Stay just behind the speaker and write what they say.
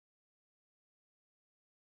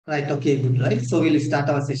Right, okay, good, right? So we'll start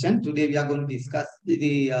our session. Today we are going to discuss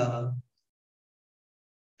the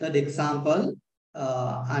third example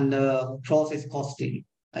and process costing,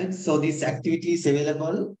 right? So this activity is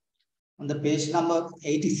available on the page number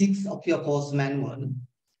 86 of your course manual.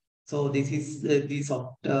 So this is the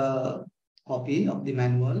soft copy of the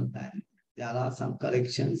manual, and there are some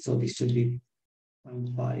corrections. So this should be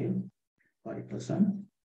 0.5%.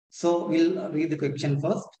 So we'll read the question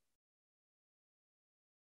first.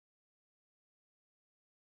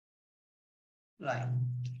 Right.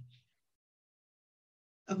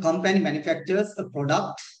 A company manufactures a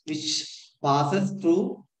product which passes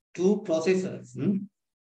through two processes.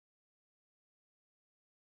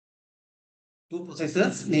 Two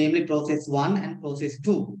processes, namely process 1 and process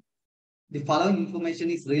 2. The following information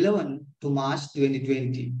is relevant to March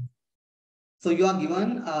 2020. So you are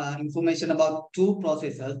given information about two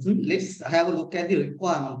processes. Let's have a look at the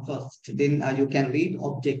requirement first. Then you can read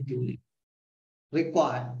objectively.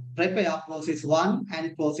 Required. Prepare process 1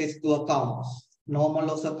 and process 2 accounts. Normal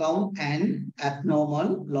loss account and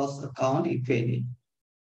abnormal loss account, if any.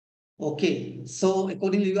 Okay, so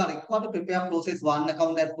accordingly, you are required to prepare process 1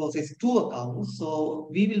 account and process 2 account. So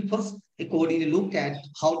we will first accordingly look at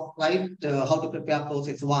how to prepare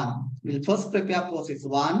process 1. We'll first prepare process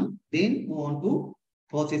 1, then move on to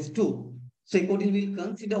process 2. So accordingly, we'll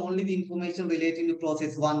consider only the information relating to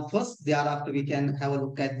process 1 first. Thereafter, we can have a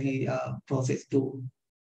look at the process 2.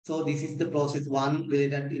 So this is the process 1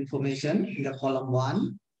 related information in the column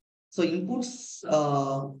 1. So inputs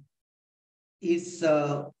is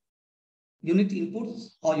unit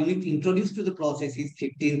inputs or unit introduced to the process is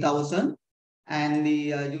 15,000, and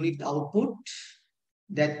the unit output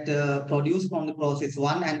that produced from the process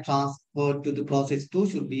 1 and transferred to the process 2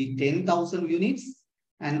 should be 10,000 units,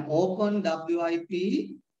 and open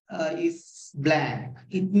WIP is blank.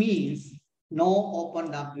 It means no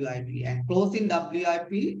open WIP, and closing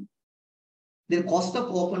WIP, the cost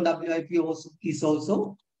of open WIP is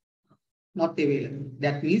also not available.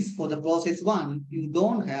 That means for the process 1, you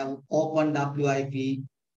don't have open WIP.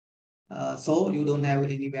 So you don't have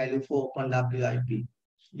any value for open WIP.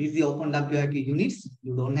 This is the open WIP units.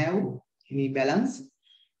 You don't have any balance.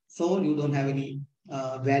 So you don't have any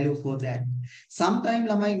value for that. Sometimes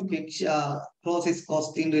in process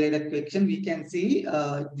costing related question, we can see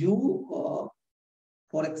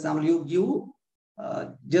for example, you give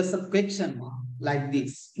just a question mark like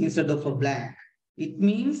this instead of a blank. It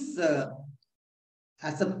means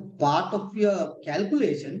as a part of your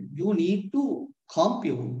calculation, you need to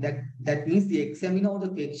compute that. That means the examiner of the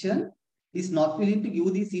question is not willing to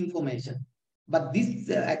give this information. But this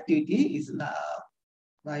activity is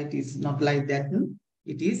right. It's not like that.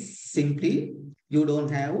 It is simply you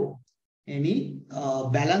don't have any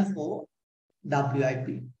balance for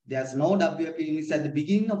WIP. There's no WIP units at the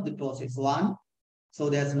beginning of the process 1, so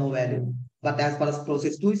there's no value. But as far as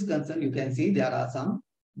process 2 is concerned, you can see there are some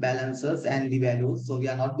balances and the values. So we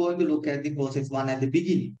are not going to look at the process 1 at the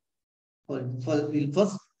beginning. We'll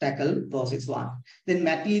first tackle process 1. Then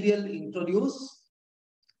material introduced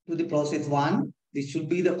to the process 1. This should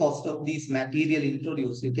be the cost of this material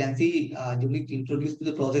introduced. You can see unit introduced to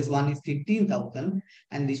the process 1 is 15,000,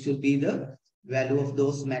 and this should be the value of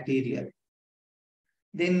those material.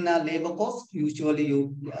 Then labor cost, usually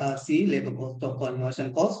you see labor cost of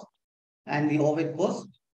conversion cost, and the overhead cost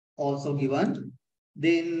also given.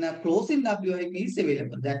 Then closing WIP is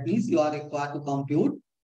available. That means you are required to compute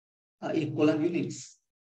equivalent units.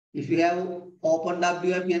 If you have open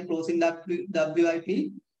WIP and closing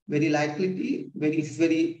WIP, very likely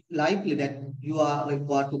that you are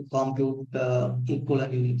required to compute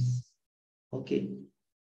equivalent units. Okay.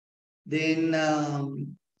 Then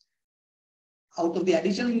out of the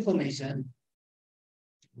additional information,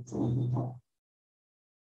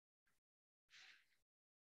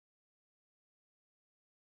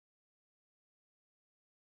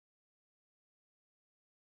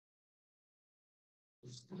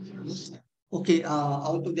 okay,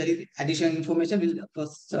 out of the additional information, we'll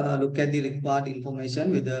first look at the required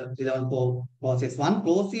information with the relevant for process 1.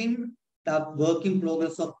 Closing the work in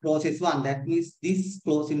progress of process 1. That means this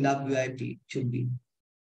closing WIP should be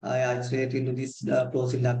straight into this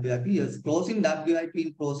closing WIP. Yes, closing WIP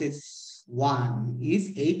in process 1 is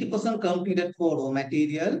 80% completed for raw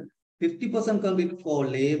material, 50% completed for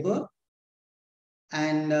labor,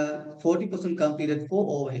 and 40% completed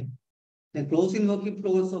for overhead. Then closing work in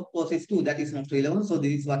progress of process 2, that is not relevant. So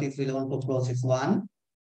this is what is relevant for process 1.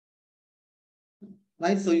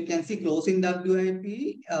 Right, so you can see closing WIP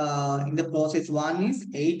in the process 1 is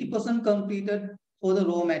 80% completed for the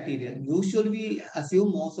raw material. Usually we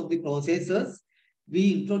assume most of the processes,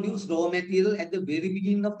 we introduce raw material at the very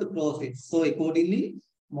beginning of the process. So accordingly,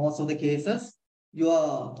 most of the cases,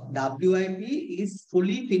 your WIP is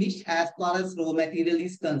fully finished as far as raw material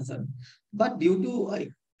is concerned. But due to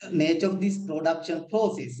nature of this production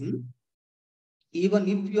process, even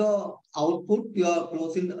if your output, your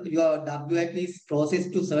closing, your WIP is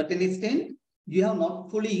processed to certain extent, you have not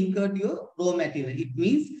fully incurred your raw material. It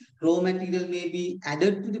means raw material may be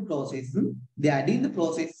added to the process. They add in the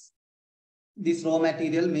process. This raw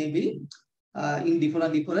material may be in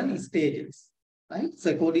different stages, right?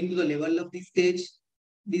 So according to the level of the stage,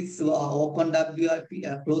 this open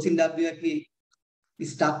WIP, closing WIP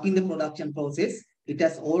is stuck in the production process. It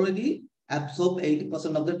has already absorbed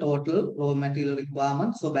 80% of the total raw material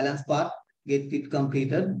requirement. So balance part get it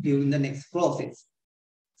completed during the next process.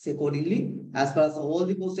 So accordingly, as far as all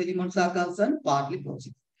the post elements are concerned, partly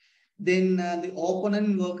process. Then the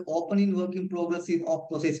opening work in progress is of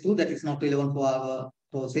process 2, that is not relevant for our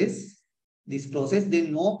process. This process,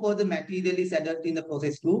 then no further material is added in the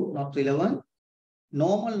process 2, not relevant.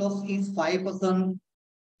 Normal loss is 5%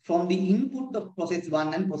 from the input of process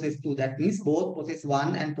 1 and process 2. That means both process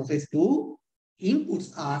 1 and process 2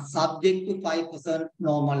 inputs are subject to 5%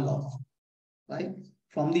 normal loss, right?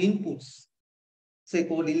 From the inputs. So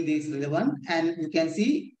accordingly, this is relevant. And you can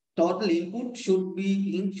see total input should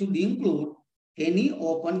include any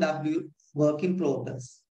open work in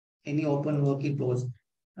progress. Any open work in progress.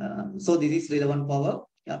 So this is relevant for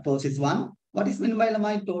process 1. What is meant by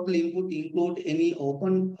my total input include any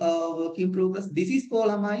open work in progress? This is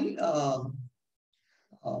for my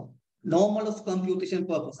normal of computation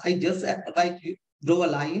purpose. I just draw a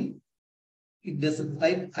line. It doesn't,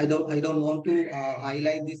 right? I don't want to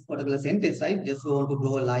highlight this particular sentence, right? Just want to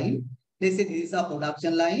draw a line. Let's say this is a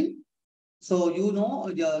production line. So you know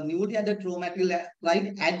your newly added raw material,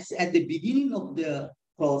 right, adds at the beginning of the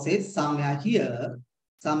process somewhere here.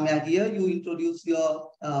 Somewhere here you introduce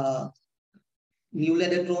your newly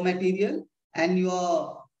added raw material and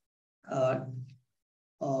your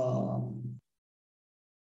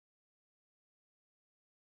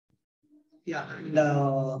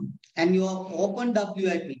and your open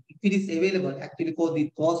WIP, if it is available, actually for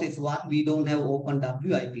the process 1, we don't have open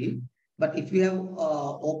WIP. But if you have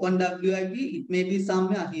open WIP, it may be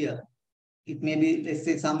somewhere here. It may be, let's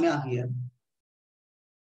say, somewhere here.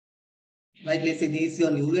 Right, let's say this is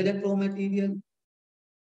your newly added raw material.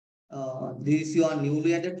 This is your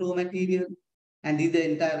newly added raw material. And this is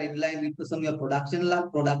the entire red line represents your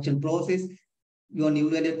production process. Your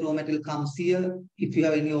newly added raw material comes here. If you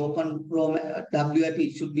have any open WIP,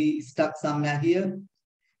 it should be stuck somewhere here.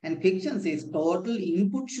 And section says total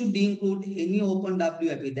input should include any open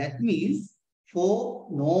WIP. That means for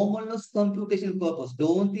normal loss computation purpose,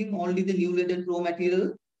 don't think only the newly added raw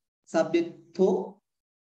material subject for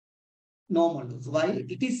normal loss. Why?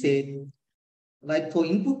 It is said, right, for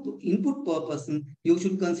input purpose, you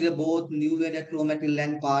should consider both newly added raw material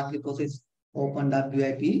and partly processed open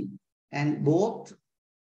WIP. And both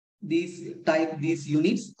these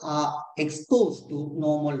units are exposed to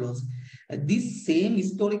normal loss. This same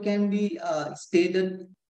story can be stated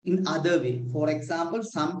in other way. For example,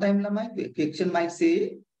 sometimes my section might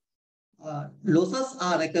say losses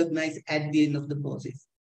are recognized at the end of the process.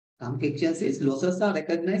 Some section says losses are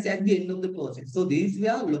recognized at the end of the process. So these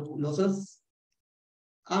where losses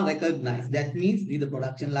are recognized. That means the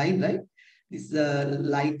production line, right? This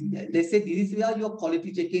light, let's say this is where your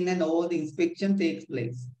quality checking and all the inspection takes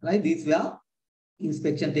place, right? This is where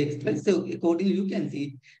inspection takes place. So accordingly, you can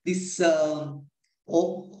see this part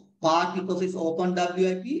process open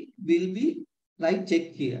WIP will be right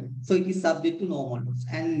checked here. So it is subject to normal loss,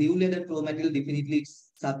 and newly added raw material definitely is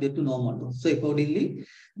subject to normal loss. So accordingly,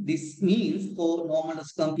 this means for normal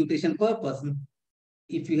loss computation purpose,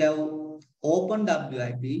 if you have open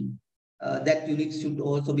WIP, that unit should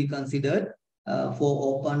also be considered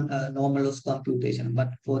for open normal loss computation.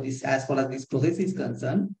 But for this, as far as this process is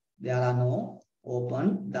concerned, there are no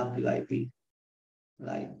open WIP,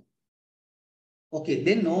 right? Okay,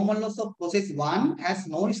 then normal loss of process 1 has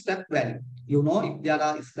no scrap value. You know, if there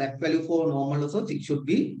are scrap value for normal loss, it should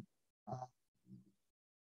be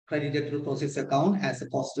credited to process account as a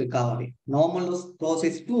cost recovery. Normal loss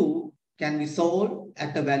process 2 can be sold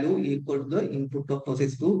at a value equal to the input of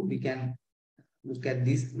process 2. We can look at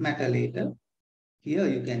this matter later. Here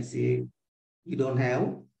you can see you don't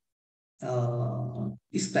have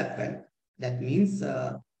scrap value. That means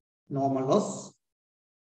normal loss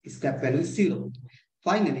scrap value is 0.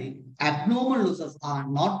 Finally, abnormal losses are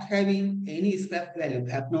not having any scrap value.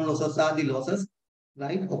 Abnormal losses are the losses,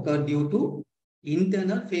 right, occurred due to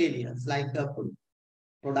internal failures like the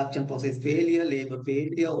production process failure, labor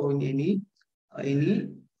failure, or any any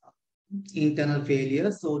internal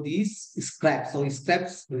failure. So these scraps,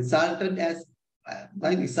 resulted as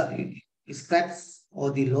scraps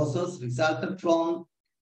or the losses resulted from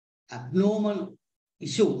abnormal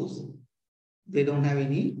issues. They don't have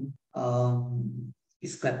any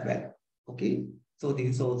scrap value. Okay, so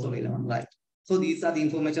this is also relevant, right? So these are the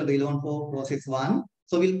information relevant for process one.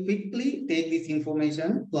 So we'll quickly take this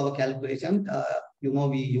information to our calculation.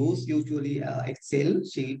 We use usually Excel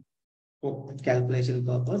sheet for calculation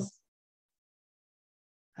purpose.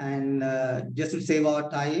 And just to save our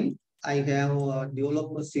time, I have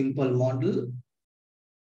developed a simple model.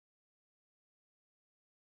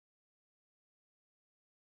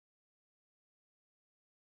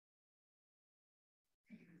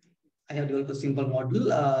 I have developed a simple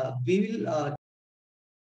model. We will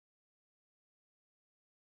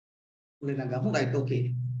right,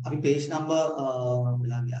 okay. Page number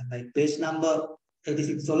page number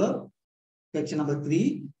 86 solar, section number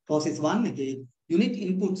 3, process 1 okay. Unit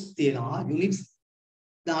inputs units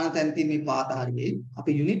දාන තැනදී මේ පාත හරියේ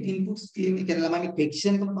අපි unit inputs කියන එක ළමයි මේ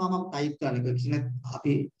section එකම තමයි මම type කරන්නේ. section එක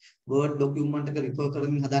අපි word document එක refer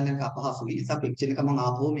කරමින් හදන්න එක අපහසුයි. ඒ නිසා section එක මම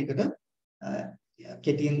ආපහු මේකට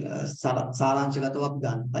කෙටියෙන් සාරාංශගතව අපි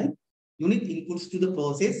ගන්නයි. Unit inputs to the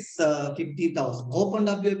process 15,000. Open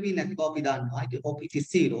WIP නැති copy දානවා. It is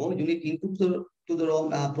 0. Unit input to the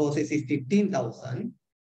process is 15,000.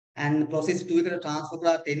 And process 2 eකට transfer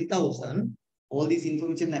කරලා 10,000. All this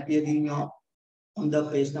information appears in your on the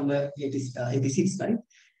page number 86, right?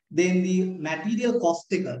 Then the material cost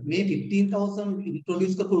taker, may 15,000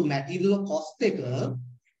 introduce the material cost taker.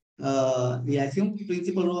 We assume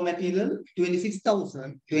principal raw material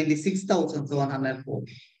 26,104.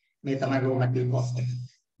 May my raw material cost taker.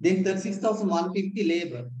 Then 36,150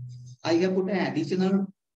 labor. I have put an additional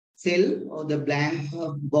cell or the blank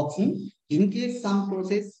box in case some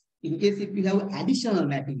process. In case if we have additional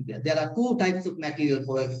material, there are two types of material.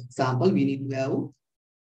 For example, we need to have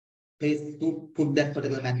place to put that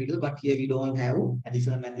particular material, but here we don't have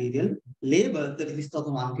additional material. Labor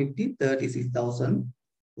 36,150,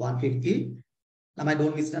 36,150. Now I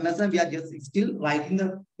don't misunderstand. We are just still writing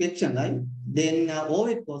the question, right? Then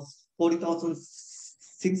overhead was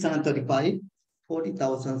 40,635,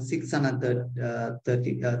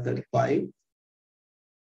 40,635.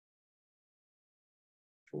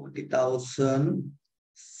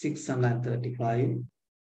 40,635.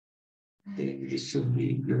 Then this should be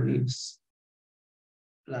units.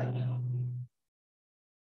 Right.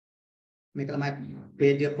 මේක තමයි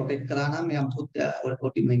page එක protect කරා නම් මම පුත්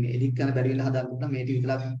ඔටි මේ edit කරන බැරි වෙලා හදාගන්න මේ ටික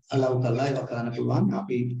විතරක් allow කරලා ඒක කරන්න පුළුවන්.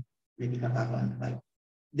 අපි මේක කතා කරන්න. Right.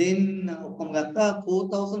 Then ඔක්කොම ගත්තා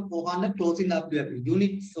 4,400 closing WIP.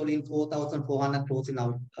 Units within 4,400 closing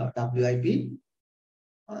out WIP.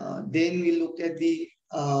 Then we look at the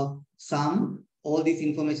sum, all this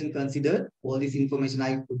information considered, all this information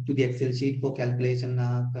I put to the Excel sheet for calculation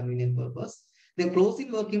convenient purpose. Then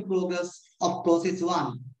closing work in progress of process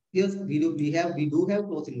 1. Yes, we do have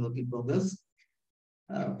closing work in progress.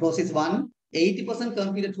 Process 1, 80%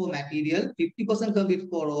 completed for material, 50% completed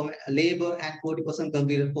for labor, and 40%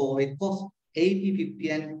 completed for overhead cost. 80, 50,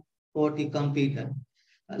 and 40 completed.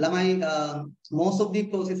 Most of the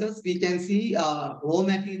processes we can see raw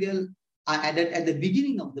material are added at the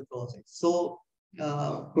beginning of the process. So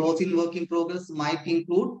closing work in progress might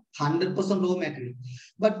include 100% raw material.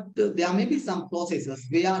 But there may be some processes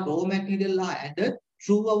where raw material are added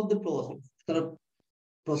throughout the process. So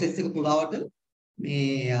process එක පුරාවට මේ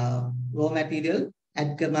raw material add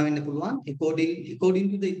කරනවා වෙන්න පුළුවන්. According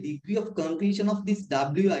to the degree of completion of this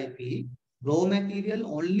WIP, raw material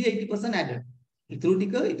only 80% added. ඉතුරු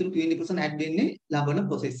 20% add වෙන්නේ ලබන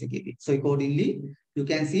process එකේදී. So accordingly you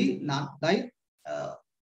can see now, right?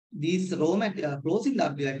 These raw material closing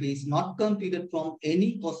WIP is not completed from any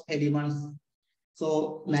cost elements. So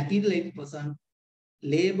material 80%,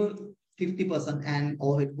 labor 50%, and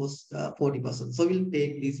overhead cost 40%. So we'll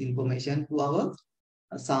take this information to our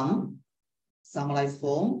summarized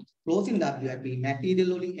form. Closing WIP, material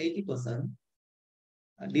only 80%,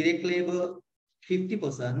 direct labor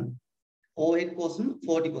 50%, overhead cost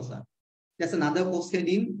 40%. There's another cost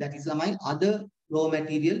heading that is other raw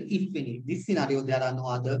material, if any. This scenario, there are no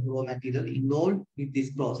other raw material involved with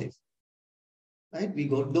this process. Right? We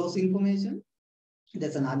got those information.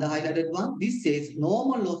 There's another highlighted one. This says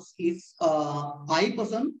normal loss is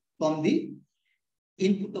 5% from the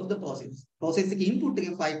input of the process. Process input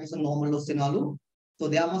again 5% normal loss scenario. So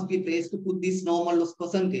there must be a place to put this normal loss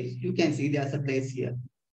percentage. You can see there's a place here.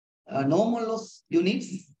 Normal loss units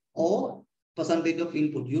or percentage of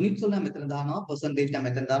input. Units on percentage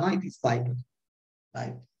it is 5%.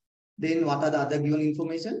 Right. Then what are the other given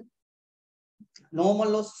information? Normal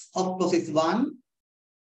loss of process 1,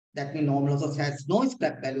 that means normal losses has no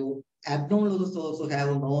scrap value. Abnormal losses also have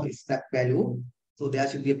no scrap value. So there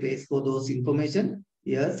should be a place for those information.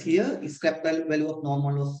 Yes, here scrap value of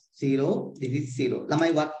normal loss 0. This is 0. Now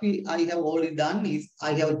I have already done is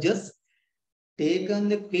I have just taken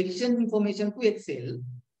the question information to Excel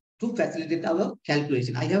to facilitate our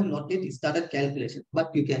calculation. I have not yet started calculation, but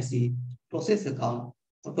you can see process account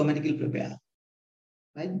automatically prepare.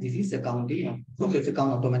 Right? This is accounting. Process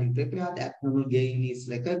account automatically prepare. The abnormal gain is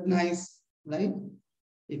recognized. Right?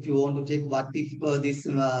 If you want to check what if this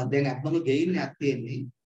then abnormal gain at the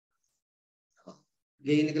end.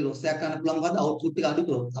 Gain එක loss එකක් ගන්න පුළුවන් වද output එක අඩු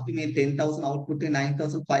කරොත් අපි මේ 10000 output එක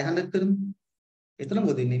 9500 කරමු. එතන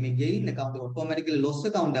මොකද වෙන්නේ මේ gain account එක automatically loss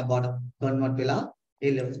account එක බාට convert වෙලා ඒ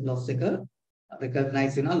loss එක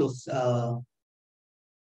recognize වෙනවා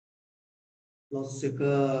loss එක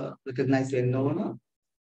recognize වෙන්න ඕන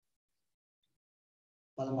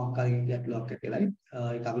බලමු අක්කාගේ ගැටලුවක් ඇතිලායි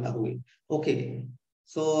ඒක අපිට අහුවේ. Okay,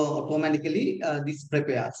 so automatically this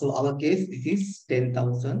prepare. So our case this is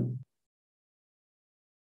 10,000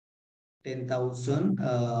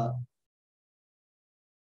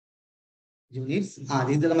 units.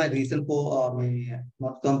 This is my reason for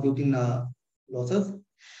not computing losses.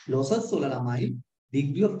 Losses so lamai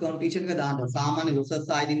degree of completion ka දාන්න. සාමාන්‍ය losses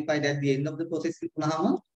identified at the end of the process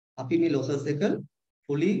වුණාම අපි මේ losses එක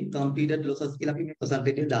fully completed losses කියලා අපි මේ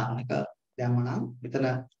percentage දාන්න එක දැම්ම නම් මෙතන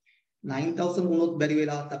 9000 වුණොත් බැරි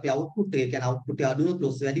වෙලාවත් අපි output එක කියන්නේ output එක අඩු වුණොත්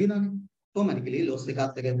loss වැඩි වෙනවානේ. Automatically loss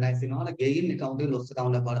එකත් recognize වෙනවා. gain account එක loss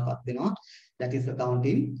account එක පාඩපත් වෙනවා. That is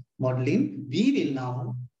accounting modeling. We will now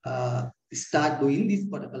start doing this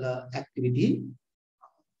particular activity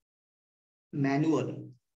manually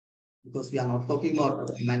because we are not talking about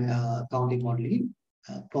accounting modeling,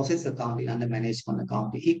 process accounting and management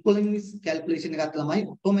accounting. Equaling this calculation එකත් ළමයි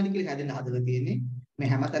automatically හැදෙන්න හදලා තියෙන්නේ. මේ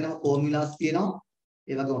හැමතැනම formulas තියෙනවා.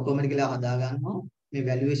 ඒ වගේ automatically හදා ගන්නවා. මේ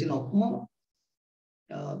valuation ඔක්කොම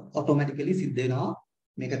automatically සිද්ධ වෙනවා.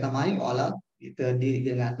 මේක තමයි ඔයාලා third year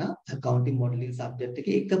ඉගෙන ගන්න accounting modeling subject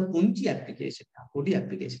එකේ එක පුංචි application එකක්. පොඩි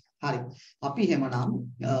application. හරි. අපි එහෙමනම්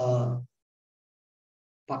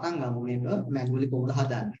පටන් ගමු මේක manually කොහොමද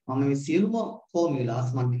හදන්නේ. මම මේ සියලුම formulas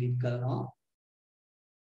මම delete කරනවා.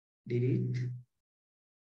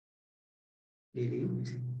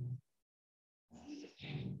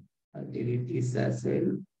 delete this as well.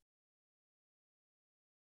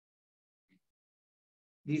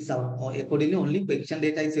 These are accordingly only question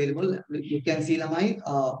data is available. You can see lamai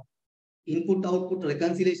input output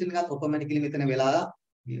reconciliation එකත් automatically මෙතන වෙලා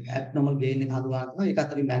abnormal gain එක හදුවා කරනවා.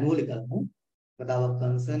 ඒකත් අපි manually කරමු. But our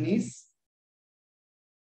concern is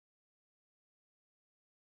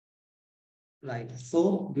right. So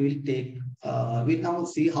we will take we'll now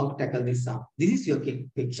see how to tackle this sum. This is your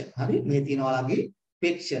question. හරි මේ තියෙන ඔයාලගේ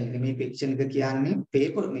question එක. මේ question එක කියන්නේ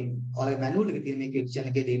paper මේ ඔයාලගේ manual එකේ තියෙන මේ question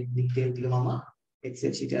එකේ detail ටික මම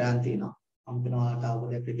Excel sheet එකෙන් තියෙනවා. අම්පන ඔයාලට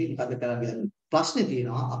අවබෝධයක් ඇති මොකද කරන්නේ ප්‍රශ්නේ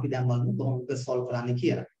තියෙනවා. අපි දැන් බලමු කොහොමද solve කරන්නේ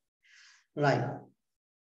කියලා. Right.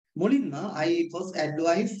 මුලින්ම I first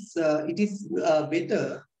advise it is better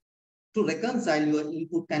to reconcile your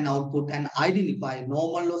input and output and identify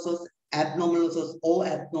normal losses, abnormal losses or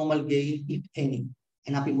abnormal gain if any.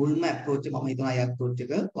 And අපි මුල්ම approach එක මම හිතනවා ඒ approach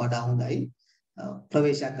එක වඩා හොඳයි.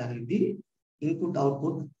 ප්‍රවේශයක් ගන්නදී input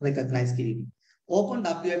output recognize කිරීම. Open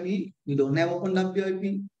WIP, we don't have open WIP.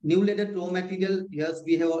 New added raw material, yes,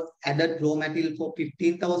 we have added raw material for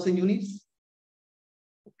 15,000 units.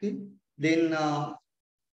 Okay. Then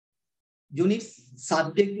units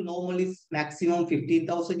subject to normal is maximum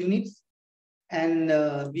 15,000 units. And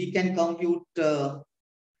we can compute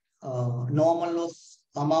normal loss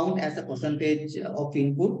amount as a percentage of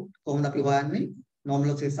input. කොහොමද අපි හොයන්නේ? Normal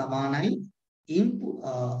loss එක සමානයි input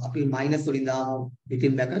අපි minus වලින් දාමු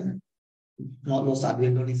within bracket loss අඩු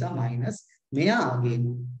වෙන නිසා minus මෙයාගේ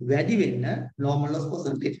වැඩි වෙන්න normal loss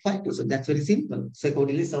percentage 5%. That's very simple. So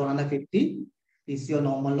accordingly 750 is your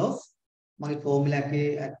normal loss. මගේ formula එකේ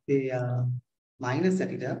ඇත්තේ minus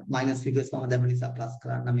ඇටිට minus figures මම දැම්ම නිසා plus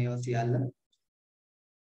කරන්න මේවා සියල්ල.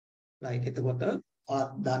 right එතකොට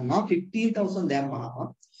දන්නවා 15,000 දැම්මාම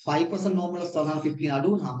 5% normal loss 750 අඩු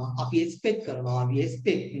වුණාම අපි expect කරනවා we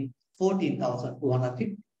expect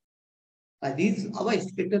 14,250. This is our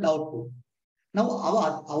expected output. Now our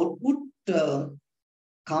output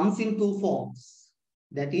comes in two forms.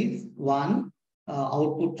 That is one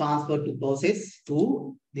output transfer to process.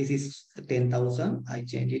 Two, this is 10,000. I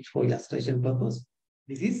change it for illustration purpose.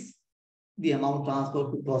 This is the amount transferred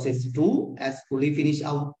to process 2 as fully finished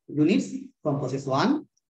out units from process 1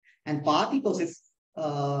 and party process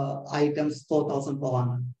items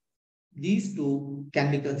 4,400. these two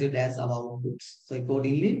can be considered as our outputs. So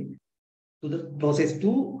accordingly, to the process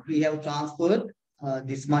 2, we have transferred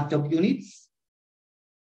this much of units,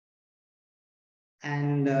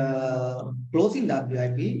 and closing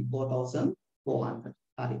WIP 4,400.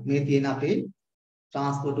 මේ තියෙන අපේ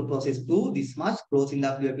transfer to process 2 this much, closing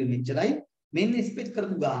WIP මෙච්චරයි. මෙන්න expect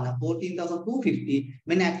කරපු ගාන 14,250.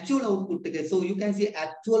 මෙන්න actual output එක. So you can see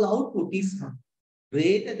actual output is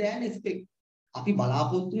greater than expect. අපි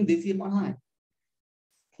බලාපොරොත්තු වෙන 250යි.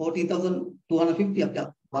 14,250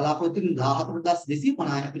 අපිට බලාපොරොත්තු වෙන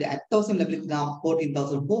 14,250යි. අපිට at thousand ලැබිලා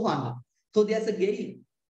 14,400. So there's a gain.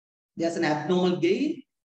 There's an abnormal gain.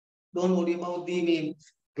 Don't worry about the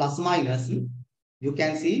plus minus. You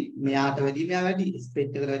can see මෙයාට වැඩි මෙයා වැඩි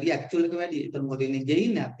expect එකට වැඩි actual එක වැඩි. එතන මොකද වෙන්නේ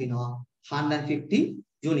gain එකක් වෙනවා 150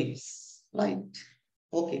 units. Right.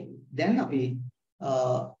 Okay. Then අපි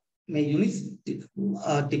මේ units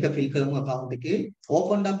ටික fill කරමු account එකේ.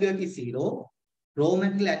 Open WIP 0. Raw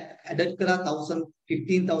material added කරා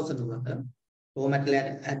 15,000 වලට. Raw material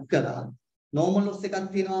add කරා. Normal loss එකක්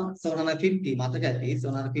තියෙනවා 750 මතක ඇති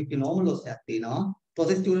 750 normal loss එකක් තියෙනවා.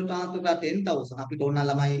 Process to transfer කරා 10,000. අපිට ඕන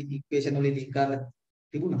ළමයි equation වලින් link කරලා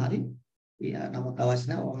තිබුණා හරි. නමුත් අවශ්‍ය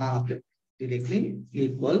නැහැ ඕන අපිට directly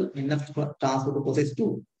equal මෙන්න transfer to process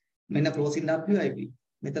 2. මෙන්න closing WIP.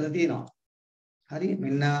 මෙතන තියෙනවා. හරි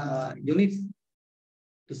මෙන්න units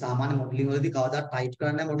සාමාන්‍ය මොඩලින් වලදී කවදාවත් ටයිප්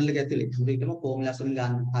කරන්න නැහැ මොඩල් එක ඇතුලේ. ඒකම ෆෝමියුලාස් වලින්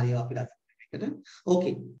ගන්න හරිය අපිට එකට.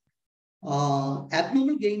 ඕකේ.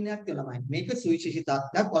 abnormal gain එකක් තියෙනවා. මේක සුවිශේෂී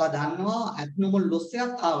තත්ත්වයක්. ඔයාලා දන්නවා abnormal loss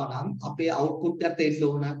එකක් ආවනම් අපේ output එකට එන්න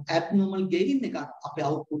ඕන abnormal gain එකක් අපේ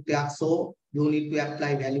output එකක්. So you need to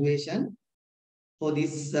apply valuation for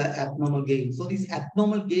this abnormal gain. So this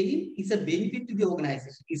abnormal gain is a benefit to the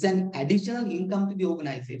organization. It's an additional income to the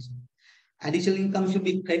organization. Additional income should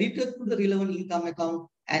be credited to the relevant income account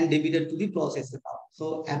and debited to the process account. So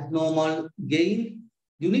abnormal gain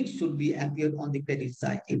unit should be appeared on the credit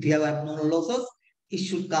side. If you have abnormal losses, it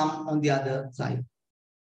should come on the other side.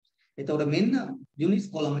 එතකොට මෙන්න units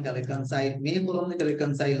column එක reconcile මේ column එක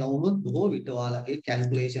reconcile නොවුනොත් බොහෝ විට ඔයාලගේ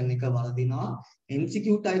calculation එක වරදිනවා. MCQ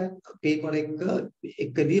type paper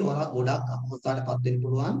එකදී ඔයාලා ගොඩක් අපහසුතාවයටපත් වෙන්න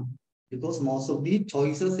පුළුවන් because most of the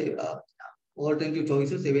choices alternative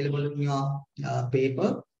choices available in your paper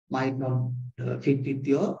might not fit with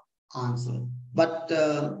your answer. But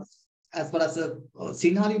as far as a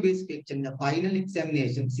scenario-based question, the final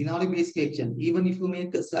examination, scenario-based question, even if you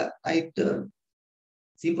make a slight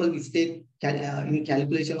simple mistake in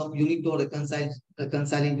calculation of unit or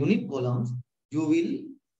reconciling unit columns, you will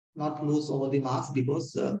not lose over the marks because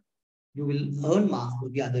you will earn marks for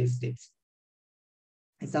the other steps.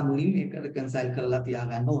 එසා මුලින් මේක reconcile කරලා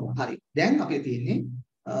තියාගන්න ඕන. හරි. දැන් අපේ තියෙන්නේ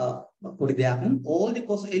පොඩි දෙයක්. All the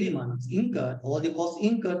cost elements incurred, all the costs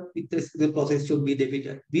incurred with respect to the process should be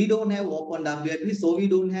debited. We don't have open WIP, so we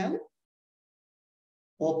don't have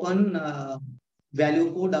open value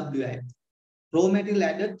for WIP. Raw material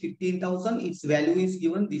added 15,000. Its value is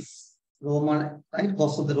given this raw material, right?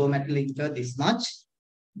 Cost of the raw material incurred this much.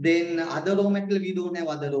 Then other raw material, we don't have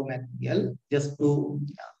other raw material. Just to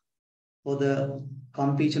for the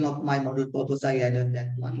completion of my model purpose, I added that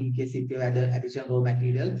one. In case if you add additional raw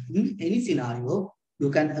material in any scenario, you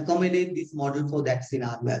can accommodate this model for that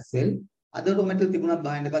scenario as well. Other raw material තිබුණත්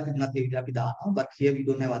බාහිර එකක් තිබුණත් ඒ විදිහට අපි දානවා. But here we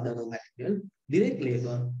don't have other raw material. Direct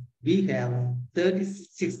labor we have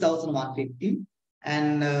 36,150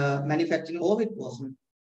 and manufacturing overhead cost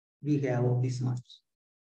we have this much.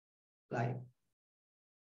 Right.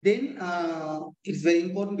 Then it's very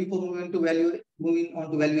important before moving on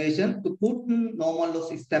to valuation to put normal loss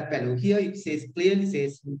scrap value. Here it says clearly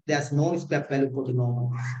says there's no scrap value for the normal.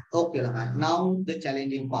 Okay, right. Now the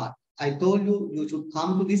challenging part. I told you you should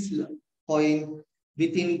come to this point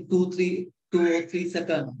within 2 or 3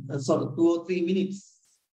 seconds. 2 or 3 minutes.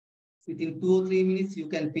 Within 2 or 3 minutes, you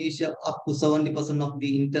can finish up to 70% of the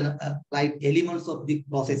internal right elements of the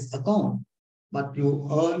process account. But you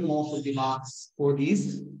earn most of the marks for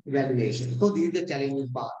this evaluation. So this is the challenging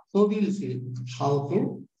part. So we will see how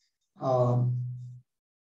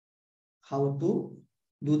to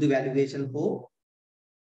do the valuation for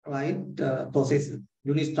right process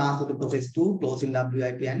units transfer to process 2, closing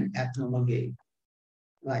WIP and abnormal gain.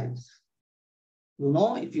 Right. You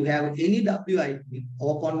know, if you have any WIP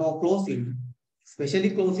open or closing,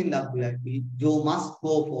 especially closing WIP, you must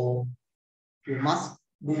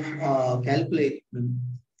calculate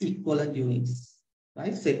equivalent units,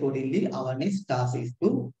 right? So accordingly, our next task is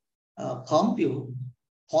to compute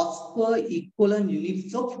cost per equivalent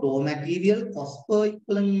units of raw material, cost per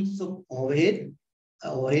equivalent units of overhead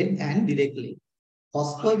and directly.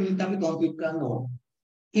 Cost per unit we compute.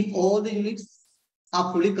 If all the units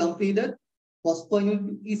are fully completed, cost per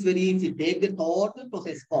unit is very easy. Take the total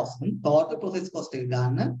process cost. Total process cost is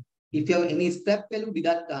done. If you have any step value,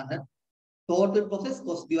 deduct done. Total process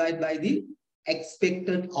cost divided by the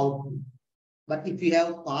expected output. But if you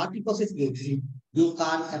have party process gates, you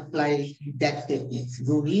can't apply that technique.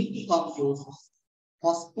 You need to compute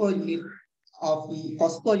cost per unit of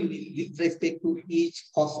cost per unit with respect to each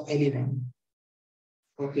cost element.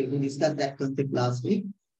 Okay, we discussed that concept last week.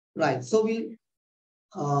 Right. So we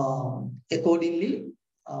accordingly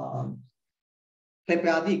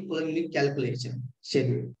prepare the equivalent unit calculation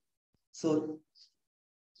schedule. So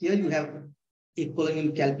here you have equivalent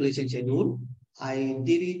unit calculation schedule. I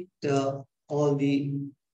delete all the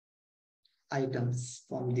items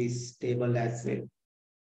from this table as well.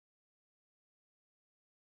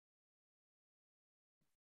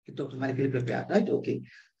 It automatically prepared, right? Okay.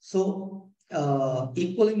 So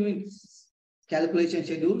equivalent unit calculation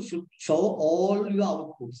schedule should show all your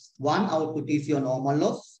outputs. One output is your normal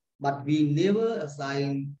loss, but we never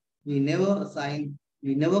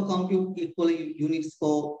compute equivalent units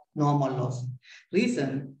for normal loss.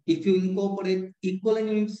 Reason, if you incorporate equivalent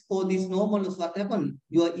units for this normal loss, what happens?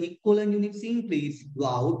 Your equivalent units increase, your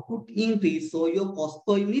output increase, so your cost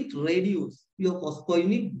per unit reduce, your cost per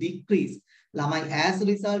unit decrease. As a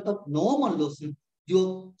result of normal loss,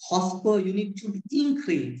 your cost per unit should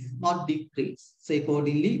increase, not decrease. So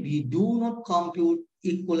accordingly, we do not compute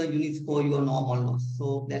equivalent units for your normal loss.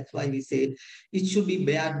 So that's why we say it should be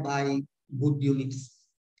bared by good units.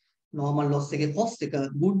 Normal loss එක cost එක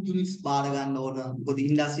good units බාර ගන්න ඕන. මොකද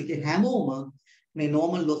industry එකේ හැමෝම මේ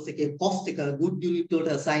normal loss එකේ cost එක good unit වලට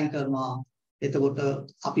assign කරනවා. එතකොට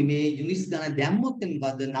අපි මේ units ගන්න දැම්මොත්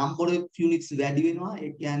මොකද number of units වැඩි වෙනවා. ඒ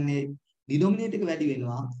කියන්නේ denominator එක වැඩි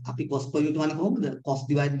වෙනවා. අපි cost per unit වන්නේ කොහොමද? Cost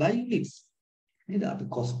divided by units. නේද? අපි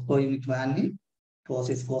cost per unit හොයන්නේ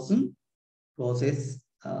process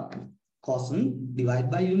cost divided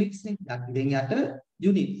by units නේ. දැන් යට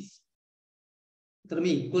units. तर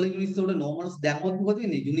මේ equivalent units වල normals දැම්මොත් මොකද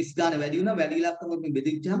වෙන්නේ? units ගන්න වැඩි වෙනවා. වැඩි වෙලා තමයි මේ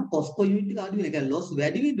බෙදිච්චාම cost per unit එක අඩු වෙනවා. ඒ කියන්නේ loss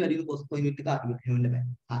වැඩි වෙන cost per unit එක අඩු වෙන්න බෑ.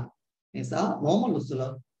 හරි. ඒ නිසා normal loss වල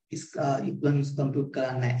equivalent units compute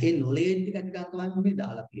කරන්න නැහැ. ඒ knowledge ටික ටිකක් තමයි මේ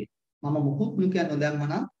දාලා තියෙන්නේ. මම මොකුත් කියන්න නොදැම්ම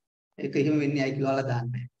නම් ඒක එහෙම වෙන්නේ ඇයි කියලා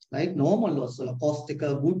දාන්නේ. right? normal loss වල cost එක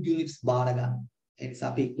good units බාර ගන්න. ඒ නිසා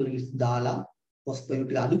අපි equivalent units දාලා cost per unit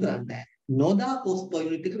එක අඩු කරන්නේ නැහැ. නොදා cost per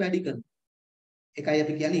unit එක වැඩි කරනවා. එකයි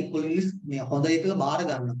අපි කියන්නේ equivalent units මේ හොඳ එක බාර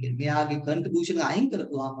ගන්නවා කියන්නේ. මෙයාගේ contribution එක අයින්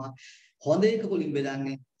කරපුවාම හොඳ එක වලින්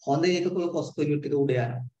බෙදන්නේ හොඳ එක වල cost per unit එක උඩ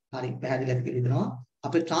යනවා. හරි පැහැදිලිද කියලා හිතනවා.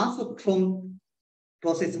 අපේ transfer from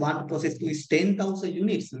process 1 to process 2 is 10,000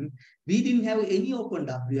 units. We didn't have any open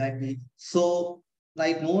WIP. So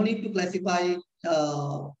like no need to classify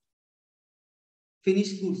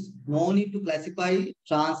finished goods. No need to classify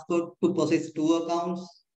transfer to process 2 accounts.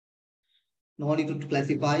 No need to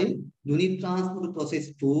classify unit transfer to process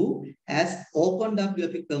 2 as open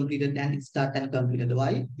WIP completed and start and completed.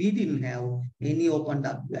 Why? We didn't have any open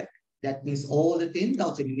WIP. That means all the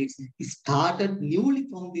 10,000 units started newly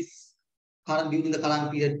from this during the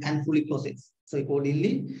current period and fully processed. So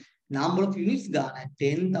accordingly, number of units gone at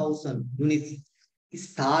 10,000 units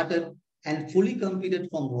started and fully completed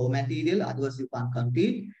from raw material. Otherwise, you can't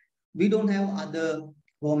complete. We don't have other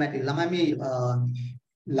raw material.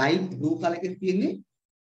 Light blue color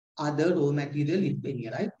other raw material in penny,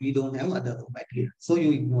 right? We don't have other raw material. So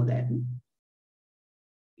you ignore that.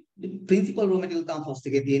 The principal raw material comes first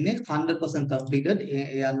 100% completed.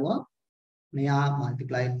 Meya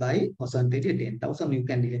multiplied by percentage 10,000. You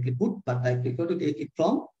can directly put, but I prefer to take it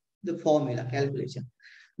from the formula calculation.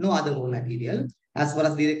 No other raw material. As far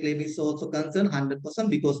as direct labor is also concerned, 100%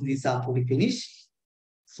 because these are fully finished.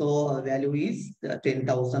 So value is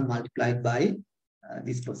 10,000 multiplied by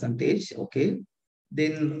this percentage. Okay.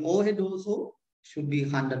 Then overhead also should be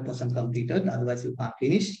 100% completed. Otherwise, you can't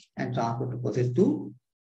finish and transfer to process 2.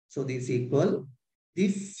 So this equal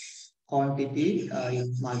this quantity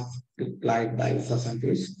is multiplied by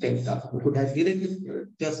percentage 10,000. We could have directly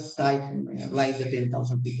just write the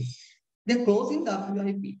 10,000 people. Then closing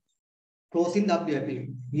WIP. Closing WIP.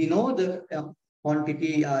 We know the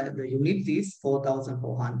quantity, the units is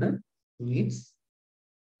 4,400 units.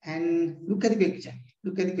 And look at the question.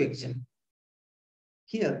 Look at the question.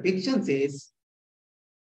 Here, question says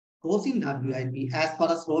closing WIP as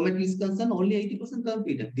far as raw material is concerned, only 80%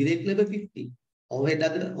 completed. Direct labor 50.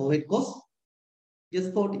 Overhead cost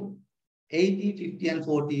just 40. 80, 50, and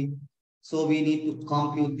 40. So we need to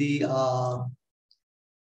compute the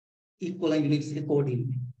equivalent units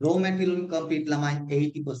accordingly. Raw material will complete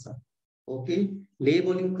 80%. Okay.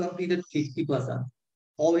 Labor will completed 50%.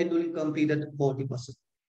 Overhead will completed 40%.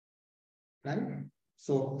 Right?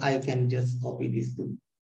 So I can just copy this too.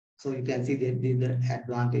 So you can see that this is the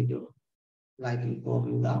advantage of writing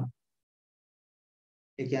formula.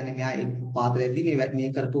 ඒ කියන්නේ මෙයා ඒ පාඩරේදී මේ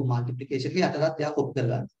කරපු multiplication එක යටටත් එයා copy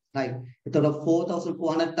කරගන්න. right. එතකොට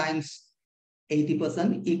 4400 times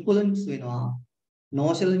 80% equivalents වෙනවා.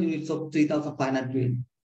 notional units of 3500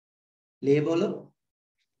 label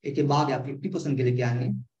එකේ භාගයක් 50% කියලා කියන්නේ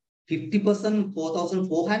 50%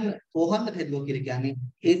 4400 හැදුවා කියලා කියන්නේ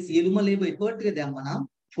ඒ සියලුම label effort එක දැම්මම නම්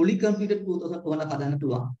fully computed 2200 හදන්න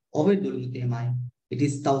පුළුවන්. ඔබේ දුරුත් එහෙමයි. It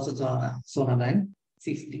is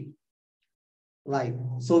 1160. Right.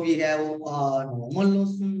 So we have normal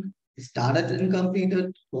loss, started and completed,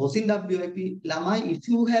 closing WIP. Lamai, if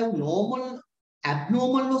you have normal,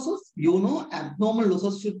 abnormal losses, you know abnormal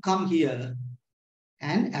losses should come here.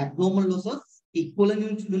 And abnormal losses,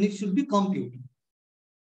 equivalent units should be computed.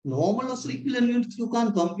 Normal loss equivalent units you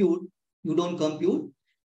can't compute, you don't compute,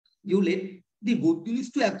 you let the good units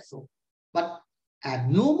to absorb. But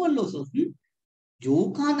abnormal losses, you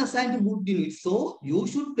can't assign to good units. So you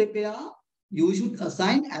should prepare, you should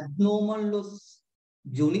assign abnormal loss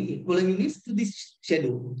unit equivalent units to this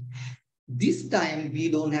schedule. This time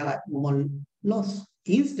we don't have abnormal loss.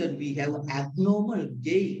 Instead we have abnormal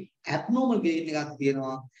gain. Abnormal gain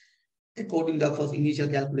according to the first initial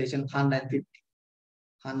calculation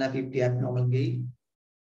 150 abnormal gain.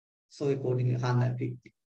 So according to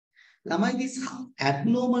 150. Lamai this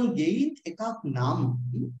abnormal gain ekak nam.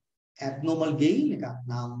 Abnormal gain එකක්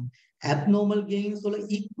නම් abnormal gains වල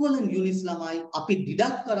equivalent units ළමයි අපි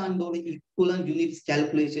deduct කරන්න ඕනේ equivalent units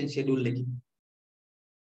calculation schedule එකකින්.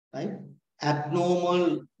 right. abnormal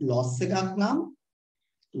loss එකක් නම්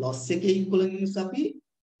loss එකේ equivalent units අපි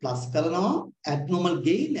plus කරනවා. abnormal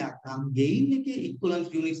gain එකක් නම් gain එකේ equivalent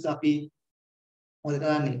units අපි මොකද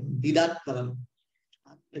කරන්නේ deduct කරනවා.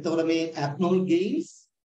 එතකොට මේ abnormal gains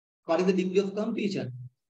what is the degree of completion?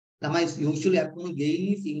 Usually abnormal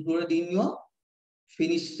gain is included in your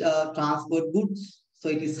finished transport goods. So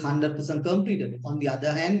it is 100% completed. On the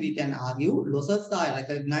other hand, we can argue losses are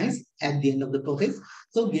recognized at the end of the process.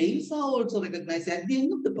 So gains are also recognized at the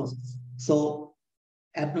end of the process. So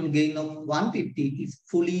abnormal gain of 150 is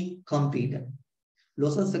fully completed.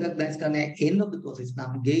 Losses recognized at the end of the process.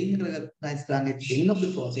 Now gain recognized at the end of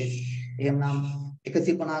the process.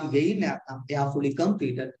 Gain they are fully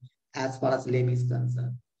completed as far as labor is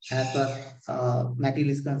concerned. As far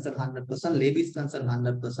material is concerned, 100%, labor is concerned,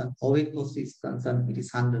 100%, overhead cost is concerned, it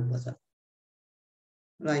is 100%.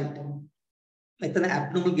 Right. Then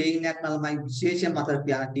abnormal gain at my vision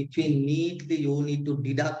between neatly you need to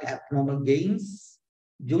deduct abnormal gains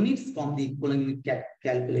units from the equivalent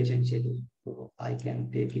calculation schedule. So I can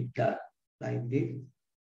take it like this.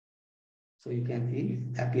 So you can see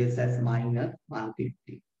it appears as minus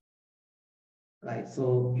 150. Right.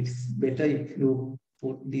 So it's better if you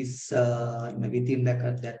put this within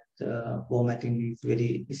that formatting is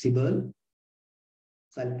very visible.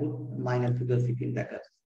 So I'll put minor figures within brackets.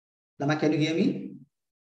 Lama, can you hear me?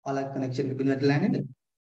 All our connection between the line.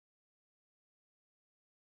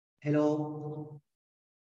 Hello.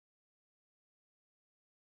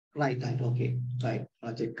 Right. Okay. Right.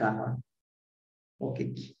 I'll check camera.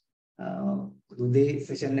 Okay. උදේ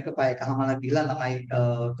session එක පැය කමාරක් ගිහලා ළමයි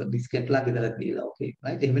ඩිස්කට් ලා ගෙදර දීලා. Okay.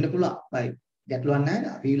 Right. එහෙම වෙන්න පුළුවන්. Right. ගැටලුවක්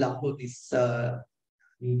නැහැ. We will upload this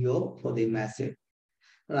video for the message.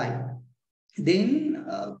 Right. Then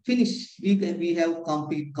finish. We have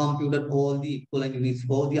computed all the equivalent units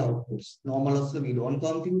for the outputs. Normal also we don't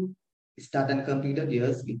compute. Start and computed.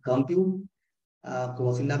 Yes, we compute.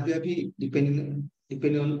 Closing WIP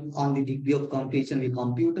depending on the degree of completion we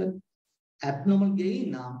computed. Abnormal gain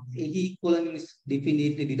now equivalent units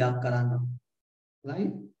definitely deduct කරන්න.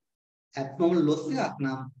 Right. Abnormal loss එකක්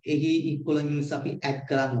නම් එහි equivalent units අපි add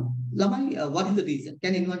කරන්න. ළමයි what is the reason?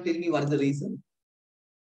 Can anyone tell me what is the reason?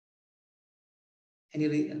 Any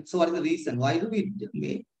reason? So what is the reason? Why do we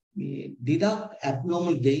deduct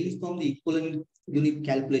abnormal gains from the equivalent unit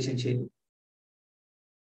calculation schedule?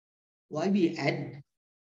 Why we add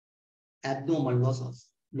abnormal losses?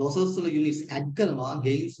 Losses to the units add karma,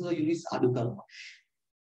 gains to the units adu karma.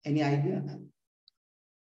 Any idea?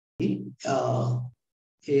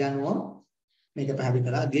 ඒ අනුව මේක පැහැදිලි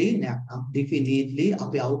කරලා gain එකක් නම් definitely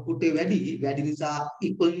අපේ output එක වැඩි නිසා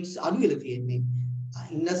equivalents අඩු වෙලා තියෙන්නේ.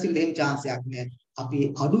 industry එකෙන් chance එකක් නෑ. අපි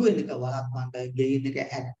අඩු වෙන එක වළක්වන්න gain එක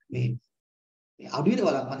add මේ අඩු වෙන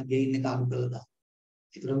වළක්වන්න gain එක අඩු කරලා දාන්න.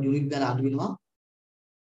 ඒතරම් unit ගන්න අඩු වෙනවා.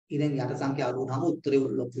 ඊළඟ යට සංඛ්‍යා අඩු වුණාම උත්තරේ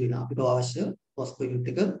ලොකු වෙනවා. අපිට අවශ්‍ය cost per unit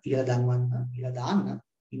එක කියලා දාන්න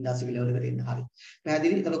industry level එකට එන්න හරි.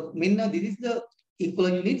 පැහැදිලි? ඒතකොට මෙන්න this is the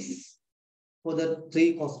equivalent units for the three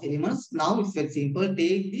cost elements. Now it's very simple.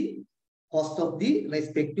 Take the cost of the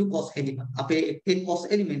respective cost element. අපේ එක cost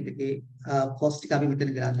element එකේ cost ටික අපි මෙතන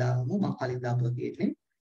ගලා දාමු. මම කලින් දාපුවා තියෙන්නේ.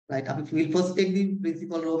 Right. We will first take the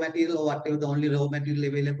principal raw material or whatever the only raw material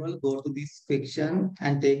available. Go to this section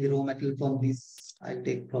and take the raw material from this. I'll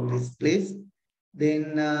take from this place. Then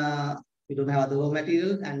we don't have other raw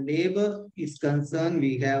material, and labor is concerned.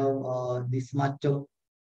 We have this much of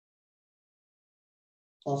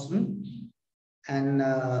cost, and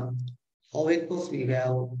overhead cost we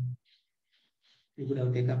have. We could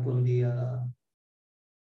have taken from the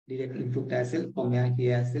direct input as well, from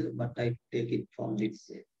here as well, but I take it from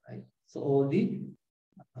this. Right. So all the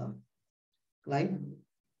like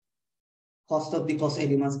cost of the cost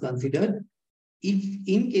elements considered. If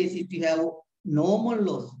in case if you have normal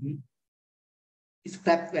loss,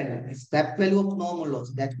 scrap value of normal loss,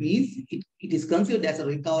 that means it is considered as a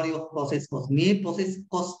recovery of process cost. May process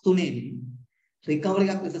cost to name recovery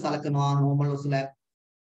of this normal loss like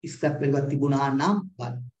scrap value තිබුණා නම්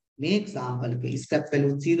but මේ example එකේ scrap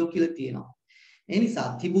value 0 කියලා තියෙනවා. ඒ නිසා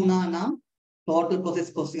තිබුණා නම් total process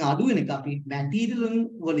cost එක අඩු වෙන එක අපි material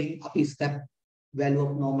වලින් අපි scrap value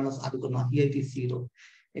of normal loss අඩු කරනවා. Here it is 0.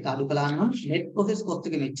 ඒක අඩු කළා නම් net process cost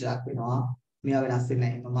එක මෙච්චරක් වෙනවා. මේවා වෙනස් වෙන්නේ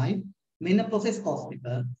නැහැ එමමයි. මෙන්න process cost එක.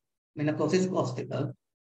 මෙන්න process cost එක.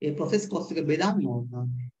 ඒ process cost එක බෙදන්න ඕන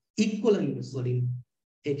equivalent units වලින්.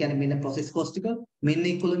 ඒ කියන්නේ මෙන්න process cost එක මෙන්න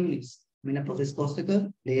equivalent units. මෙන්න process cost එක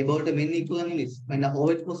labor වලට මෙන්න equivalent units. මෙන්න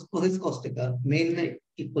overhead cost process cost එක මෙන්න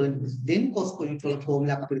equivalent units. Then cost per unit වල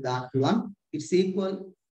formula එක අපිට දාන්න පුළුවන්. It's equal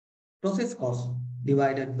process cost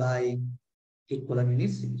divided by equivalent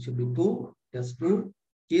units. It should be 2. Just 2.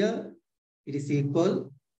 Here it is equal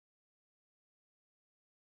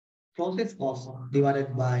process cost divided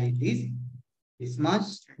by this much.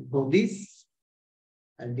 For this,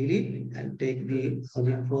 I'll delete and take the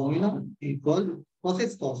original formula equal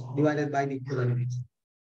process cost divided by the equivalent units.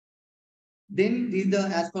 Then with the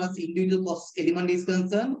as far as individual cost element is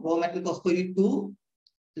concerned, raw material cost per unit 2,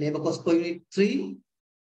 labor cost per unit 3,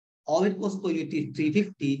 overhead cost per unit is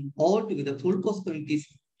 350. All together, full cost per unit is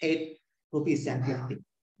 8 rupees and 50.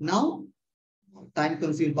 Now, time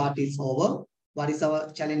consuming part is over. What is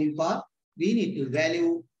our challenging part? We need to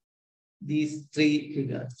value these 3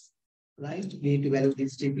 figures, right? We need to value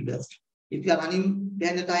these 3 figures. If you are running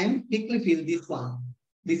behind the time, quickly fill this one.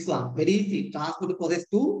 This one, very easy. Transfer the process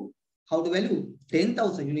to how to value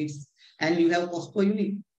 10,000 units, and you have cost per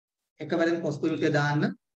unit. Equivalent cost per unit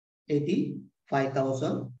done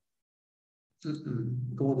 85,000.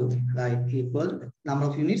 Right, equal number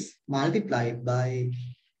of units multiplied by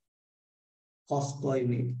cost per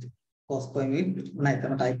unit. Cost per unit,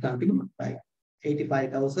 type continue, right?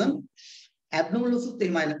 85,000. Abnormal loss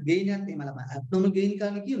gain abnormal gain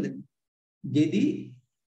කරන්න කියන්නේ ගෙදි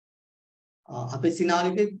අපේ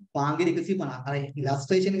සිනාරියෝ එකේ පාංගෙඩි 150. අර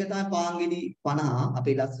ඉලස්ට්‍රේෂන් එක තමයි පාංගෙඩි 50. අපේ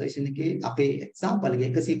ඉලස්ට්‍රේෂන් එකේ අපේ එක්සැම්පල් එකේ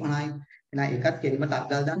 150යි. එහෙනම් එකත් කෙලිම ටක්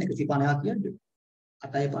දාලා දාන්න 150ක් කියන්නේ.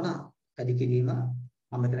 850. කඩි කිරීම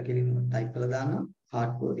මම මෙතන කෙලිම ටයිප් කරලා දාන්න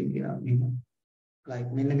hard coding කියලා මෙන්න. right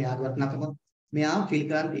මෙන්න මෙයාට වටනකම මෙයා fill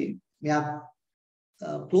කරන්න තියෙන්නේ. මෙයා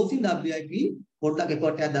closing WIP පොඩ්ඩක්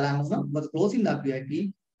effort එකක් දාන්න ඕන. but closing WIP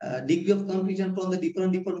degree of completion from the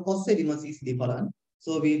different cost elements is different.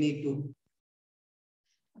 So we need to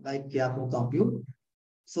write careful compute.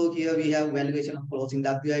 So here we have valuation of closing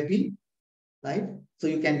WIP, right? So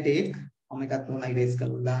you can take erase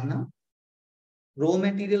කරලා දාන්න. raw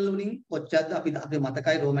material වලින් කොච්චරද අපි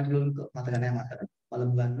මතකයි raw material වලින් මතක නැහැ මට.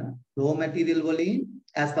 බලමු ගන්න. raw material වලින්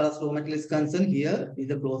as far as raw material is concerned, here is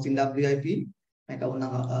the closing WIP. මේක වුණා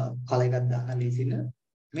කල එකක් දාන්න ලීසින.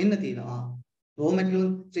 මෙන්න තියෙනවා raw material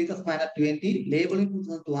 3,520, labeling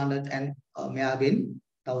 2,200, and මෙයාගෙන්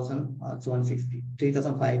 1,260.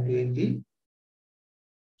 3,520.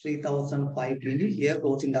 3,520 here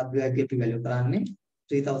closing WIP අපි value කරන්නේ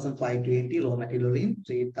 3,520 raw material in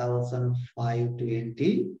 3,520.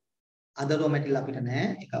 Other raw material අපිට නැහැ,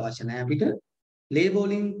 ඒක අවශ්‍ය නැහැ අපිට.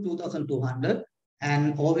 Labeling 2,200 and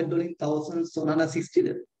overhead 1,760.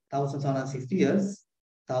 1,760 years.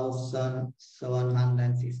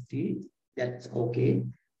 1,760. That's okay.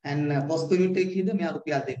 And cost per unit එකේද මෙයා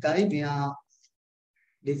රුපියල් 2යි. මෙයා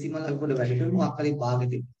decimal අපිට වැඩි කරමු. අකලින්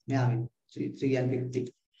භාගෙට මෙයා 350.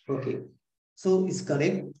 Okay. So it's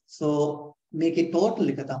correct. So make a total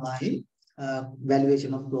එක තමයි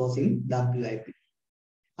valuation of closing WIP.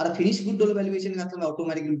 අර finish good වල valuation එකක් තමයි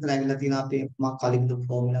automatically විතර ඇවිල්ලා තියෙන අපේ මම කලින් දුක්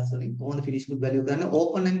formulas වලින් කොහොමද finish good value කරන්නේ.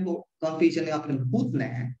 open and completion එක අපිට පුත්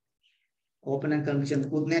නැහැ. open and completion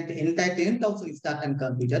පුත් නැහැ. entire 10,000 start and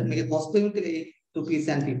completed. මේක cost per unit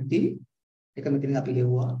 ₹2.50. එක මෙතනින් අපි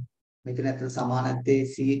ගෙවුවා. මෙතන ඇත්තට සමාන නැත්තේ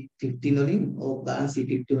C15 වලින් ඕක ගන්න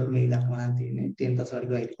C15 වල මේ ඉලක්ක ගණන් තියෙන්නේ 10,000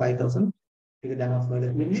 85,000 Because that was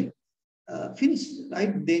further finished,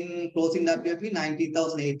 right? Then closing WFP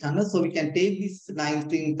 19,800. So we can take this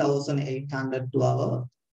 19,800 to our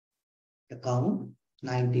account.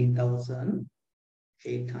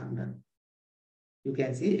 19,800. You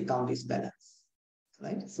can see account is balanced,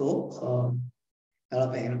 right? So kalau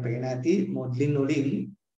pengen nanti modeling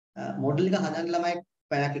model එක හදන්න ළමයි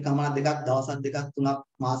පැයක් එකමාර දෙකක් දවසක් දෙකක් තුනක්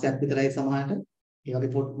මාසයක් විතරයි සමහරට. ඒ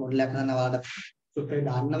වගේ මොඩල් එකක් කරන්න ඔයාලට සොෆ්ට්වෙයාර්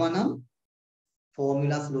දාන්නවා නම්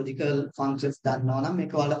formulas logical functions දන්නවා නම්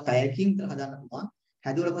මේක ඔයාලා පැයකින් හදන්න පුළුවන්.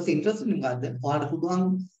 හැදුවට පස්සේ ඉන්ට්‍රස්ට් එක මොකද්ද? ඔයාලට පුළුවන්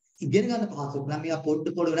ඉගෙන ගන්න පහසුවක් නම් මේවා පොඩ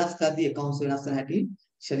වෙනස් කරද්දී accounts වෙනස් කරන හැටි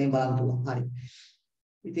ෂණයෙන් බලන්න පුළුවන්. හරි.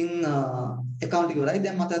 ඉතින් account එක ඉවරයි.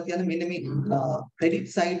 දැන් මතක තියාගන්න මෙන්න මේ credit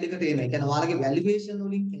side එකට එන. ඒ කියන්නේ ඔයාලගේ valuation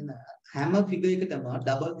වලින් එන හැම figure එකටම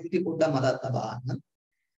double digit පොඩ්ඩක් මතක තබා ගන්න.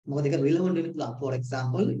 මොකද ඒක relevant වෙන්න පුළුවන්. For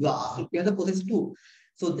example, you are asked to prepare the process 2.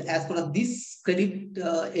 So as far as this credit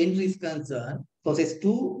entry is concerned, process 2,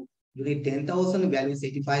 you need 10,000, value is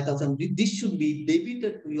 85,000. This should be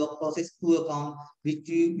debited to your process 2 account, which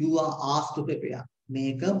you are asked to prepare.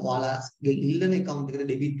 මේක ඔයාලගේ ඉල්ලන account එකට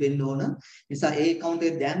debit වෙන්න ඕන. නිසා ඒ account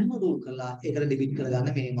එක දැන්ම rule කරලා ඒකට debit කරගන්න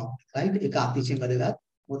මේ amount. right? ඒක අතිශයින් වැදගත්.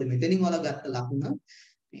 මොකද මෙතනින් ඔයාලා ගත්ත ලකුණ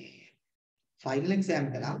මේ final exam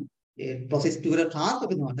එක නම් ඒ process 2 එකට transfer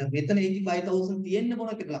කරනකොට මෙතන 85,000 තියෙන්න මොන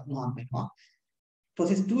කියලා ලකුණ හම් වෙනවා.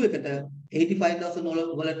 process 2 එකට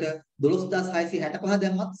 85,000 වලට 12,665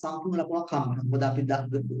 දැම්මත් සම්පූර්ණ ලකුණක් හම් වෙනවා. මොකද අපි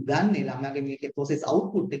ගන්නේ ළමයාගේ මේකේ process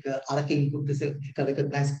output එක අරක input එක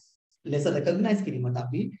recognize less recognize කිරීමට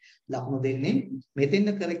අපි ලකුණු දෙන්නේ මෙතෙන්ද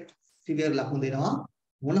correct figure ලකුණු දෙනවා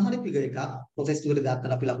මොන හරි figure එකක් process 2 එකට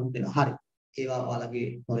දාත්තට අපි ලකුණු දෙනවා. හරි. ඒවා ඔයාලගේ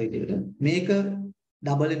knowledge එකට. මේක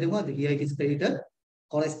double එක මොකද? here it is credited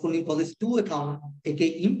corresponding process 2 account එකේ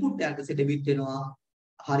input address debit වෙනවා.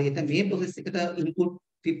 හරියට මේ process එකට input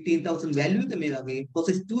 15,000 value එක මේ වගේ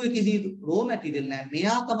process 2 එකේදී raw material නෑ.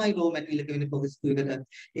 මෙයා තමයි raw material එක වෙන්නේ process 2 එකට.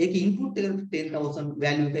 ඒකේ input එක 10,000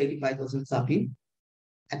 value එක 85,000 අපි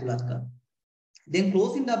ඇතුළත් කරනවා. Then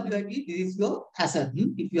closing WIP, this is your asset.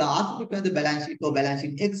 If you are asked to prepare the balance sheet or balance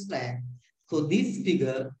sheet extract, so this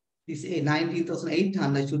figure, this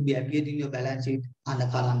 19,800 should be appeared in your balance sheet under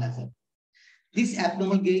current asset. This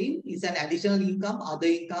abnormal gain is an additional income, other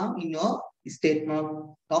income in your statement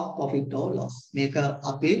of profit or loss. Make a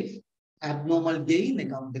abnormal gain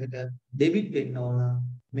account debit වෙන්න ඕන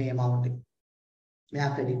මේ amount එක. මෙයා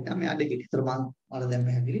credit නම් මෙයා debit. ඒතර මම වල දැන්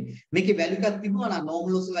පැහැදිලි. මේකේ value එකක් තිබුණා නම්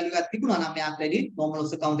normal loss value එකක් තිබුණා නම් මෙයා credit normal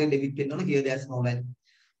loss account එක debit වෙන්න ඕන. Here there's no value.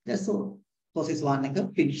 That's all. Process 1 එක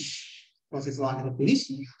finish. Process 1 එක finish.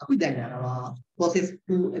 අපි දැන් යනවා process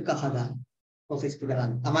 2 එක හදන්න. Process 2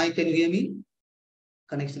 කරන්න. Am I can you hear me?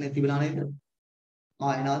 Connection එක තිබුණා නේද?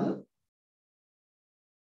 එනවාද?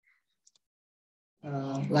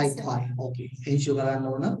 right fine. Okay. ensure කරන්න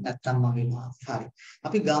ඕන නැත්තම් මගේ මාස්. හරි.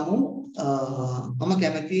 අපි ගමු මම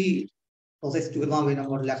කැමති process 2 එක මම වෙන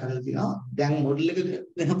මොඩල් එකක් හදලා තියෙනවා. දැන් මොඩල් එක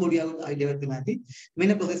වෙන පොඩි idea එකක් තියෙනවා ඇති.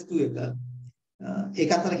 මෙන්න process 2 එක. ඒක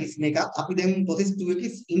අතර කිසිම එකක්. අපි දැන් process 2 එකේ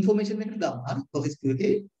information එකට ගමු. හරි. process 2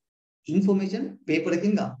 එකේ information paper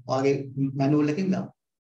එකකින් ගමු. ඔයාගේ manual එකකින් ගමු.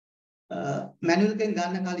 manual එකෙන්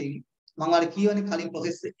ගන්න කලින් මම ඔයාලට කියවනේ කලින්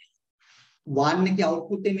process 1 එකේ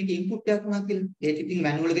output එක මේකේ input එකක් වුණා කියලා. ඒක ඉතින්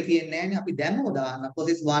manual එකේ තියෙන්නේ නැහැ නේ. අපි දැම්මම දාන්න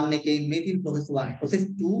process 1 එකේ මේ තියෙන process 1. process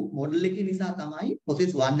 2 model එකේ නිසා තමයි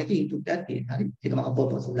process 1 එකේ input එකක් තියෙන්නේ. හරි. ඒක මම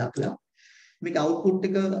purpose දාලා. මේක output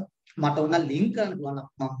එක මට උනා link කරන්න පුළුවන්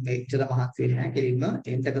මම මෙච්චර මහත් වෙන්නේ නැහැ. කෙලින්ම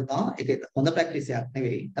enter කරනවා. ඒක හොඳ practice එකක්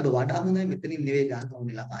නෙවෙයි. අද වඩා හොඳයි මෙතනින් නෙවෙයි ගන්න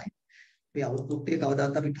ඕනේ ළමයි. මේ output එක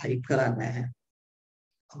කවදාවත් අපි type කරන්නේ නැහැ.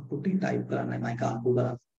 output එක type කරන්නේ මම කාන්පු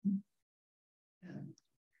කරා.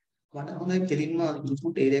 වඩා හොඳයි කෙලින්ම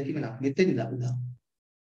input area එකේ නම මෙතන දාන්න.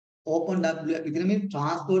 open w ඉතින් මේ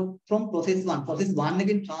transport from process 1 process 1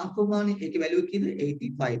 එකෙන් transfer වුණානේ ඒකේ value කීයද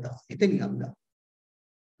 85,000 එතන ගන්න.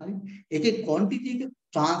 හරි ඒකේ quantity එක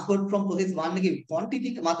transport from process 1 එකේ quantity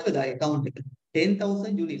එක මතකද account එක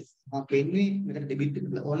 10,000 units මම කියන්නේ මෙතන debit එක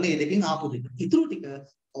ඔන්න ඒ දෙකෙන් ආපු දෙක. ඊටු ටික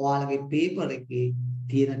ඔයාලගේ paper එකේ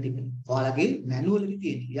තියෙන ටික ඔයාලගේ manual එකේ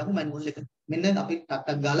තියෙන. යමු manual එක. මෙන්න අපි ටක්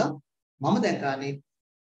ගාලා මම දැන් කරන්නේ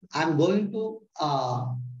I'm going to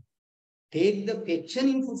take the question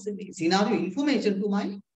scenario information to my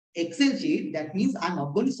Excel sheet. That means I'm not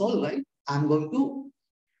going to solve, right? I'm going to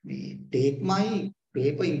take my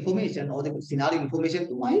paper information or the scenario information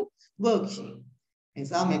to my worksheet.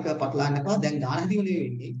 එනිසා මේක පටලන්න එපා. දැන් ගාන හදිවලේ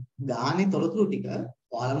වෙන්නේ. ගානේ තොරතුරු ටික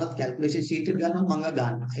ඔයාලමත් calculation sheet එක ගන්නවා මම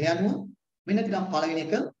ගන්නවා. ඒ අනුව මෙන්න ටිකක් පළවෙනි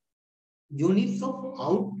එක units of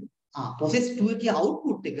output. process 2 එකේ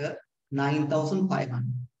output එක 9,500.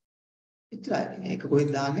 ඉතින් මේක කොහෙද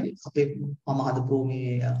දාන්නේ අපේ මම හදපු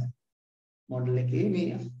මේ model එකේ මේ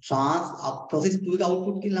trans process 2 එක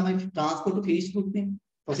output කියලා ළමයි transport to finish good නේ.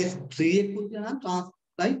 process 3 එකකුත් වෙනවා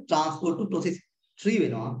transport to process 3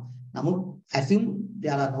 වෙනවා. නමුත් assume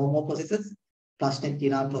there are no more processes. ප්‍රශ්නේ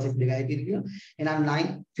තියෙනවා process දෙකයි කියලා. එහෙනම් 9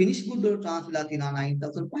 finish good වල trans වෙලා තියෙනවා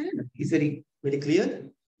 9500. It's very clear.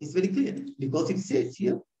 It's very clear because it says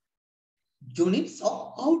here units of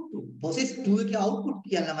output. Process 2 එකේ output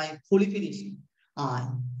කියන්නේ ළමයි fully finished.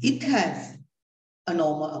 It has a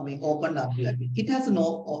normal, I mean, open WIP. It has no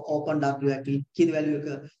open WIP. Key value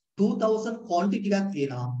 2000 quantity එකක්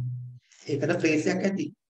තියෙනවා. ඒකට place එකක් ඇති.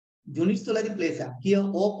 Units වලදී place එකක්. Here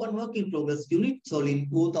open work in progress units වලින්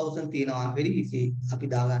 2000 තියෙනවා. Very easy. අපි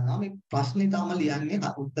දා ගන්නවා. මේ ප්‍රශ්නේ තාම ලියන්නේ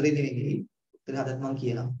උත්තරේ නෙවෙයි. උත්තරේ හදත් මම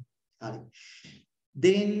කියනවා. හරි.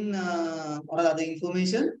 Then what are the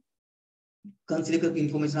information? Consider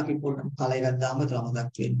information අපි පොඩ්ඩක් කලයි එකක් දාම තරම මතක්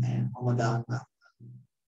වෙන්නේ නැහැ. මම දාන්න.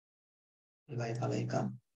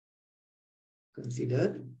 Consider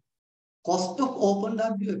cost of open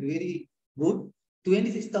WIP very good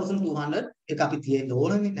 26,200 එක අපි තියෙන්න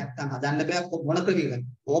ඕනනේ නැත්නම් හදන්න බෑ මොන ක්‍රමයකද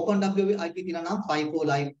open WIP තියෙනවා නම් FIFO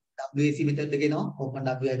live WAC method එක එනවා open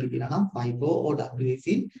WIP තියෙනවා නම් FIFO or WAC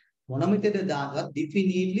මොන method දානවත්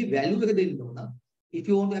definitely value එක දෙන්න ඕන if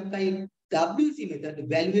you want to apply WAC method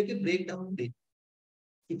value එක breakdown දෙන්න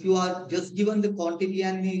if you are just given the quantity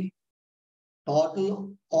and the total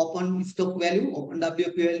open stock value, open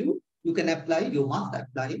WP value, you can apply, you must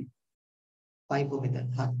apply FIFO method.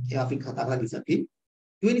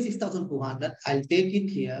 26,200, I'll take it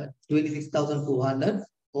here, 26,200,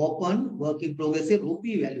 open work in progress,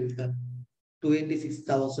 rupee value,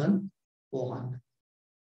 26,400.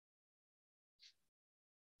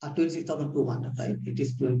 26,200, right? It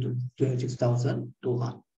is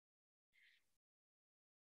 26,200.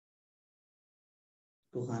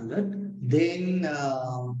 200. Then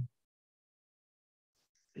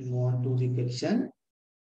we want to the question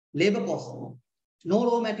labor cost. No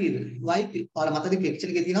raw material. Why? Or matter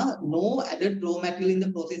question के दिना no added raw material in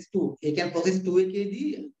the process 2. एक can process 2 के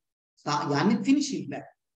दी यानी finishing back.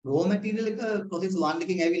 Raw material का process 1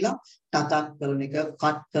 लेकिन ऐविला टाटा करने का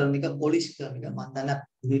cut करने का polish करने का मानना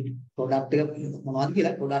product का मनाद की ला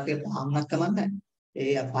product का भागना का मानना है.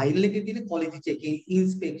 ये file लेके दी ना quality checking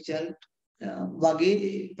inspection වගේ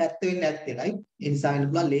පැත්ත වෙන්නේ නැත්තේ right ඒ නිසා වෙන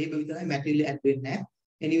පුළුවන් labor විතරයි material add වෙන්නේ නැහැ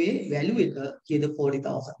anyway value එක කීයද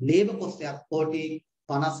 40000 labor cost එක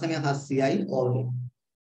 59700යි all in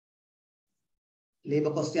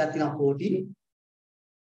labor cost එකක් තියෙනවා 40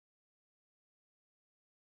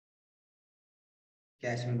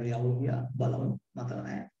 cash memory අවුල් ගියා බලමු මතක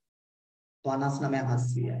නැහැ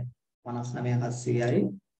 59700යි 59700යි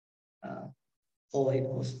overhead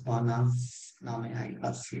cost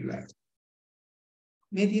 59700යි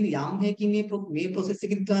මේ තියෙන යම් හේකින් මේ process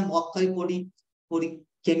එකකින් තමයි මොකක් හරි පොඩි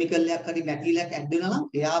chemical එකක් හරි material එකක් add වෙනවා නම්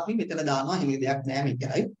එයා අපි මෙතන දානවා එහෙම දෙයක් නෑ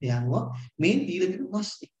මේකයි ඒ අනුව මේ දීලා තියෙන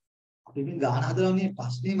ප්‍රශ්නේ අපි මේ ගාන හදලා මේ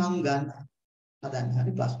ප්‍රශ්නේ මම ගන්න හදන්නේ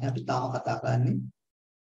හරි ප්‍රශ්නේ අපි තාම කතා කරන්නේ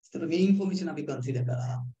ඒතර මේ information අපි consider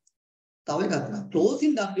කරා තව එකක් තියෙනවා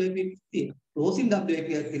closing WIP තියෙනවා closing WIP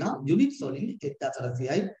එකක් තියෙනවා units වලින්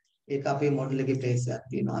 1400යි ඒක අපේ model එකේ place එකක්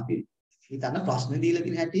තියෙනවා අපි හිතන්න ප්‍රශ්න දීලා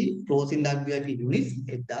තියෙන හැටි closing WIP units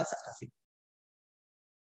 1800.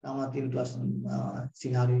 තාමත් තියෙන ප්‍රශ්න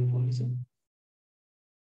scenario information.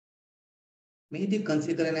 මේකදී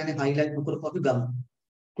consider කරන්න යන්නේ highlight කරපු අපි ගමු.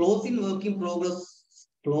 Closing work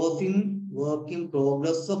in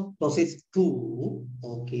progress of process 2.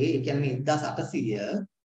 Okay, ඒ කියන්නේ 1800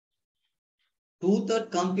 2/3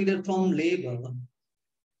 completed from labor.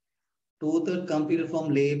 2/3 completed from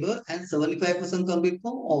labor and 75% completed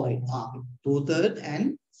from overhead. 2/3 and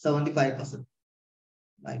 75%.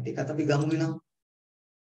 Right. ඒක අපි ගමු වෙනවා.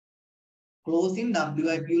 Closing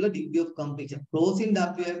WIP වල degree of completion. Closing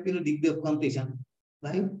WIP වල degree of completion.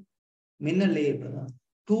 Right. මෙන්න labor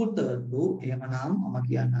 2/3 එහෙමනම් මම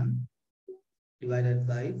කියන්නම් divided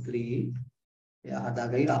by 3. එයා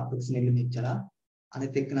හදාගයි approximately මෙච්චර.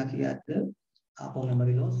 අනිත් එක්කන කීයද? අපෝ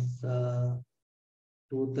memory loss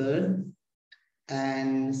 2/3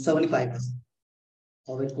 and 75%.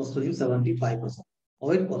 Overhead cost වලින් 75%.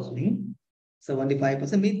 Overhead cost වලින්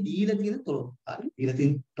 75% මේ දීලා තියෙන තොරතුරු. හරි. දීලා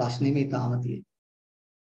තියෙන ප්‍රශ්නේ මේ තාම තියෙන්නේ.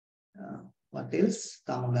 What else?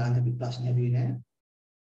 තාම ගණන් අපි ප්‍රශ්න ඇදුවේ නැහැ.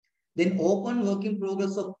 Then open working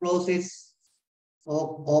progress of process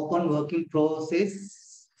open working process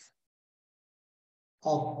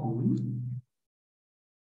of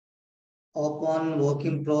open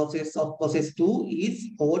working process of process 2 is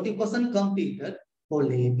 40% completed for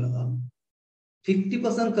labor,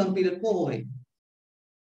 50% completed for overhead.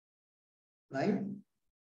 Right?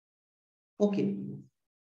 Okay.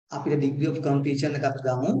 After the degree of completion,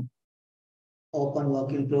 open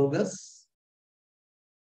work in progress,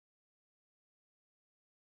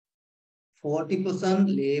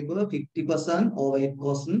 40% labor, 50% overhead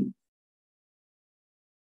cost.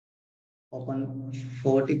 Open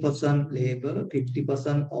 40% labor,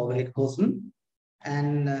 50% overhead cost.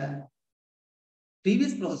 And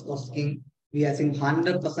previous process costing, we are saying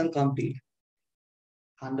 100% complete.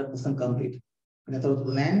 100% complete. Method of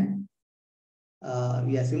plan,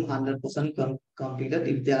 we assume 100% completed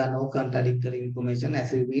if there are no contradictory information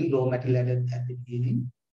as we've been raw material added at the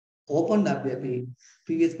beginning. Open WIP,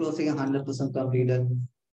 previous processing 100% completed,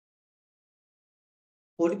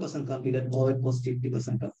 40% completed, or it was 50%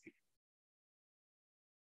 completed.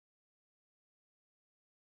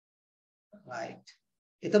 Right.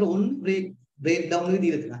 It's an own breakdown with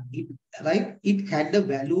it, right? It had the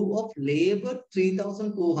value of labor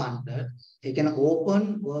 3,200. It can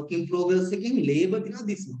open work in progress again, labor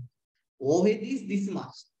this much. Overhead is this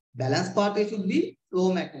much. Balance part should be raw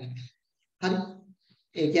material.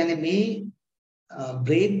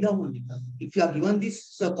 Breakdown. If you are given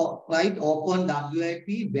this right open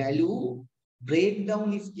WIP value,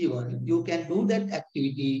 breakdown is given. You can do that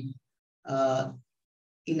activity.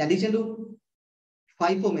 In addition to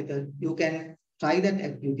FIFO method, you can try that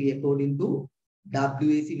activity according to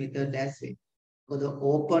WAC method as well. For the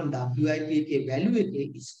open WIP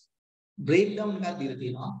value is breakdown.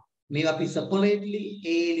 Maybe separately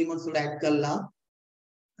A elements would add kalla.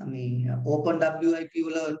 Open WIP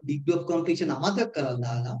වල degree of completion අමතක කරලා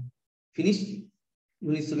දාලා finish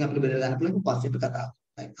units එක අපිට බෙදලා ගන්න පුළුවන් පස්සේ අපි කතා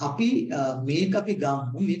කරමු. අපි මේක අපි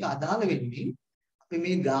ගමු මේක අදාළ වෙන්නේ අපි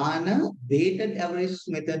මේ ගාන weighted average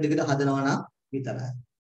method එකට හදනවා නම් විතරයි.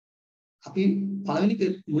 අපි පළවෙනි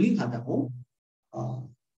මුලින් හදමු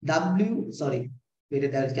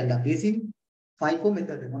weighted average කියන්නේ WAC FIFO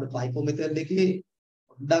method එක. මොකද FIFO method එකේ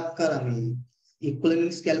පොඩ්ඩක් කරමු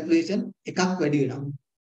equivalence calculation එකක් වැඩි වෙනවා.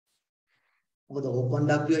 මොකද open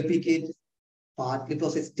WIP එකේ partly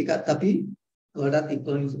process ටිකත් අපි වලට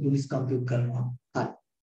equivalence units compute කරනවා. හරි.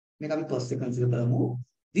 මේක අපි first එක consider කරමු.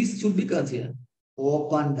 This should be considered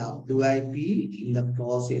open WIP in the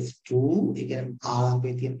process 2. ඒ කියන්නේ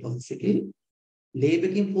ආරම්භයේ තියෙන process එකේ labor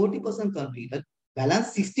එකෙන් 40% completed, balance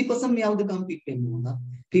 60% මේ අවුද complete වෙන්න ඕන.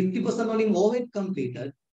 50% වලින් overhead completed,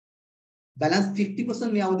 balance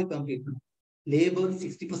 50% මේ අවුද complete වෙනවා. labor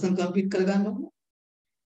 60% complete කරගන්න ඕන.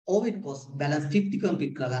 overhead cost balance 50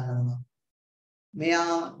 complete කරගන්න ඕන. මෙයා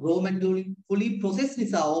raw material fully process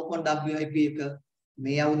නිසා open WIP එක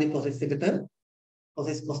මේ අවුදේ process එකට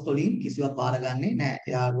process cost වලින් කිසිවක් පාරගන්නේ නැහැ.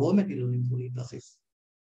 එයා raw material වලින් fully process.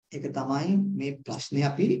 ඒක තමයි මේ ප්‍රශ්නේ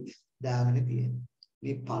අපි දාගෙන තියෙන්නේ.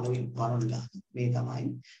 මේ පළවෙනි පරණලා මේ තමයි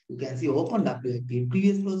you can see open WIP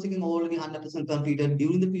previous processing already 100% completed.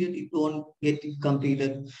 During the period it won't get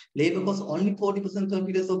completed. Labor cost only 40%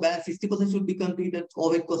 completed, so balance 60% should be completed.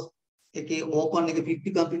 Overhead cost okay open එක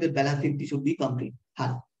 50 completed, balance 50 should be complete.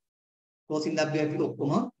 හරි. closing WIP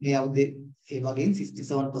ඔක්කොම මේ අවුදේ ඒ වගේ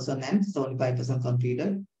 67% and 75%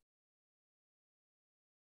 completed.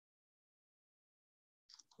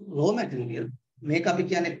 raw material මේක අපි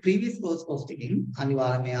කියන්නේ previous cost costing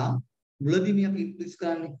අනිවාර්යයෙන්ම මුලදීම අපි ඉන්ක්‍රීස්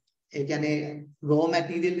කරන්නේ. ඒ කියන්නේ raw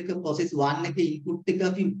material එක process 1 එකේ input එක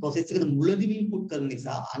අපි process එකට මුලදීම input කරන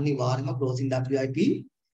නිසා අනිවාර්යයෙන්ම closing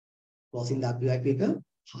WIP එක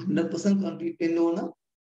 100% complete වෙන්න ඕන.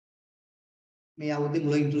 මේ අවුරුද්දේ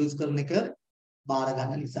මුල introduce කරන එක බාර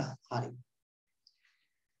ගන්න නිසා. හරි.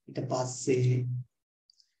 ඊට පස්සේ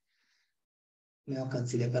මේවා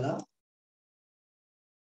consider කළා.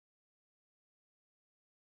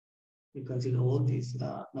 We consider all these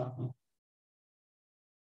no.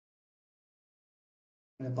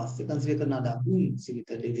 And past consider Canada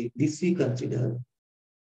this we consider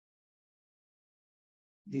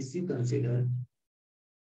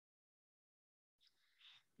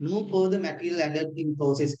no further material added in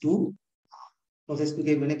process 2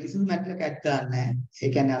 के වෙන කිසිම material add කරන්නේ නැහැ. ඒ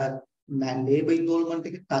කියන්නේ අර labor involvement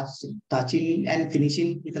එක touching and finishing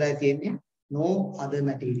විතරයි තියෙන්නේ. No other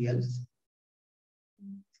materials.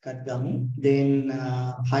 Then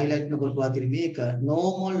highlight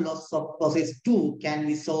normal loss of process 2 can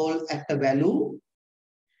be solved at a value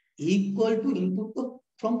equal to input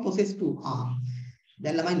from process 2.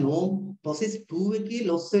 Then no process 2 එකේ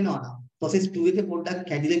loss වෙනවා නම් process 2 එකේ පොඩ්ඩක්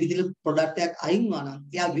කැඩිලා විදිහට product එකක් අයින් වුණා නම්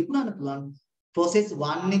එයා විකුණන්න පුළුවන්. process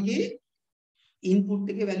 1 එකේ input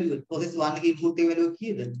එකේ value එක process 1 එකේ input එකේ value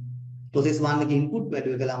කීයද? process 1 එකේ input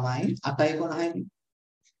value එක ළමයි 8.50යි.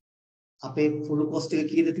 අපේ full cost එක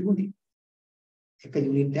කීයද තිබුණේ? එක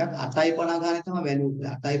යුනිට් එකක් 8.50 ගානේ තමයි value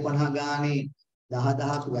එක. 8.50 ගානේ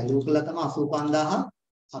 10000ක් value කළා තමයි 85000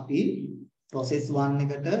 අපි process 1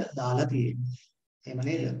 එකට දාලා තියෙන්නේ. එහෙම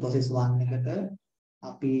නේද? process 1 එකට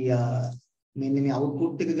අපි මෙන්න මේ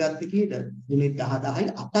output එක ගත්ත කීයද? යුනිට් 10,000යි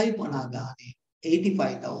 8යි 50 ගානේ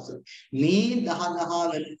 85000. මේ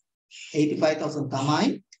 10,000 85,000 තමයි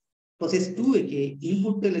process 2 එකේ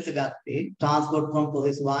input එක ලෙස ගත්තේ. transport from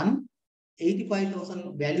process 1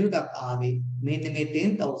 85,000 value එකක් ආවේ. මෙන්න මේ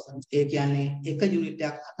 10,000 ඒ කියන්නේ එක යුනිට්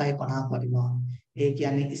එකක් 8.50 වටිනවා. ඒ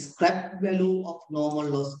කියන්නේ scrap value of normal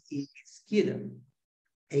loss is කීයද?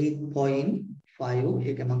 8.5.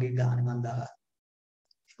 ඒක මගේ ගානේ මම දාලා.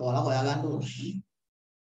 ඒක ඔයාලා හොයාගන්න ඕනේ.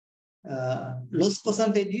 loss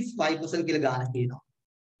percentage is 5% කියලා ගාන කියනවා.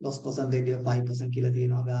 loss percentage 5% කියලා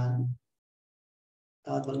තියෙනවා ගාන.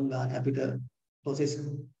 තවත් බලමු ගාන අපිට process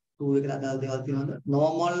 2 එකට අදාළ දේවල් තියෙනවද?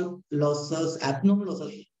 normal losses, abnormal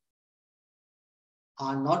losses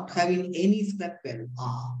are not having any scrap value.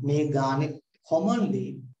 මේ ගානේ commonly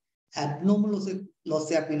abnormal loss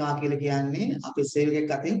එකක් වෙනවා කියලා කියන්නේ අපේ සේල්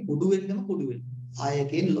එකක් අතෙන් කුඩු වෙන්නම කුඩු වෙන.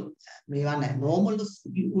 ආයෙකින් මේවා නැහැ. normal loss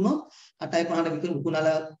වුණොත් 8.50ට විතර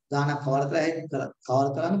උකුණලා ගානක් කවර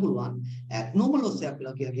කරන්න පුළුවන්. abnormal loss එකක්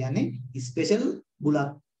වෙනවා කියලා කියන්නේ special බුලක්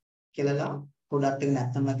කියලා product එක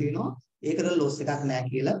නැත්තම් නැති වෙනවා. ඒකට loss එකක් නැහැ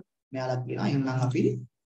කියලා මෙයාලා කියනවා. එහෙනම්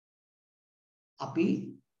අපි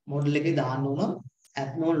model එකේ දාන්න උන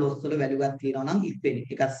abnormal loss වල value එකක් තියෙනවා නම් ඉපෙන්නේ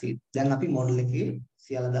එකක් සීල්. දැන් අපි model එකේ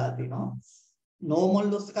සියල්ල දාලා තිනවා. normal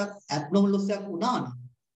loss එකක් abnormal loss එකක් වුණා නම්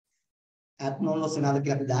abnormal loss වෙනවද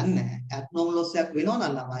කියලා අපි දන්නේ නැහැ. abnormal loss එකක් වෙනවා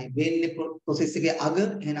නම් ළමයි වෙන්නේ process එකේ අග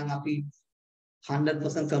එහෙනම් අපි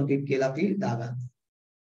 100% complete කියලා අපි දාගන්න.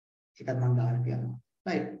 ඒකත් මම දාන්න කියනවා.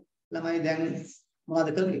 right. ළමයි දැන් මොනවද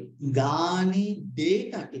කරන්නේ? ගානේ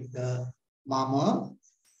data ටික මම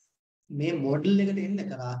මේ මොඩල් එකට එන්න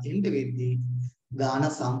කරා එන්න වෙද්දී ගාන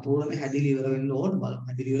සම්පූර්ණයෙන් හැදිලි ඉවර වෙන්න ඕන බලන්න.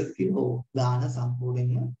 හැදිලි ඉවර කිව්වෝ ගාන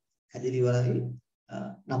සම්පූර්ණයෙන්ම හැදිලි ඉවරයි.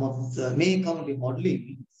 නමුත් මේ කවුන්ටිං මොඩලින්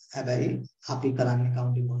හැබැයි අපි කරන්නේ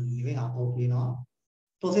කවුන්ටිං මොඩලින් නෙවෙයි අපෝ කියනවා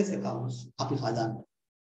process accounts අපි හදන්න.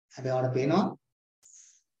 හැබැයි ඔයාලට පේනවා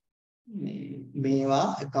මේවා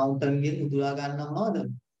accountant ගෙන් උදුරා ගන්න මොනවද?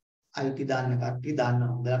 IT දාන්න කට්ටිය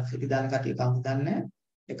දාන්නවා. හොඳට IT දාන්න කට්ටිය account දන්නේ නැහැ.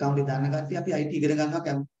 account දාන්න කට්ටිය අපි IT ඉගෙන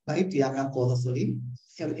ගන්නවා right යම් courses වලින්.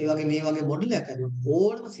 ඒ වගේ මේ වගේ මොඩල් එකක් හදුවොත්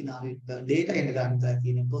ඕනම scenario එක data එන්න ගන්න තමයි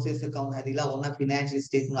කියන්නේ. process account හැදිලා ඕන financial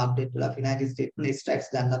statement update වෙලා financial statement extracts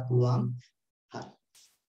ගන්නත් පුළුවන්. හරි.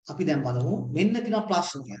 අපි දැන් බලමු මෙන්න තියෙන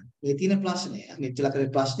ප්‍රශ්නය. මේ තියෙන ප්‍රශ්නය මෙච්චර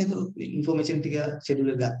කරේ ප්‍රශ්නේ information ටික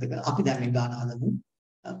schedule එක ගත්ත එක. අපි දැන් මේ ගාන හදමු.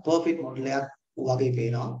 perfect model එකක් වගේ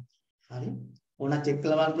පේනවා. හරි. ඕන චෙක්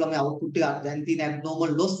කරලා බලන්න පුළුවන් මේ output එක දැන් තියෙන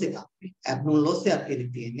abnormal loss එකක්. abnormal loss එකක්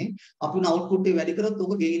කියලා තියෙන්නේ. අපි උන output එක වැඩි කරොත්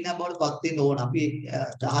ඔබ gain එක බවට පත් වෙන්න ඕන. අපි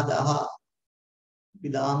 10,000 අපි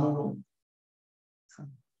දාමු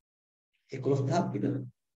 11,000 විතර.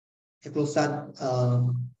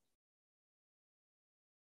 11,000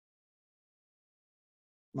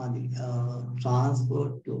 මාදි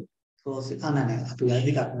transport to process නෑ අපි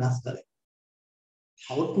වැඩි එකක් වෙනස් කරේ.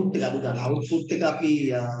 output එක අඩු ගන්න. output එක අපි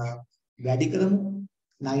වැඩි කරමු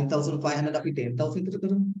 9500 අපි 10000 විතර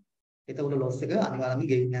කරමු. එතකොට loss එක අනිවාර්යයෙන්ම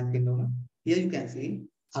gain එකක් වෙන්න ඕන. Here you can see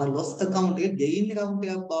අර loss account එක gain account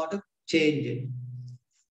එකක් බවට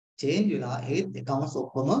change වෙලා ඒත් accounts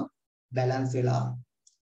ඔක්කොම balance වෙලා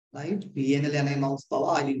right P&L යන amounts පව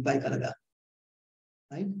identify කරගන්න.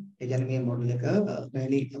 right ඒ කියන්නේ මේ model එක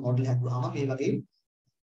මේ model හැදුවාම මේ වගේ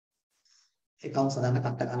accounts හදන්න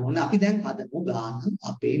කට ගන්න ඕනේ. අපි දැන් හදමු ගාන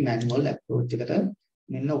අපේ manual approach එකට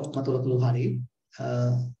මෙන්න ඔක්කොම තොරතුරු හරි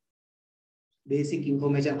basic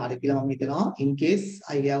information හරි කියලා මම හිතනවා in case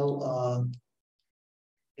I have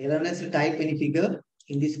erroneously type any figure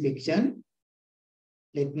in this section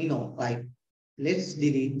let me know. Right, let's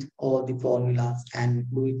delete all the formulas and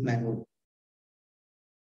do it manually.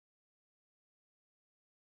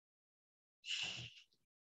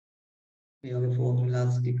 මේ වගේ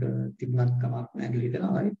formulas ටික තිබුණත් කමක් නැහැ කියලා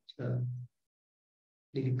හිතනවා. right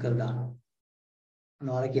delete කරලා දානවා.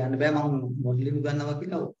 මොනවාද කියන්න බෑ මම මොඩලින් ගන්නවා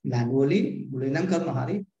කියලා මැනුවලි මුලින් නම් කරනවා.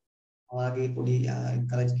 හරි ඔයාගේ පොඩි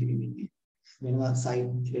එන්කරේජ් කිරීමෙන් වෙනවා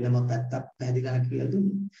සයිඩ් වෙනම පැත්තක් පැහැදිලි කරන්න කියලා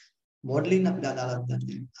දුන්නේ. මොඩලින් අපිට අදාළක්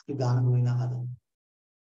නැහැ. අපි ගාන මුලින් හදමු.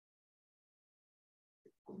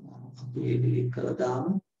 අපි delete කරලා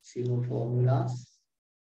දාමු simple formulas.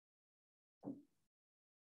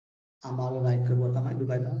 අමාරු රයිට් කරුවා තමයි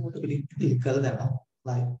දුකයි තමයි මොකද delete කරලා දානවා.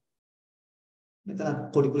 right මෙතන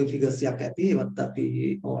පොඩි පොඩි ෆිගර්ස් එකක් ඇති ඒවත් අපි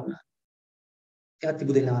ඕන ඒවත්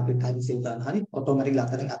තිබු දෙනවා අපි ටයිම් සේව් කරන්න. හරි ඔටෝමැටික්ලි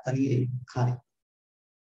අතනින් හරි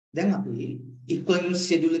දැන් අපි equivalent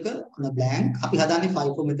schedule එක on a blank අපි හදාන්නේ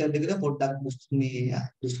FIFO method එකට පොඩ්ඩක් මේ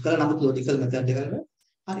ඩිස්කස් කරලා නමුත් logical method එකකට.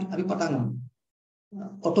 හරි අපි පටන් ගමු.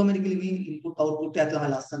 ඔටෝමැටිකලි මේ input output එක තමයි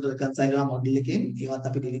ලස්සනට reconcile කරන මොඩල් එකෙන් ඒවත්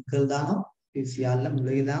අපි delete කරලා දානවා. ඒ සියල්ල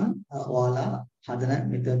මුලින් ඉඳන් ඔයාලා හදන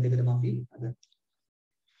මෙතඩ් එකටම අපි හදනවා.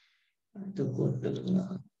 එතකොට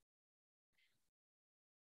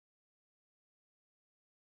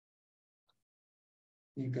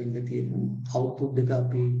මේක ඉඳ තියෙන output එක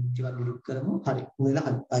අපි ටිකක් delete කරමු. හරි. මුලින්ම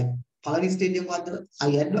හරි. පළවෙනි stage එක මොකද්ද?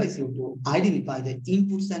 I advise you to identify the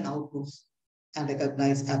inputs and outputs and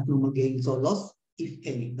recognize abnormal gains or loss if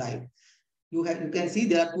any. Right. You can see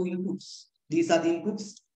there are two inputs. These are the inputs.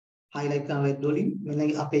 Highlight කරන red වලින්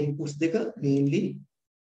මෙන්න අපේ inputs දෙක mainly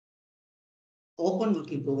open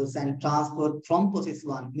work in progress and transfer from process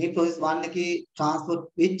 1. මේ process 1 එකේ transfer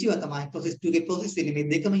වෙච්චිව තමයි process 2 එකේ process වෙන්නේ. මේ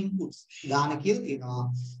දෙකම inputs දාන කියලා තියෙනවා.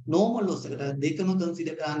 normal loss එකට දෙකම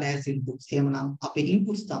consider කරන්න as inputs. එහෙමනම් අපේ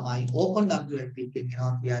inputs තමයි open WIP එකේ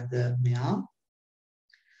කියනවා කියද්ද මෙයා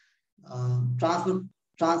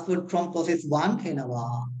transferred from process 1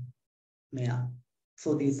 එනවා මෙයා. So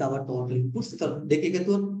these are our total inputs. එතකොට දෙක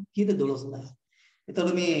එකතුව කීයද 12000.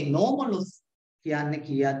 එතකොට මේ normal loss කියන්නේ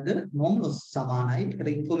කීයක්ද? normal loss සමානයි. ඒකට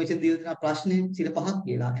information දීලා තියෙන ප්‍රශ්නේ 5ක්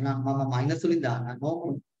කියලා. එහෙනම් මම minus වලින් දාන්න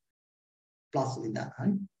normal plus වලින්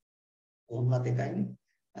දාන්න. ඕනවත් එකයි.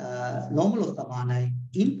 normal loss සමානයි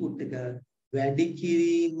input එක වැඩි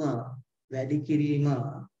කිරීම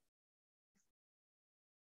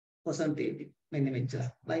percentage මෙන්න මෙච්චර.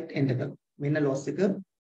 right enter කරමු. මෙන්න loss එක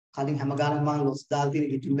කලින් හැම ගානක් මම loss දාලා තියෙන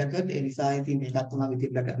within bracket ඒ නිසා ඉතින් මේකත් තමයි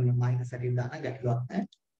within bracket minus එකකින් දාන්න ගැටලුවක් නැහැ.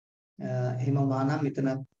 එහෙම වුණා නම් මෙතන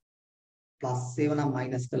ප්ලස් ඒවා නම්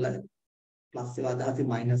මයිනස් කරලා ප්ලස් ඒවා අදහසින්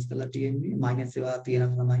මයිනස් කරලා තියෙන්නේ මයිනස් ඒවා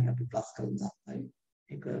තියෙනවා තමයි අපි ප්ලස් කරලා දාන්නේ.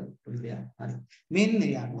 ඒක පුදුලයක්. හරි. මෙන්න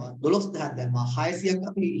යනවා 12000ක් දැම්මා 600ක්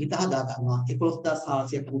අපි හිත හදා ගන්නවා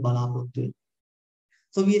 11400ක් අපි බලාපොරොත්තු වෙනවා.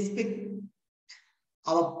 So we expect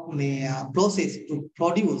our process to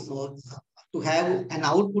produce or to have an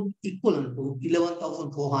output equivalent to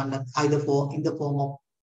 11,400 either in the form of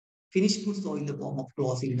finished goods or in the form of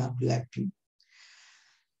closing WIP.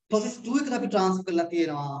 Process 2 එකට අපි transfer කරලා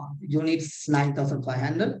තියෙනවා units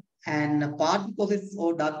 9500 and part process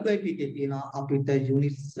or WIP එකේ තියෙනවා අපිට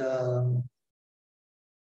units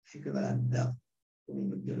එක බලන්න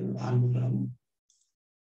ආන්දු කරමු.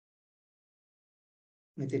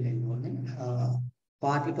 මෙතන එන්නේ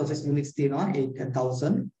part process units තියෙනවා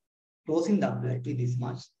 8000 closing WIP this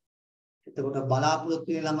much. එතකොට බලාපොරොත්තු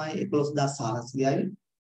වෙන ළමයි 11400යි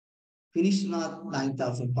finish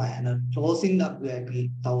 9500 closing WIP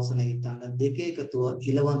 1800 දෙකේ එකතුව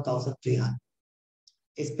 11300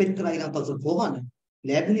 expect කරා 11400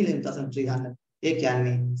 ලැබෙන 11300 ඒ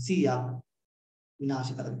කියන්නේ 100ක්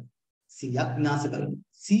විනාශ කරනවා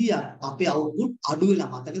 100ක් අපේ output අඩු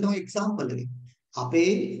වෙලා මතකද තමයි example එකේ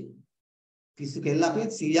අපේ පිස්සු කෙල්ල අපේ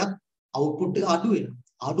 100ක් output එක අඩු වෙනවා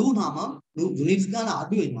අඩු වුණාම units ගන්න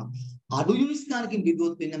අඩු වෙනවා අඩු units ගන්නකින්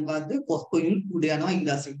බිඳුවොත් වෙන්නේ මොකද්ද cost per unit උඩ යනවා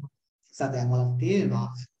industry සදයන් වල තේරෙනවා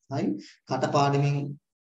හරි කටපාඩමින්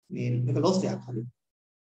මේක loss එකක් හරි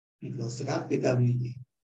මේක loss එකක් පිටවෙන්නේ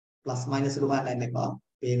plus minus එක බලන්න එපා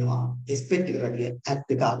පේනවා expect එකට වැඩිය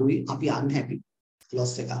at එක අඩුයි අපි unhappy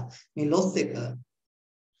loss එක මේ loss එක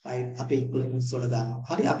right අපි equivalence වල දානවා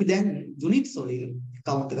හරි අපි දැන් units වලින්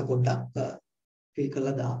account එක පොඩ්ඩක් fill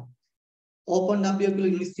කරලා දාමු open WIP වල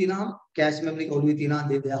units තියෙනවා cash memory ඔළුවේ තියෙනවා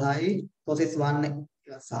 2000යි process 1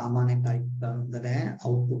 සාමාන්‍ය ටයිප් කරන්න නැහැ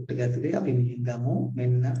output එක ඇතුලේ අපි මෙහෙන් ගමු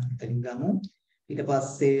මෙන්න මෙතනින් ගමු ඊට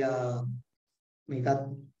පස්සේ මේකත්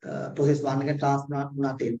process 1 එක transfer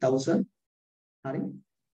වුණා 10000 හරි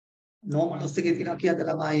normal loss එකේ තියෙනවා කීයද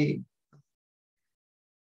ළමයි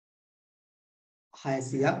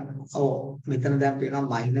 600ක් ඔව් මෙතන දැන් පේනවා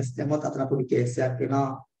minus දැම්මොත් අතන පොඩි කේස් එකක් වෙනවා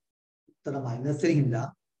උතන minus එකෙන් හින්දා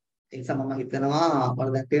ඒ නිසා මම හිතනවා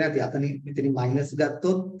අපර දැන් පේන ඇති අතනින් මෙතනින් minus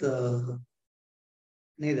ගත්තොත්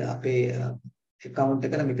නේද අපේ account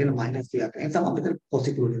එකට මෙතන minus එකක්. ඒ නිසා මම මෙතන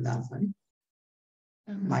positive එක දානවා නේ.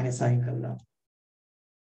 minus sign කරලා.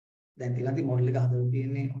 දැන් ටිකක් මොඩල් එක හදලා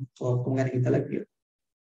තියෙන්නේ ඔක්කොම ගැන හිතලා කියලා.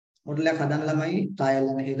 මොඩල් එක හදන්න ළමයි trial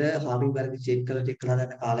and error හරි වැරදි check කරලා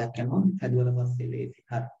හදන්න කාලයක් යනවා. හැදුවට පස්සේ ලේසි.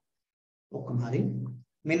 හරි. ඔක්කොම හරි.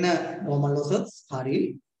 මෙන්න normal losses හරි.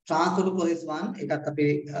 transfer to process 1 එකත් අපේ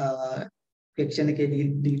section එකේ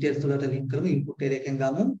details වලට link කරමු input area එකෙන්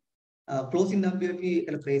ගමු. closing WIP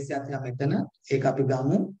එකට trace එකක් තියෙනවා මෙතන ඒක අපි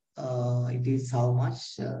ගමු it is how much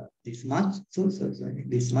this much so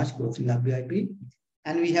this much closing WIP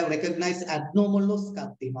and we have recognized abnormal loss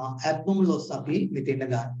එකක් තියෙනවා abnormal loss අපි මෙතන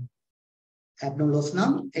ගන්න abnormal loss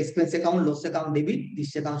නම් expense account loss account debit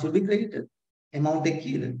this account should be credited amount එක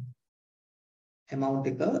කීයද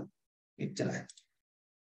amount එක එච්චරයි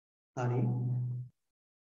හරි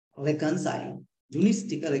reconcile units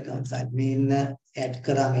ටික reconcile මෙන්න add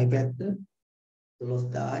කරා මේ පැත්ත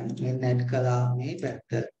 12000 මෙන්න add කරා මේ පැත්ත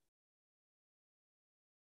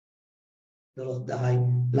 12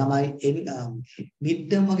 ළමයි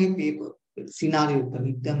midterm වගේ paper scenario එක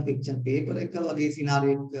midterm fiction paper එක වගේ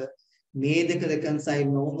scenario එක මේ දෙක reconcile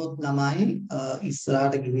නොවුනොත් ළමයි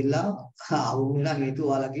ඉස්සරහට ගිහිල්ලා අවුල් වෙලා හේතු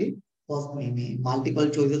ඔයාලගේ මේ multiple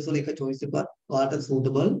choices වල එක choice එකක් ඔයාලට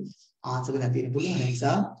suitable answer එක නැති වෙන්න පුළුවන්. ඒ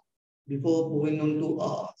නිසා before moving on to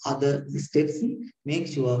other steps, make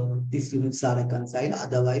sure these units are reconciled.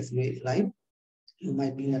 Otherwise, right, you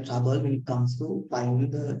might be in a trouble when it comes to finding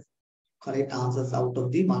the correct answers out of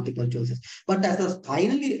the multiple choices. But as a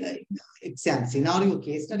final exam scenario,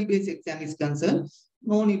 case study based exam is concerned,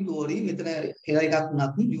 no need to worry.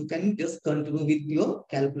 Nothing. You can just continue with your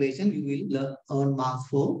calculation. You will earn marks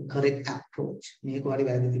for correct approach. You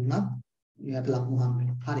have to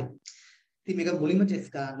learn. ඉතින් මේක මුලින්ම test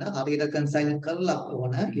කරන්න හරියට කන්සයිල් කරලා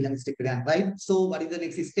ඕන ඊළඟ step එකට යන්න right. So what is the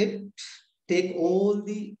next step? Take all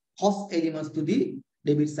the cost elements to the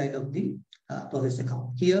debit side of the process account.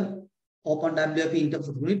 Here open WIP in terms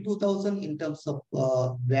of unit 2000, in terms of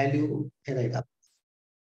value right up.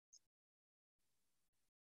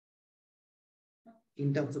 In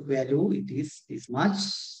terms of value it is this much.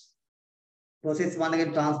 Process 1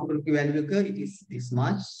 again transfer value it is this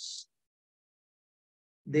much.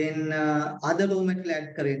 Then other raw material add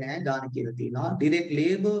karena gana kira thina. Direct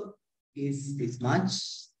labor is this much.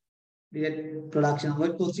 Direct production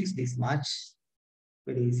workforce is this much.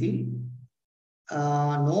 Very easy.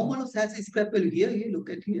 Normal loss has a scrap value here. Here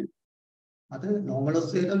look at here. Other normal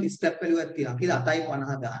loss value is scrap value at thina. Kira atai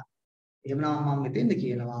 5000. එහෙම නම් මම මෙතෙන්ද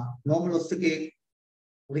කියනවා normal loss එකේ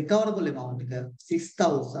recoverable amount එක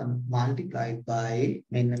 6000 multiplied by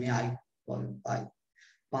මෙන්න මේ I.5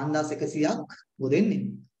 5100ක් මොදෙන්නේ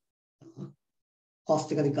cost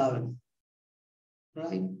එක recovery.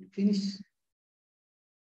 Right, finish.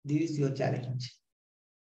 This is your challenge.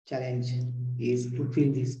 Challenge is to fill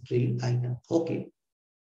this three item. Okay,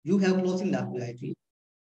 you have closing WIP,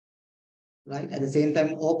 right? At the same time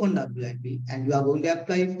open WIP, and you are going to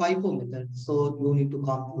apply FIFO method, so you need to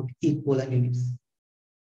compute equivalent units.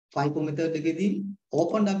 FIFO method එකේදී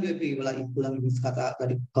open WIP වල equivalent units කතා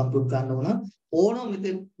කරලා compute කරන්න ඕන. ඕනම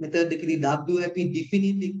method එකේදී WIP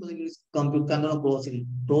definite equivalent units compute කරන්න ඕන.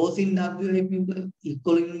 closing WIP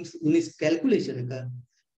equivalent units calculation එක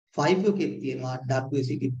FIFO එකේ තියෙනවා, WAC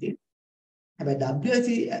එකේ තියෙනවා.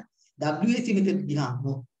 හැබැයි WAC method ගියාම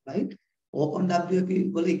right, open WIP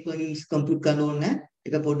වල equivalent units compute කරන්න ඕනේ නැහැ.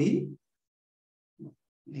 ඒක පොඩි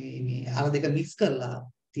මේ අර දෙක mix කරලා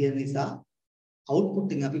තියෙන නිසා output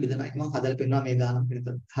එක අපි බෙදනවා. ඒක මම හදලා පෙන්නනවා මේ ගානක්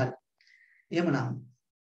විතර. හරි. එහෙමනම්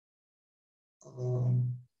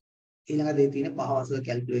ඊළඟ දේ තියෙන පහවසල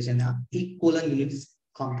calculation එක equivalent units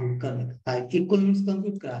compute කරන එක. හරි. equivalent units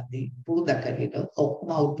compute කරද්දී පුරුද්දක් හැටියට ඔක්කොම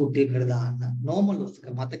output එකකට දාන්න. normal loss එක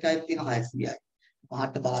මතකයි තියෙන 600යි.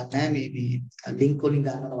 මහට බලන්න මේ link වලින්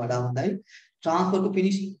ගන්නවට වඩා හොඳයි. transfer to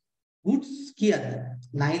finish goods කීයද?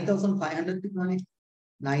 9500 තිබුණානේ.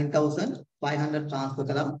 9500 transfer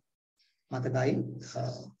කරා මතකයි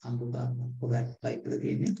අඳුරා පොඩක් ටයිප් කරලා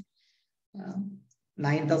තියෙන්නේ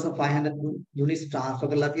 9500 units transfer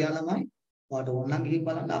කරලා තියන ළමයි ඔයාලට ඕන නම් ගිහින්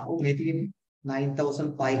බලන්න අපෝ මේ තියෙන්නේ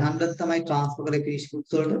 9500 තමයි transfer කරේ finish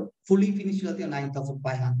goods වලට fully finish වෙලා තියෙන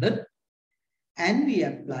 9500 and we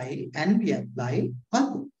apply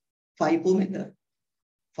FIFO method.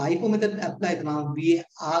 FIFO method applied now.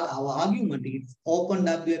 Our argument is open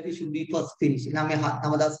WIP should be first finished. Now,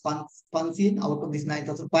 9500 out of this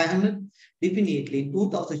 9500, definitely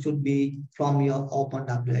 2000 should be from your open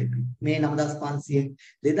WIP. May 9500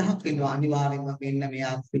 දෙදහක් වෙනවා අනිවාර්යෙන්ම මෙන්න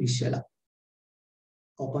මෙයා finish වෙලා.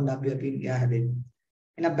 open WIP ගියා හැදෙන්නේ.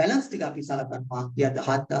 එහෙනම් balance ටික අපි සලකනවා. කියද්ද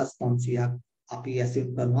 7500ක් අපි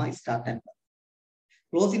assume කරනවා start time.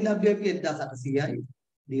 closing WIP 1800යි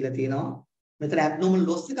දීලා තියෙනවා. මෙතන abnormal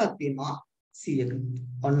loss එකක් තියෙනවා 100ක.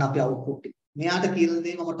 ඔන්න අපි output එක. මෙයාට කියලා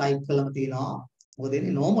දේ මම type කළාම තියෙනවා. මොකද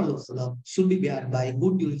එන්නේ normal loss වල should be beared by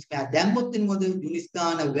good units. මෙයා දැම්මොත් එන්නේ මොකද units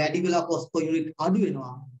ගන්න වැඩි වෙලා cost per unit අඩු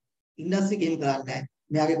වෙනවා. industry එකෙන් කරන්නේ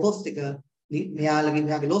මෙයාගේ cost එක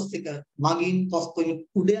මෙයාගේ loss එක මගින් cost per unit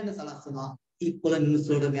උඩ යන සලස්වනවා. equivalent units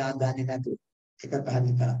වලට මෙයා දාන්නේ නැතුව. ඒක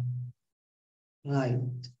පැහැදිලි කරා. right.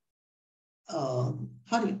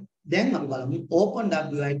 හරි. දැන් අපි බලමු open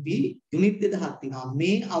WIP unit 2000ක් තියෙනවා.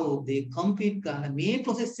 මේ අවුරුද්දේ complete කරන මේ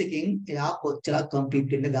process එකෙන් එයා කොච්චරක් complete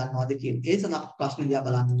වෙන්න ගන්නවද කියලා. ඒ සඳහා ප්‍රශ්න දිහා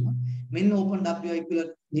බලන්න ඕන. මෙන්න open WIP වල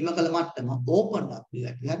නිම කළ මට්ටම open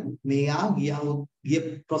WIP. හරි. මෙයා ගිය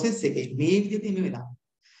process එකේ මේ විදිහට හිම වෙලා.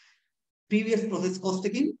 previous process cost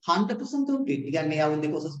එකෙන් 100% complete. ඒ කියන්නේ මේ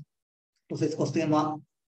අවුරුද්දේ process cost එක මම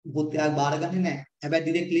පුතේ බාරගන්නේ නැහැ. හැබැයි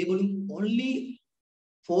direct labeling only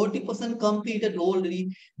 40% completed already.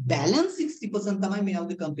 Balance 60% තමයි මේ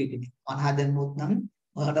අවුරුද්දේ complete වෙන්නේ. 50 දැම්මොත් නම්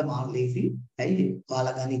ඔයාලට මාර ලේසි. ඇයි?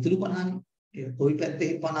 ඔයාලා ගන්න ඉතුරු 50නේ. ඒ කොයි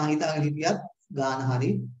පැත්තේ 50 හිතාගෙන හිටියත් ගාන හරි.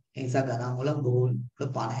 ඒ නිසා ගණන් වල ගෝල්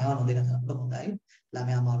 50 නොදෙන තරමට හොඳයි.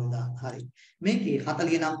 ළමයා මාරු දාන්න. හරි. මේකේ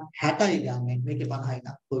 40 නම් 60යි ගන්න. මේකේ 50යි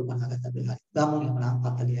නම් කොයි 50 ගත්තද හරි. ගමු එහෙනම්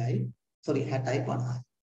 40යි. sorry 60යි 50යි.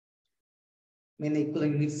 මෙන්න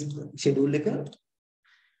equivalent units schedule එක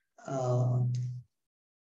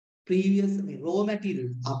previous raw material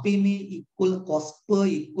අපි මේ equal cost per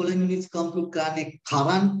equivalent units compute කරන්නේ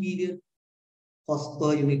current period cost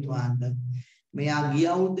per unit වලට මෙයා ගිය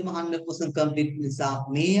අවුරුද්දේම 100% complete නිසා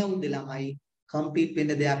මේ අවුරුද්දේ ළමයි complete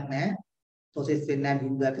වෙන්න දෙයක් නැහැ process වෙන්නේ නැහැ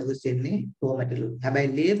බින්දුවක් process වෙන්නේ raw material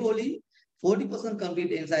හැබැයි labor වලින් 40%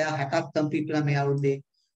 complete ඒ නිසා එයා 60ක් complete කරන මේ අවුරුද්දේ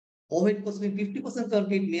overhead cost වලින් 50%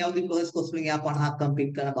 complete මේ අවුරුද්දේ process cost වලින් එයා 50ක්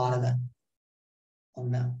complete කරන බාර ගන්න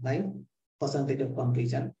ඔන්න right percentage of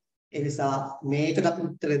completion ඒ නිසා මේකට අපි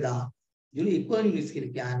උත්තරේ දාන්න. equal units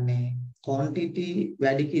කියලා කියන්නේ quantity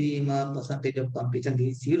වැඩි කිරීම percentage of completion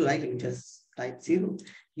is 0 right you just type 0.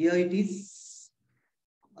 Here it is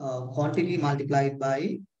quantity multiplied by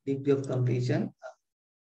degree of completion.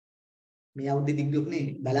 මේ අවුරුද්දේ degree of නේ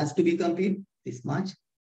balance to be complete this much.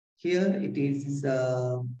 Here it is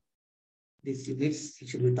this units it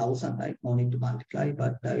should be 1000 right no need to multiply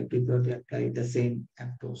but it will apply the same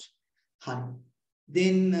approach.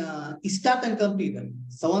 Then start and complete.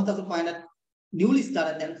 7,500 newly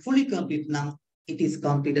started and fully complete now. It is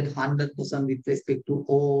completed 100% with respect to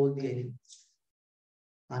all the elements.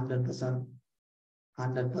 100%.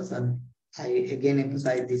 100%. I again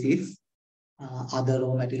emphasize this is other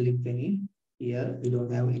raw material if any. Here we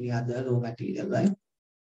don't have any other raw material, right?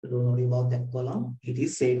 So don't worry about that column. It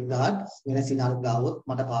is safeguard. When I see now gawat,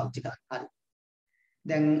 mata පාවිච්චි කරන්න. හරි.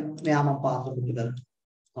 දැන් මෙයා මම pass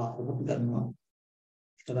කරනවා.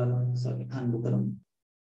 sorry undo කරමු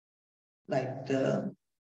right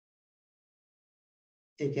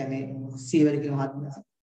ඒ කියන්නේ C වැඩි කිරීම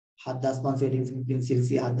 7500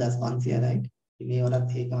 සිල්සිය 7500 right මේ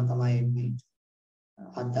වලත් ඒකම තමයි එන්නේ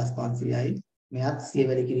 7500යි මෙයත් C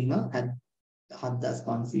වැඩි කිරීම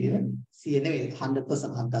 7500 C නෙවෙයි 100%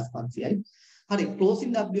 7500යි හරි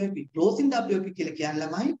closing WIP කියලා කියන්නේ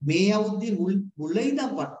ළමයි මේ අවුරුද්දේ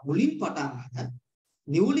මුලින් පටන් ගන්න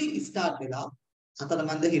newly start වෙලා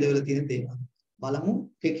අතරමැද හිර වෙලා තියෙන දේවල්. බලමු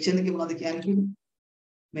ෆික්ෂන් එකේ මොනවද කියන්නේ කිව්වේ?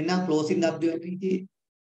 මෙන්න ක්ලෝසින් WIP එකේ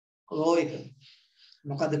රෝ එක.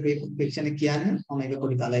 මොකද ෆික්ෂන් එක කියන්නේ? මම මේක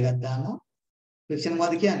පොඩි කලයක් ගන්නවා. ෆික්ෂන්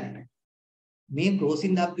මොකද කියන්නේ? මේ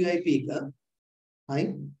ක්ලෝසින් WIP එක හරි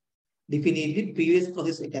definitely previous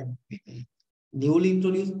process එක newly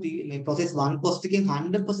introduced මේ process 1 cost එකෙන්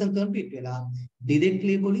 100% complete වෙලා direct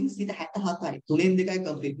labeling 67යි. 3න් 2යි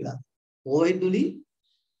complete වෙලා. overhead වලින්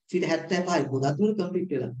 75යි ගොඩක්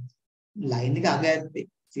කම්ප්ලීට් වෙලා ලයින් එක අග ඇත්තේ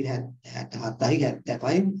 67යි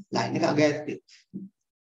 75යි ලයින් එක අග ඇත්තේ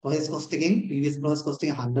process cost එකෙන් previous process cost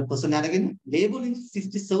එකෙන් 100% අරගෙන labeling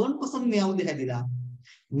 67% මේ අවුරුද්දේ හැදිලා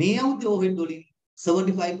මේ අවුරුද්දේ overhead වලින්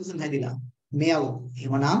 75% හැදිලා මේ අවුරුද්දේ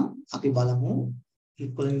එහෙමනම් අපි බලමු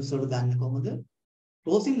equivalent වලට ගන්න කොහොමද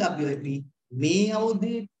closing WIP මේ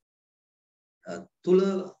අවුරුද්දේ තුල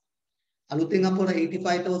අලුතෙන් අපොර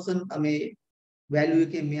 85000 මේ value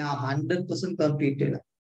එකේ මෙයා 100% complete වෙලා.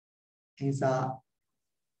 ඒ නිසා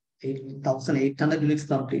 8800 units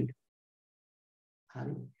complete.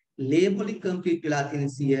 හරි. labeling complete වෙලා තියෙන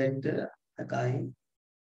 100%යි.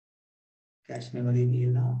 cache memory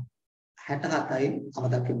කියලා 67යි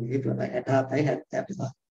අමතක වෙන්නේ 67යි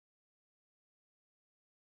 75.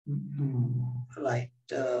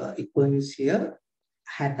 right equals here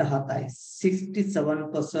 67යි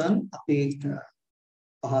 67% අපි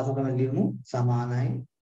පහසුකම ලියමු සමානයි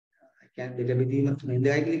කියන්නේ දෙක බෙදීම 3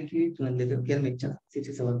 2යි කියලා කිව්වේ 3 2 කියන්නේ මෙච්චර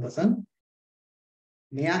 67%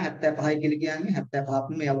 මෙයා 75යි කියලා කියන්නේ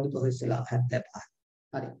 75ක් මේ අවුරුදු process වෙලා 75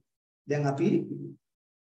 හරි දැන් අපි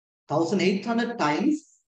 1800 times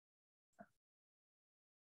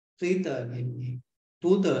 3/3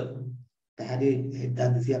 2/3 පැහැදිලි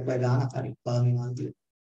 1200ක් වගේ ගානක් හරි පාමින් අන්තිම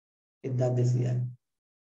 1200යි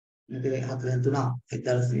මේක 43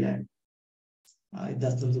 1200යි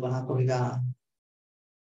 1350ක් වගේ ගානක්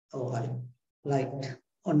oh හරි right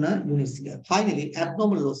on a units here finally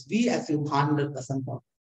abnormal loss we assume 100%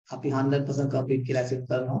 අපි 100% complete කියලා assume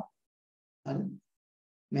කරනවා හරි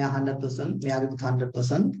මෙයා 100% මෙයාගේ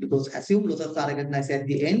 100% because assume losses are recognized at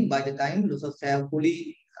the end by the time losses have fully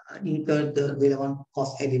incurred the relevant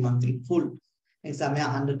cost element in full එනිසා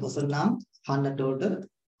මෙයා 100% නම් 100 total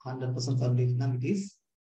 100% complete නම් it is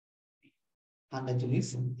 100 units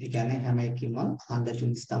ඒ කියන්නේ හැම එකකින්ම 100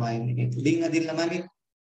 units තමයි මේ පුඩින් අදින්නම මේ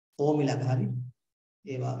ෆෝමියුලා එක හරි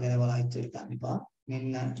ඒවා ගැන බලලා ඉච්චර ගන්න එපා මෙන්න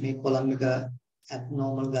මේ කොලම් එක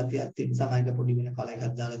abnormal ගතියක් තියෙන සමයක පොඩි වෙන කල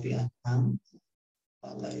එකක් දාලා තියන්නම්.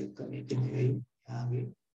 කල එක මේක නෙවෙයි. යාගේ.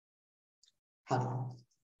 හරි.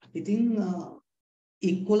 ඉතින්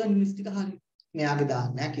equivalent units ටික හරි. මෙයාගේ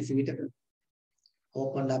දාන්න නෑ කිසි විටක.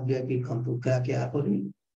 open WIP compute කරලා කියපොඩි.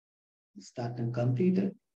 start and completed.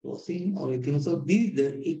 Closing or anything. So these the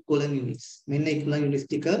equivalent units. මෙන්න equivalent units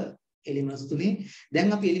ටික elements තුනේ.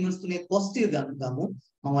 දැන් අපි elements තුනේ cost එක ගමු.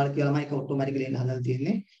 මම ඔයාලට කියලා මම ඒක automatically එන්න හදලා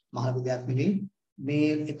තියෙන්නේ. මහලු දෙයක් නෙවෙයි. මේ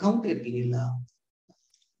account එකට ගිහිල්ලා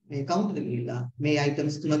මේ account එකට ගිහිල්ලා මේ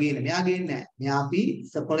items තුන ගේන්නේ. මෙයා ගේන්නේ නැහැ. මෙයා අපි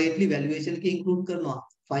separately valuation එකේ include කරනවා.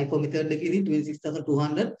 FIFO method එකේදී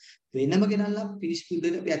 26200 වෙනම ගෙනල්ලා finish bill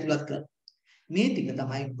එකට අපි ඇතුළත් කරනවා. මේ ටික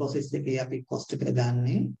තමයි process එකේ අපි cost එකට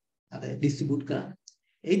ගන්නෙ. අර distribute කරන්නේ.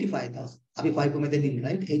 85,000. අපි FIFO method ඉන්නේ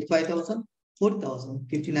right 85,000 40,000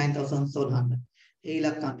 59,700. ඒ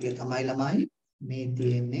ඉලක්කම් ටික තමයි ළමයි මේ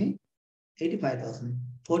තියෙන්නේ 85,000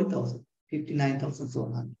 40,000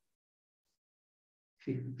 59,700.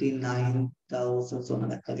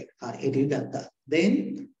 59,700 හරි ඒක ගත්තා. Then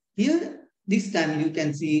here this time you can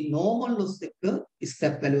see normal loss එක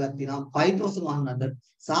scrap value එකක් තියෙනවා 5,100.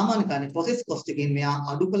 සාමාන්‍ය කාර්ය process cost එකෙන් මෙයා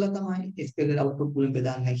අඩු කළා තමයි expected output වලින්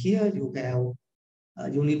බෙදන්නේ. Here you have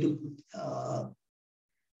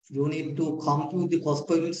you need to compute the cost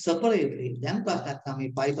per unit separately. දැන් ප්‍රශ්නයක් තමයි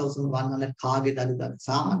 5,100 කාගේ අඩු කරන්නේ.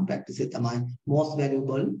 සාමාන්‍ය practice එක තමයි most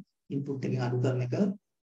valuable input එකෙන් අඩු කරන එක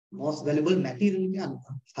most valuable material එකෙන් අඩු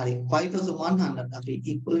කරනවා. හරි 5,100 අපි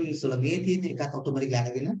equivalent units වල මේ තියෙන එකත් automatically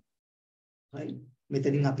අරගෙන right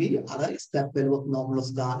මෙතනින් අපි අර scrap value of normal loss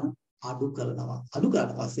ගන්න අඩු කරනවා. අඩු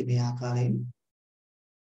කරාට පස්සේ මේ ආකාරයෙන්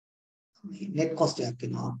net cost එකක්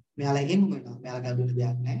එනවා. මෙයාලා එහෙම වෙනවා. මෙයාලා ගන්න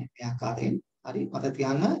දෙයක් නැහැ. මේ ආකාරයෙන් හරි මතක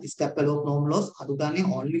තියාගන්න scrap value of normal loss අඩු ගන්නේ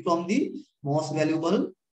only from the most valuable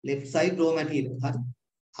left side raw material. හරි.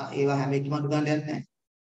 ඒවා හැම එකම අඩු ගන්න දෙයක් නැහැ.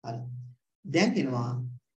 හරි. දැන් එනවා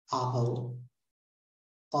ආපහු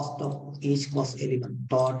cost of each cost element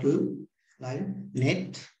total right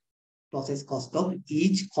net process cost of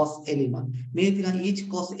each cost element. මේ තියෙන each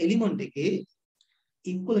cost element එකේ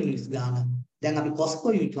equivalent units ගන්න. දැන් අපි cost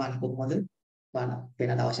per unit ගන්න කොහොමද? බලන්න.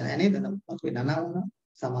 වෙනද අවශ්‍ය නැහැ නේද? අපි නනවුණා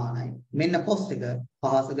සමානයි. මෙන්න cost එක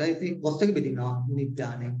පහසුයි. ඉතින් cost එක බෙදිනවා unit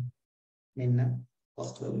ගානේ. මෙන්න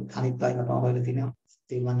cost per unit. අනිත් පැත්තට පාවල තියෙනවා.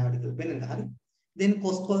 තේරුම්වන්නට කියලා වෙනද හරි. then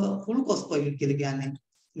cost per full cost per unit කියලා කියන්නේ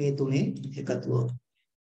මේ තුනේ එකතුව.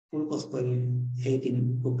 full cost per unit 18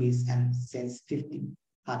 rupees and cents 15.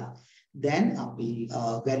 හරි. then අපි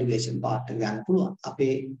valuation part එක ගන්න පුළුවන්. අපේ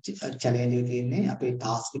challenge එක තියෙන්නේ අපේ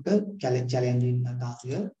task එක challenging task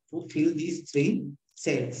එක to fill these three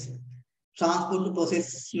cells. transport to process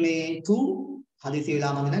මේ to හදිසි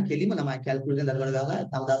වෙලා මම නම් කෙලිම ළමයි calculation දරවල ගාලා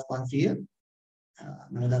 9500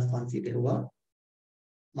 9500 දෙවුවා.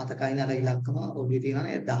 මතකයි නේද ඉලක්කම ඔබේ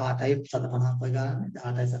තියෙනවානේ 18යි 750ක් වගේ ගන්න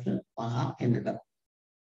 18යි 750 එන්න කරා.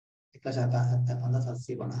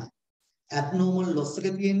 1,750 abnormal loss එක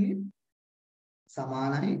තියෙන්නේ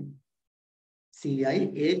සමානයි CI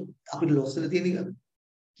ඒ අපිට loss එක තියෙන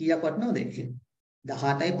කීයක් වටනවද ඒක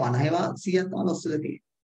 18යි 50යි 100ක් තමයි loss එක තියෙන්නේ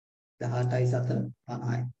 18යි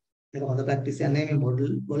 750යි මේක හොඳ ප්‍රැක්ටිස් එකක් නේ මේ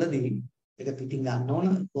මොඩල් වලදී ඒක පිටින් ගන්න ඕන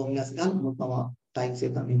ෆෝමියුලාස් ගන්න මොකද ටයිම්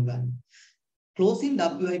සේව් කරන්න ගන්න closing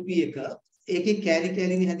WIP එක ඒකේ කැලි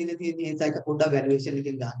කැලිනේ හැදිලා තියෙන නිසා ඒක පොඩ්ඩක් වැලුවේෂන්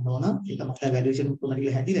එකෙන් ගන්න ඕන ඒක මත වැලුවේෂන් කොහොමද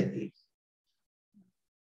හැදිලා තියෙන්නේ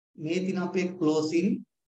මේ තින අපේ closing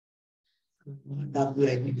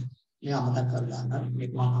WIP මේ අමතක කරලා ගන්න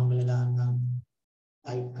මේක මම හම්බෙලා දාන්නම්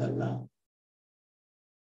ටයිප් කරලා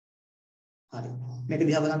හරි මේක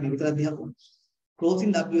දිහා බලන්න මේ විතරක් දිහා බලන්න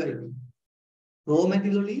closing WIP raw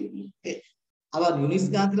material වලින් our units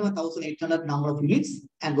ගාන 1800 number of units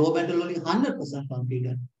and raw material only 100%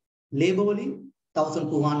 completed labor වලින්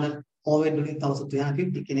 1200 overhead වලින්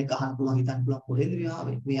 1350 කෙනෙක් අහන්න පුළුවන් හිතන්න පුළුවන් කොහෙන්ද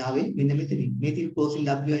මේ ආවේ මෙන්න මෙතනින් මේ තියෙන closing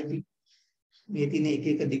WIP මේ තියෙන එක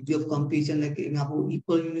එක degree of completion එකකින් අපු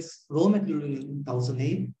equal units raw material වලින්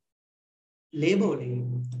 1008 labor වලින්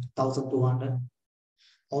 1200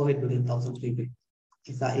 overhead වලින් 1350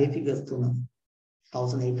 ඉතින් ඒ figures තුන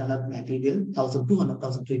 1800 material 1200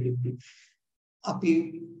 1350 අපි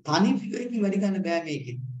තනි figure එකකින් වැඩි ගන්න බෑ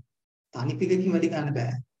මේකෙන්. තනි figure එකකින් වැඩි ගන්න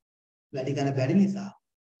බෑ. වැඩි ගන්න බැරි නිසා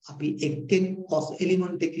අපි එක් cost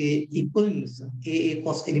element එකේ equal units ඒ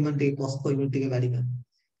cost element එකේ cost per unit එක වැඩි කරනවා.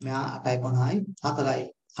 මෙයා 8.50යි 4යි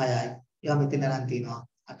 6යි. ඒවා මෙතන අරන් තිනවා.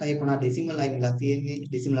 8.50 decimal line එකලා තියෙන්නේ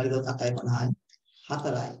decimal line එක 8.50යි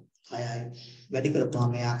 4යි 6යි. වැඩි කරපුවාම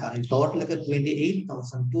මේ ආකාරයෙන් total එක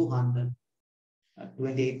 28,200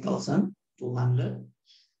 28,200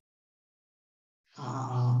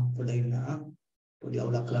 පොඩි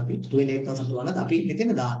අවුලක් කරලා අපි 28,200 අපි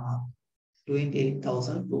මෙතන දානවා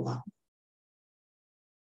 28,200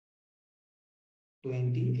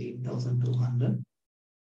 28,200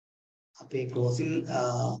 අපේ closing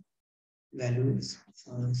values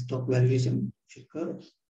stock valuation check කර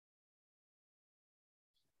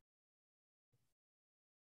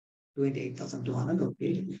 28,200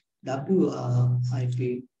 okay WIP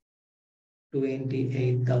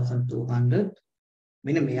 28,200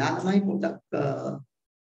 මෙන්න මෙයා තමයි පොඩ්ඩක්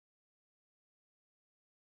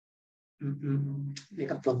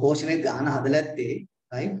මේක ප්‍රොපෝෂනල් ගාන හදලා ඇත්තේ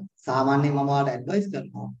right සාමාන්‍යයෙන් මම ඔයාලට ඇඩ්වයිස්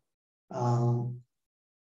කරනවා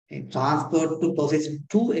transport to process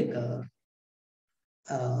 2 එක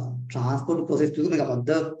transport to process 2 මේක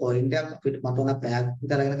පොඩ්ඩ පොයින්ට් එකක් අපිට මට උන පැයක්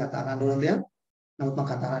විතරගෙන කතා කරන්න ඕන දෙයක් නමුත් මම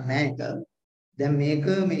කතා කරන්නේ නැහැ ඒක දැන් මේක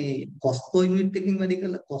මේ cost per unit එකකින් වැඩි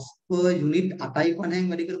කරලා cost per unit 8.50න්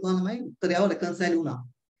වැඩි කරපුවාම තමයි උත්තරයව reconcile වුණා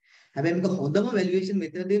හැබැයි මේක හොඳම valuation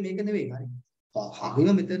method එක මේක නෙවෙයි හරි හරිම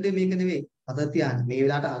method එක මේක නෙවෙයි අද තියන්නේ මේ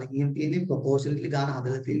වෙලාවට අරගෙන තියෙන්නේ proportionally ගාන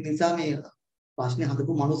හදලා තියෙන නිසා මේ ප්‍රශ්නේ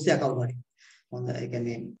හදපු මිනිස්සයා කවුරු හරි හොඳ ඒ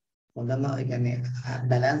කියන්නේ හොඳම ඒ කියන්නේ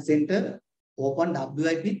balance center open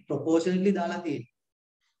WIP proportionally දාලා තියෙන්නේ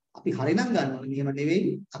අපි හරිනම් ගන්න ඕනේ මෙහෙම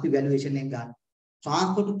නෙවෙයි අපි valuation එක ගන්න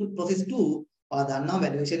transport to process 2 ඔයා දන්නවා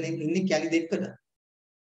valuation එක ඉන්නේ කැලි දෙකකට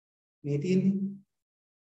මේ තියෙන්නේ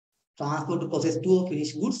transport to process 2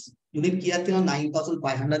 finished goods unit කීයක් තියෙනවා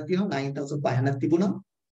 9500 තියෙනවා 9500 තිබුණා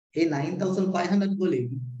ඒ 9500 වලින්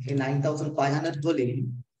ඒ 9500 වලින්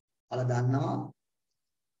ඔයාලා දන්නවා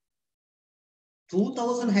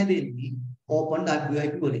 2000 හැදෙන්නේ open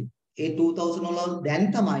WIP වලින් ඒ 2000 වල දැන්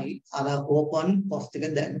තමයි අර open cost එක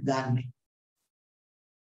ගන්නෙ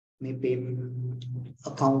මේ pay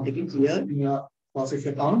account එකේ clear your process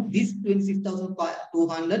account this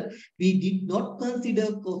 26,200 we did not consider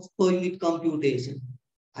cost per unit computation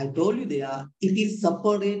I told you there it is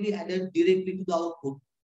separately added directly to the output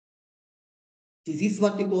this is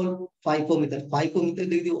what we call FIFO method FIFO method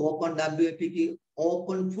එකේදී open WIP එකේ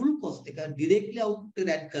open full cost එක directly output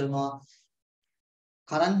එකට add කරනවා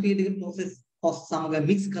current period එකේ process cost සමග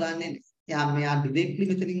mix කරන්නේ මෙයා directly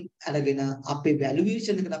මෙතනින් අරගෙන අපේ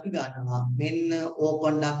valuation එකට අපි ගන්නවා මෙන්න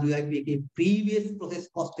open WIP එකේ previous process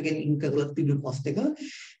cost එකෙන් incur කරලා තිබුණු cost එක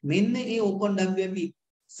මෙන්න ඒ open WIP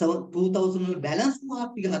 2000 වල balance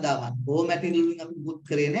mark එක හදාගන්න raw material වලින් අපි book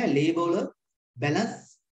කරේ නෑ labor වල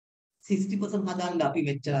balance 60% හදාන්න අපි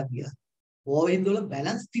මෙච්චර ගියා overhead වල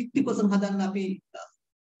balance 50% හදාන්න අපි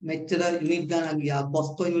මෙච්චර unit ගණන් ගියා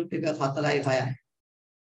cost per unit එක 4.6යි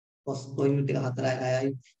cost per unit එක 4.6යි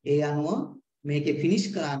ඒ අනුව මේකේ finish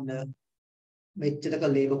කරන්න මෙච්චරක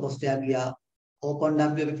labor cost එක ගියා open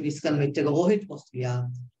WIP finish කරන්න මෙච්චරක overhead cost ගියා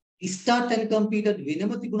start and completed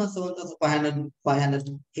වෙනම තිබුණා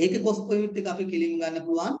 7500 ඒකේ cost per unit එක අපි කෙලින් ගන්න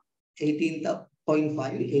පුළුවන්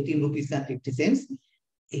 18.5 18 rupees and 50 cents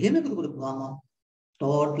එහෙම එකකට ගුවාම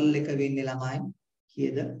total එක වෙන්නේ ළමයි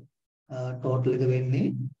කීයද total එක වෙන්නේ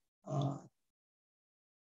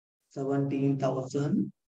 17,000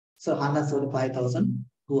 so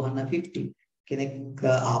 145,250 කෙනෙක්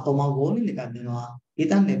ආපම වෝනින් එකක් දෙනවා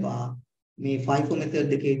හිතන්න එපා මේ FIFO method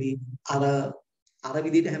එකේදී අර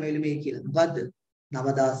විදිහට හැම වෙලෙම මේ කියලා මොකද්ද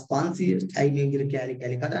 9500 ඇයි මේ විදිහට කැලි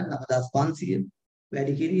කඩන්න 9500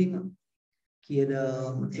 වැඩි කිරීම කීයද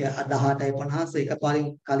 18.50 එකපාරින්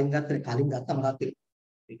කලින් ගත්තා මොකක්ද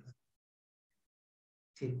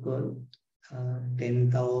equal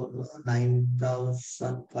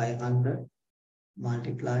 9,500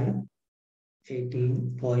 multiply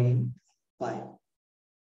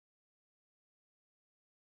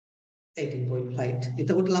 18.5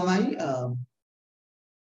 එතකොට ළමයි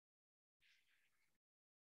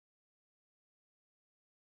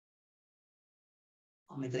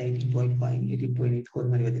මෙතන 18.8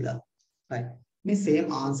 කොහොමද වෙදලා right මේ same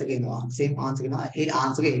answer ගෙනවා ඒ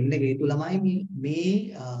answer එක එන්නේ හේතු ළමයි මේ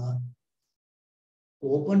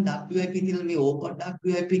open WIP තියෙන මේ open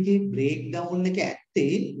WIP එකේ breakdown එක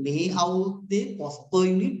ඇත්තේ මේ අවුරුද්දේ cost per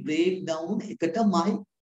unit breakdown එකටමයි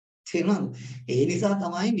තේරුණාද ඒ නිසා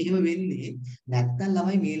තමයි මෙහෙම වෙන්නේ නැත්නම්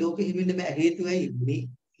ළමයි මේ ලෝකෙ හිමෙන්න බෑ හේතුවයි මේ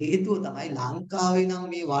හේතුව තමයි ලංකාවේ නම්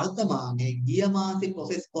මේ වර්තමානයේ ගිය මාසේ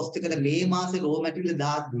process cost එකට මේ මාසේ raw material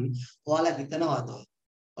දාද්දී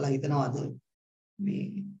ඔයාලා හිතනවාද මේ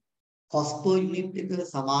cost per unit එක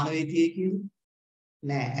සමාන වෙයි කියලා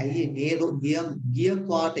නෑ ඇයි මේ ගිය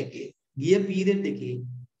quarter එකේ ගිය period එකේ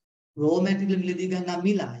raw material මිලදී ගන්න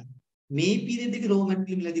මිලයි මේ period එකේ raw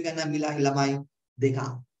material මිලදී ගන්න මිලයි ළමයි දෙකක්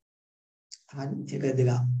හරි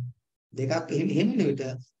දෙකක් එහෙම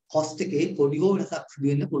නෙවෙයි cost එකේ පොඩි හෝ වෙනසක් සිදු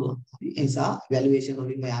වෙන්න පුළුවන්. ඒ නිසා valuation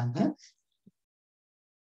වලින්ම යන්න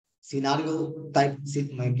scenario type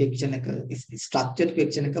question එක structured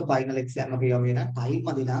question එක final exam එකේ වගේ නම් time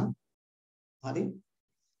මදිනම් හරි.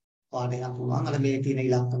 ඔයාලට නම් පුළුවන් අර මේ තියෙන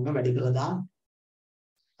ඉලක්කම වැඩි කරලා දාන්න.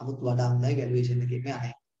 අමුත් වඩා හොඳයි valuation එකේ මේ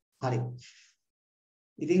අනේ. හරි.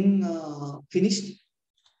 ඉතින් finished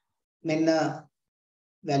මෙන්න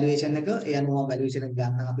valuation එක ඒ අනුව valuation එක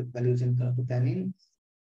ගන්න අපි valuation කරපු තැනින්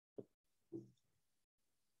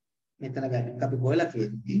මෙතන value අපි හොයලා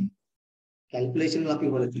තියෙන්නේ calculation වල අපි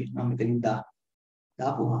හොයලා තියෙනවා මෙතනින්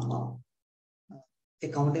දාපුවාම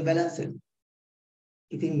account balance එක.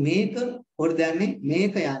 ඉතින් මේක පොඩි දැන්නේ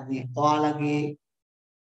මේක යන්නේ ඔයාලගේ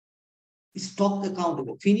stock account එක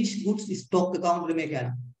finished goods stock account එක මේක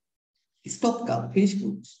යනවා. stock account finished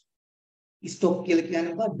goods stock කියලා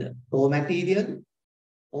කියන්නේ මොකද්ද? raw material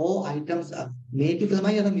all items මේක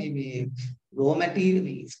තමයි අර මේ raw material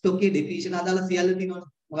මේ stock එකේ depreciation අදාළ සියල්ල තියෙනවනේ.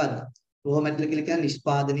 මොකද්ද? raw material කියලා කියන්නේ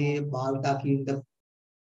නිෂ්පාදනයේ භාවිතා කිරීමට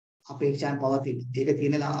අපේක්ෂාවෙන් පවතින. ඒක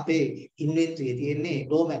තියෙනවා අපේ inventory තියෙන්නේ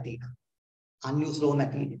raw material. unused raw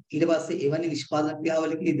material. ඊට පස්සේ එවැනි නිෂ්පාදන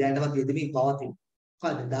ක්‍රියාවලියකදී දැනටවත් යෙදෙමින් පවතින.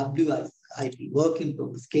 මොකද්ද? WIP work in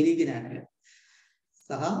progress කෙලිගෙන යනවා.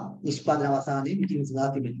 සහ නිෂ්පාදන අවසානයේ පිටින් සදා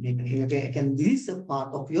තිබෙන මේක. ඒක කියන්නේ this is a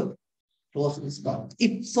part of your gross stock.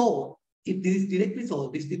 If so, if this is directly so,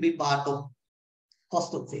 this will be part of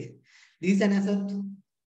cost of sale. This is an asset.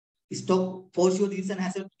 Stock for sure. This is an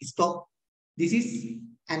asset. Stock. This is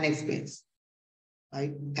an expense.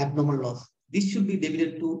 Right? Abnormal loss. This should be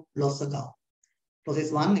debited to loss account. Process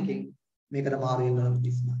 1 එකෙන් මේකට මාරු වෙනවා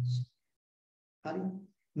this much. හරි.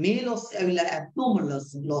 මේ loss ඇවිල්ලා abnormal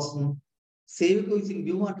loss සේවකයෝ විසින්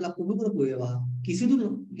බියුමට ලක් කරපු ඒවා කිසිදු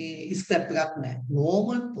මේ ස්ක්‍රැප් එකක් නැහැ.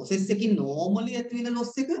 normal process එකකින් normally ඇති වෙන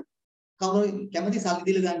loss එක කවර කැමති සල්ලි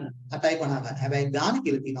දීලා ගන්න 8.50 ගන්න. හැබැයි ගාන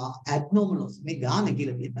කියලා තියෙනවා abnormal loss. මේ ගාන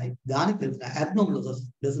කියලා කියනයි. ගාන කියලා තියෙනවා abnormal loss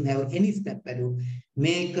doesn't have any scrap value.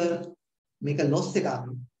 මේක loss එකක්.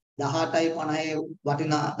 18.50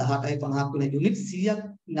 වටිනා 18.50ක් වෙන යුනිට් 100ක්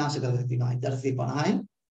විනාශ කරලා තියෙනවා. 1850යි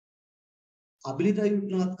ability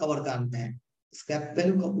යුනිට්නවත් කවර් ගන්න නැහැ. scrap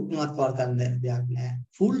value යුනිට්නවත් කවර් ගන්න දෙයක් නැහැ.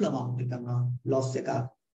 full amount එක තමයි loss එක.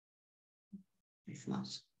 this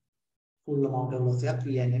much. full amount of loss එක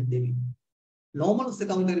PNL දෙවි. normal loss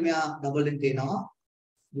account එකේ මෙයා double entry එනවා.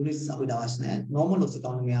 units අපිට අවශ්‍ය නැහැ. normal loss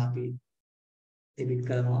account මෙයා අපි debit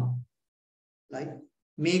කරනවා. right?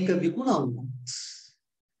 මේක විකුණනවා.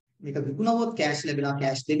 මේක විකුණුවොත් cash ලැබෙනවා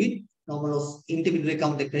cash debit normal loss intermediary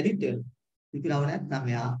account එක credit වෙනවා. විකුණුව නැත්නම්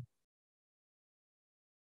මෙයා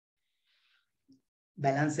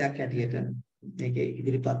balance එකක් හැටියට මේකේ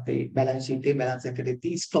ඉදිරිපත් වෙයි balance sheet එකේ balance එකකට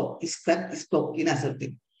තියෙන stock කියන asset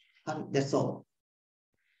එක. හරි that's all.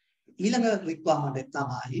 ඊළඟ requirement එක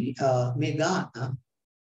තමයි මේ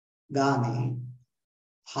ගානේ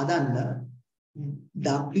හදන්න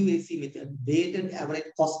WAC method weighted average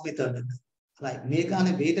cost method එක. right මේ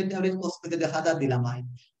ගානේ weighted average cost method හදද්දි ළමයි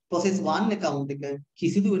process 1 account එක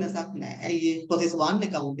කිසිදු වෙනසක් නැහැ. ඇයි ඒ process 1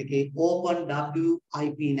 account එකේ open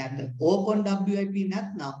WIP නැත. open WIP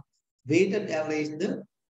නැත්නම් weighted average ද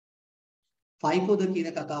FIFO ද කියන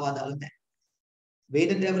කතාව අදාළ නැහැ.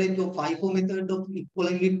 weighted average of FIFO method of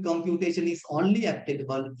equivalent unit computation is only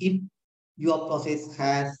applicable if your process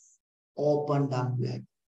has open WIP.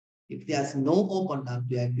 If there's no open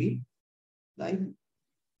WIP, right,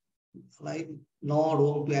 no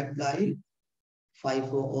room to apply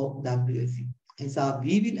FIFO or WAC. And so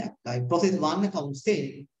we will apply process 1 account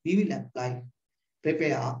say we will apply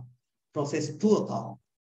prepare process 2 account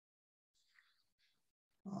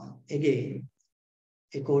again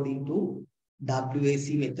according to WAC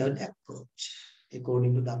method approach.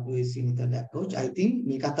 According to WAC method approach, I think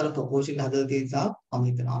මේක අතර proportion හදලා තියෙන නිසා මම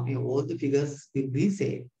හිතනවා මේ all the figures will be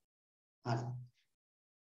same.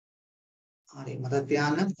 හරි මතක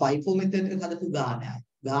තියාගන්න FIFO method එක හදපු ගානයි.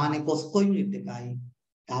 ගානේ cost per unit එකයි.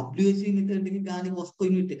 WAC method එකේ ගානේ cost per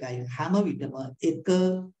unit එකයි. හැම විටම එක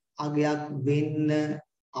අගයක් වෙන්න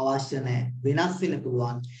අවශ්‍ය නැහැ. වෙනස් වෙන්න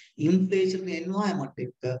පුළුවන්. inflation environment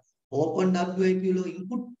එක open WIP වල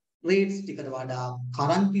input rates ටිකට වඩා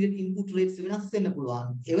current period input rates වෙනස් වෙන්න පුළුවන්.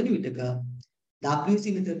 එවැනි විටක WAC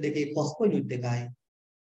method එකේ cost per unit එකයි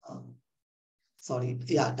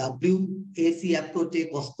WAC approach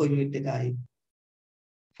එකේ cost per unit එකයි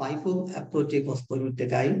FIFO approach එකේ cost per unit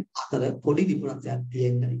එකයි අතර පොඩි difference එකක්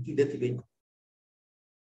තියෙන්න ඉඩ තිබෙනවා.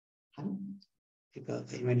 හරි. ඒක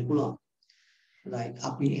එහෙම පුළුවන්. right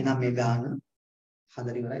අපි එනම් මේ ගාන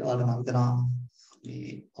හදලා ඉවරයි. ඔයාලා මම හිතනවා මේ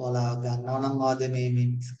ඔයාලා ගන්නවා නම් වාද මේ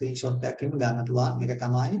ස්ක්‍රීන්ෂොට් එකක් එහෙම ගන්න පුළුවන්. මේක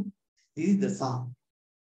තමයි this is the sum.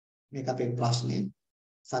 මේක අපේ ප්‍රශ්නේ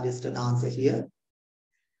suggested answer here.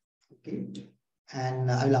 Okay.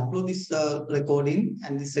 And I will upload this recording,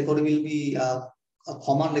 and this recording will be a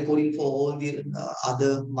common recording for all the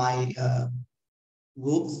other my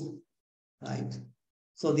groups, right?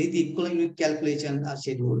 So this is the equivalent unit calculation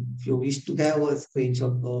schedule. If you wish to have a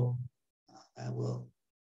screenshot or have a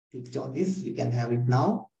click on this. You can have it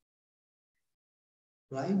now,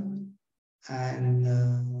 right? And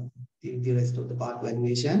the rest of the part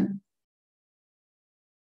valuation.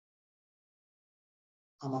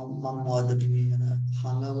 මම මොකද මේ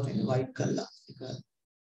හංගවනේ white කළා ඒක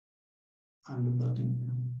අඳුරට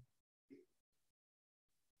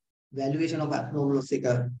valuation of abnormal loss එක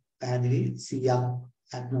පැහැදිලි 100ක්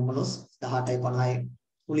abnormal loss 18යි 50යි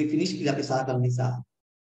fully finish කියලා අපි සාකච්ඡා නිසා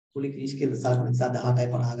fully finish කියලා සාකච්ඡා නිසා 18යි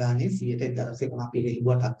 50 ගානේ 100ට 150 අපි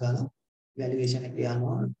හෙළුවටක් ගාලා valuation එක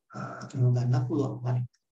යනවා ගන්න පුළුවන් හරි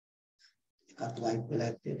එකත් white වෙලා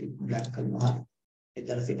ඇත්තේ black කරනවා හරි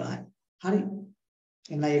 150යි හරි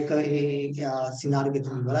and like a scenario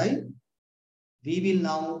we will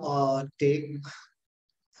now take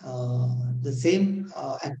the same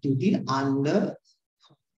activity under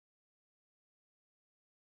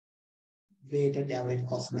weighted average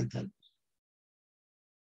cost method.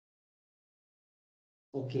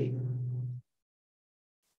 Okay.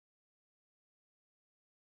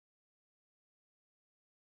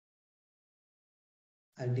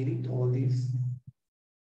 I'll delete all these.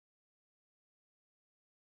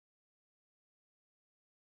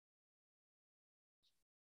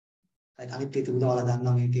 අනිත් ඒක උදාලා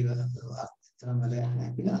ගන්නවා මේක අතරම වැඩක් නැහැ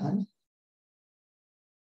කියලා අහන්නේ.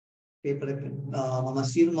 පේපර් එක මම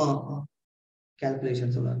සියලුම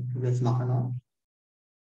calculations වල ඉවස් මහනවා.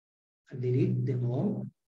 delete them all.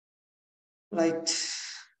 Right.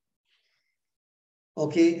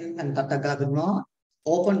 Okay and කටක කරනවා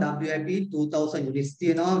open WIP 2000 units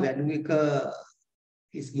තියෙනවා value එක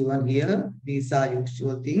is given here. These are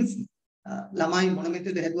usual things. ළමයි මොන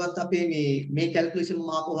මෙතෙද හැදුවත් අපේ මේ calculation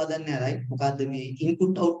මාකෝ හදන්නේ නැහැ right මොකද්ද මේ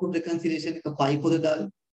input output reconciliation එක FIFO ද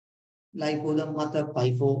LIFO ද මත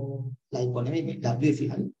FIFO LIFO නෙමෙයි මේ WC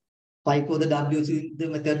හරි FIFO ද WC ද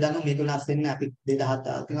මෙතෙද දානවා මේක වෙනස් වෙන්නේ අපි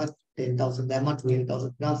 2000 තියෙනවා 10000 දැම්මා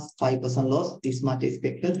 12000 තියෙනවා 5% loss this much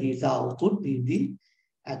expected these are output these the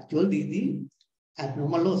actual these the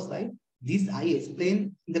abnormal loss right this I explained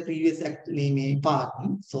in the previous part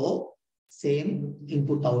so same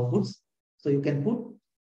input outputs. So you can put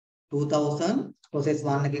 2000 process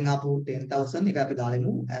 1 again up to 10,000 එක අපි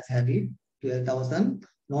දාලමු as habit 12,000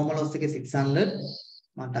 normal loss එකේ 600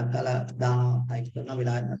 මම ටක් ගාලා දානවා type කරනවා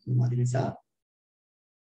වෙලාවක් මදි නිසා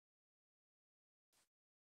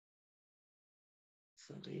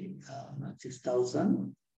sorry 6,000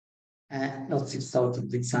 and not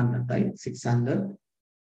 6,600 right 600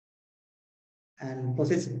 and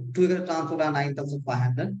process 2 එකට transfer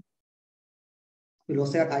 9,500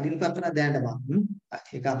 loss එක identify කරලා දැනට බලන්න.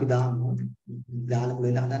 ඒක අපි දාමු. දාලා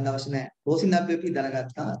මුලින් හදන්න අවශ්‍ය නැහැ. closing WP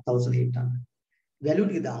දැනගත්තා 1800. value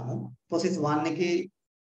ටික දාමු. process 1 එකේ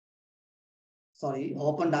sorry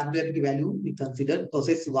open WP value we considered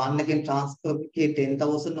process 1 එකෙන් transfer එකේ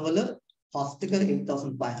 10000 වල cost එක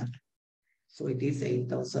 8500. So it is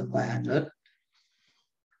 8500.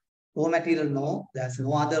 Raw material, no, there's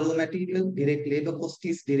no other raw material. Direct labor cost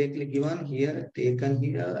is directly given here, taken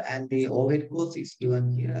here, and the overhead cost is given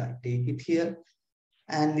here. I take it here.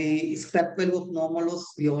 And the scrap value of normal loss,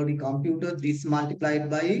 we already computed this multiplied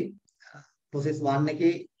by process 1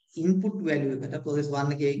 again input value. Process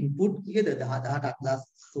 1 again input here, the data class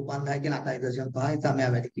Supan Hagan at Ization Pai, Samia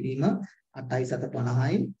Vatikima, at Taisata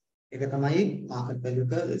Panahai, Ekatamai, market value,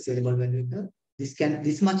 sellable value.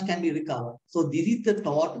 This much can be recovered. So this is the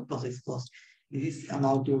total process cost. This is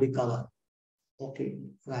amount to recover. Okay,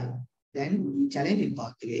 right. Then challenging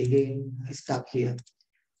part again is stuck here.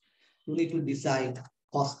 You need to decide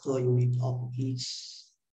cost per unit of each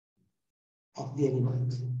of the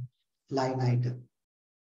elements, line item.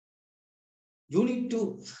 You need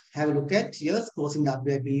to have a look at here, closing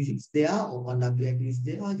WIP is there, open WIP is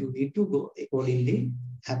there. You need to go accordingly,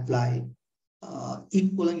 apply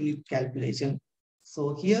equivalent unit calculation.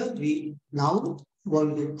 So here we now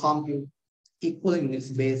going to compute equivalent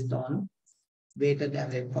units based on weighted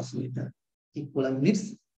average cost meter. Equivalent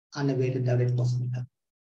units and a weighted average cost meter.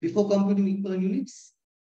 Before computing equivalent units,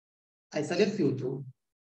 I suggest you to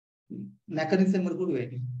mechanism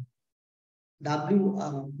W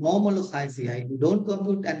normal loss ICI. You don't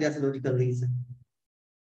compute and there's a logical reason.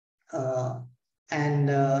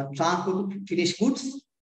 Transport to finished goods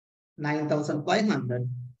 9,500.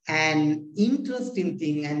 And interesting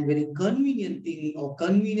thing and very convenient thing or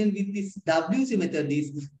convenient with this WC method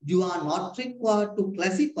is you are not required to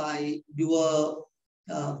classify your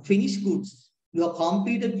finished goods, your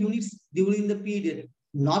completed units during the period,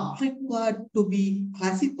 not required to be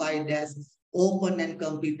classified as open and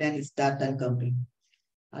complete and start and complete.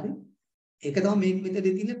 Right? ඒක තමයි මේක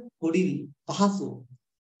මෙතනදී තියෙන පොඩි පහසුව.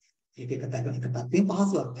 ඒක එක පැත්තකින්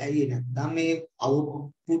පහසුවක්. ඇයි නැත්නම් මේ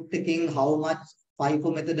output එකෙන් how much FIFO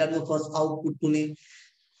method අනුව first output තුනේ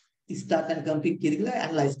start and complete කියලා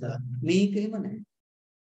analyze කරන්න. මේකේම නැහැ.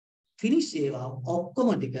 finish ඒවා ඔක්කොම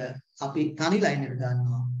ටික අපි තනි line එකට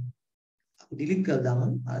ගන්නවා. අපි delete කරලා දාමු.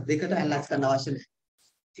 දෙකට analyze කරන්න අවශ්‍ය නැහැ.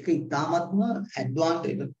 ඒක ඉතාමත්ම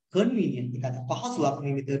advanced convenient එකක්. පහසුවක් මේ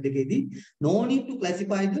method එකේදී. No need to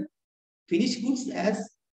classify the finished goods as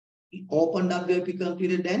open WIP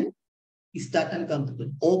completed and start and completed.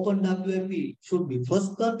 Open WIP should be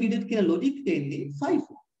first completed කියන logic දෙන්නේ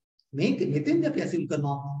FIFO. මේක මෙතෙන්ද අපි assume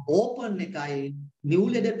කරනවා open එකයි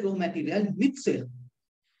newly added raw material mix වෙනවා.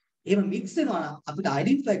 එහෙම mix වෙනවා නම් අපිට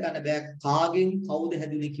identify කරන්න බෑ කාගෙන් කවුද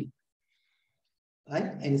හැදුනේ කියලා. right?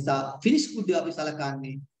 එනිසා finish good අපි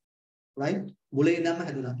සලකන්නේ right? මුලින් ඉඳන්ම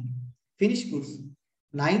හැදුනා. Finish goods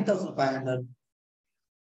 9500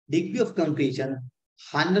 degree of completion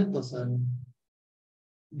 100%,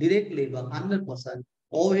 direct labor 100%,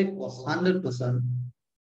 overhead cost 100%.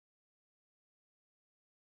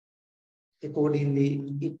 Accordingly,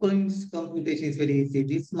 equivalence computation is very easy.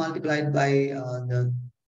 This multiplied by the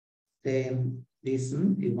same this is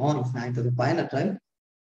known as 9500, right?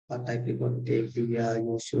 But I prefer to take the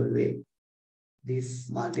usual way. This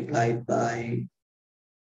multiplied by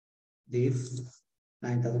this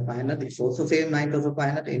 9500. It's also same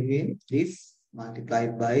 9500 anyway. This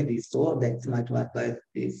multiplied by this, so that's multiplied by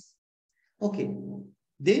this. Okay.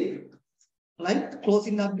 Then, like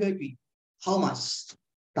closing WIP, how much?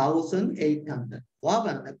 1800. Wow,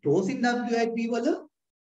 closing WIP was a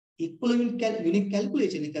equivalent unit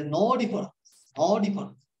calculation. It no difference. No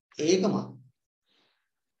difference. Ekama.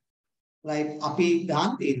 Right. Api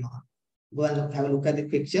dante na. Go and have a look at the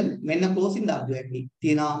fiction. When a closing WIP,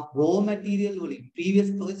 tina raw material previous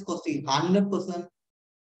process costing 100%.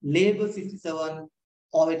 Labor 67,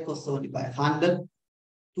 overhead cost 75, 100,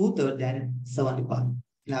 2/3 and 75.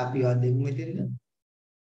 Now we are doing material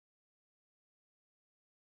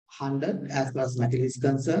 100 as far as material is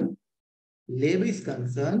concerned. Labor is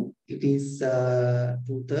concerned, it is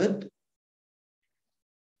 2/3,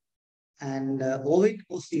 and overhead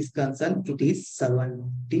cost is concerned, it is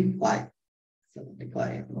 75.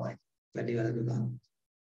 75. Right. Very well done.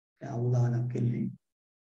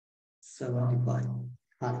 75.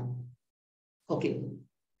 Okay.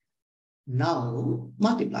 Now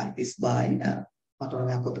multiply this by what are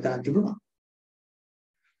we going to do?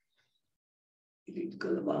 Delete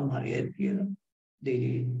color bar Maria here.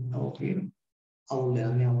 Delete. Okay. All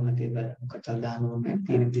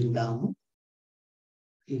down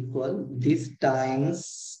equal this times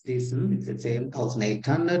this is the same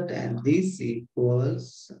 1800 and this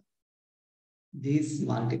equals this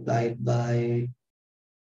multiplied by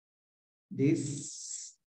this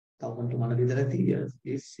 1200 years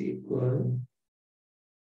is equal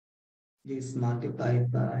this multiplied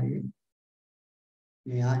by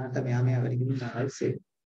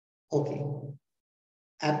okay.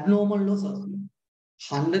 Abnormal loss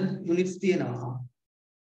 100 units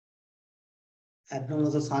abnormal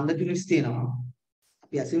loss 100 units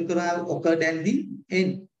we assume occurred at the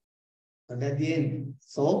end. At the end.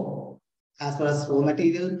 So as far as raw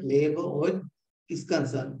material, labor, wood is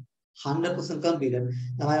concerned, 100% completed.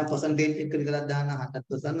 Now I have percentage check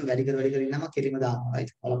 100% very good nama kirim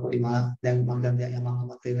right. All of them manga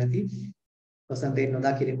percentage no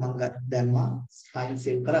da kirim manga them time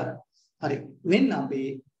save kara. When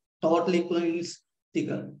be total equivalence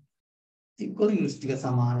figure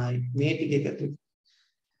samanai may take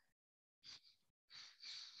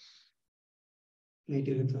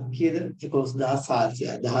here equals the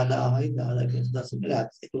Salsia,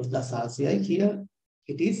 equals the Salsia. Here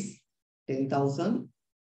it is 10,000.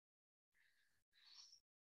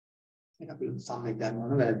 Some like that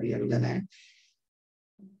one where we are done.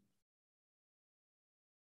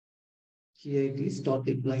 Here it is dot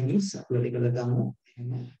equivalence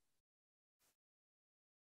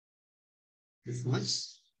this much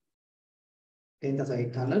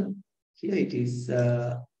 10,800. Here it is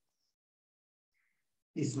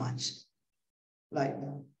this much. Right.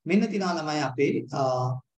 මෙන්න තියනවා ළමයි අපේ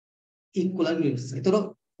equivalent units. ඒතකොට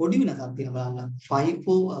පොඩි වෙනසක් තියෙනවා බලන්න.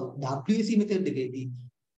 FIFO WAC method එකේදී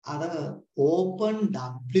අර open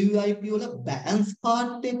WIP වල balance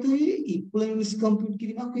part එකේ equivalent units compute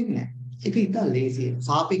කිරීමක් වෙන්නේ නැහැ. ඒක ඉතින් lazy.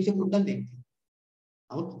 සාපේක්ෂ පොඩ්ඩක් දෙන්න.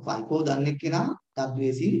 නමුත් FIFO දන්නේ කෙනා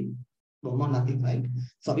WAC බොහොම nothing, right?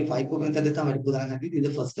 So අපි FIFO method එක තමයි පුදාගෙන හදන්නේ. This is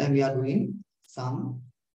the first time we are doing some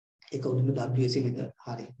according to WAC method.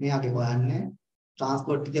 හරි. මෙයාගේ හොයන්නේ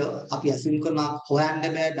transport එක අපි assume කරනවා හොයන්න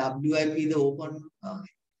බෑ WIP the open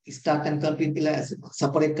start and complete කියලා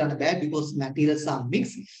separate කරන්න බෑ because materials are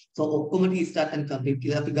mixed. So ඔක්කොම ටි start and complete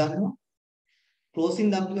කියලා අපි ගන්නවා. Closing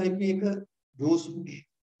WIP එක use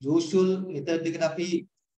usual method එකට අපි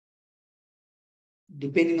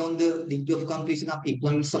depending on the degree of completion අපි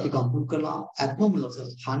equivalence අපි compute කරනවා abnormal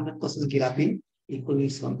losses 100% කියලා අපි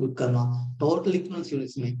equivalence compute කරනවා total equivalence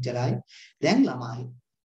units මෙච්චරයි දැන් ළමයි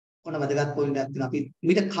ඔන්න වැදගත් point එකක් තියෙනවා අපි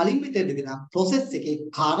මීට කලින් method එකේ නම් process එකේ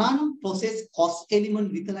current process cost element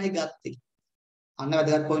විතරයි ගත්තේ අන්න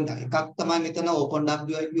වැදගත් point එකක් තමයි මෙතන open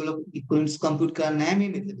WIP වල equivalence compute කරන්නේ නැහැ මේ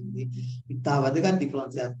method එකේදී ඉතා වැදගත්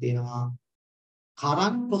difference එකක් තියෙනවා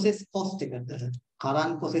current process cost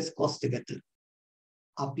එකට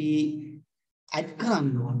අපි add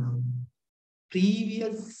කරන්න ඕන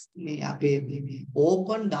previous මේ අපේ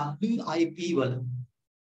open WIP වල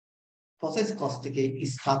process cost එකේ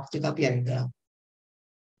structure එක අපි add කරා.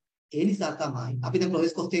 ඒ නිසා තමයි අපි දැන්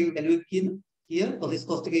process cost එකේ value එක කියන process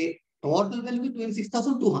cost එකේ total value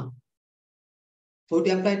 26200. So to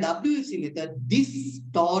apply WC method this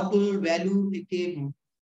total value එකේ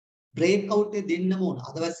breakout එක දෙන්න ඕන.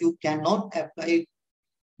 Otherwise you cannot apply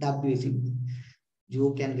WC method.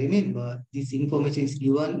 You can remember this information is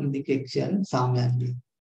given in the question somewhere.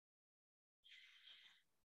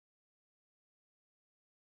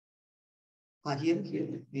 here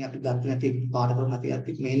මේ අපි ගන්න නැති පාඩක නැති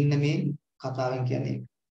අතින් මෙන්න මේ කතාවෙන් කියන්නේ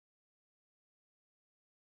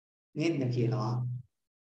මෙන්න කියනවා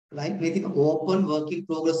right මේ තිබ open work in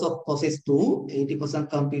progress of process 2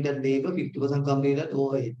 80% completed labor 50% completed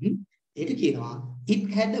overhead ඒක කියනවා it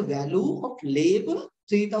had a value of labor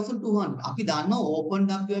 3200 අපි දන්නවා open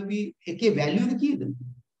WIP එකේ value එක කීයද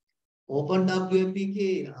open WIP එකේ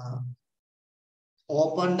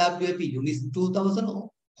open WIP units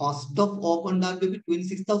 2000 cost of open WIP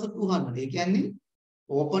 26200 ඒ කියන්නේ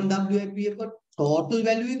open WIP එක total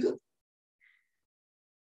value එක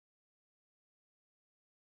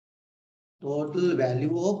total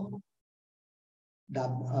value of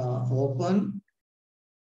open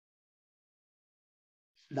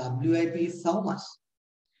WIP is how much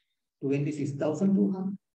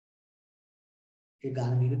 26200 ඒ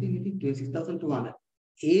ගාන විදිහට තියෙන්නේ 26200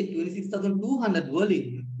 ඒ 26200 වලින්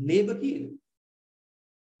labor කීයද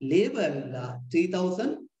labor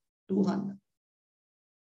 3200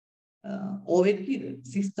 overhead කීයද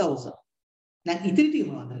 6000 දැන් ඉතිරි ටික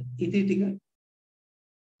මොනවද ඉතිරි ටික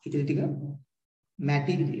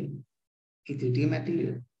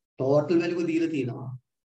material total value එක දීලා තියෙනවා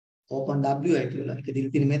open WIP වල ඒක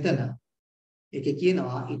දීලා තියෙන මෙතන ඒකේ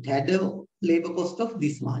කියනවා it had a labor cost of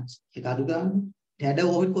this much ඒක අඩු ගන්න it had a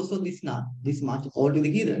overhead cost of this much all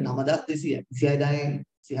together කීයද 9200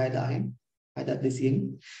 66000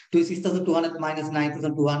 26200 minus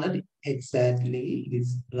 9200 exactly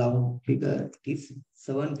this round figure is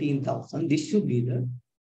 17000 this should be the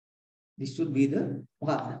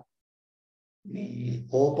මොකක්ද මේ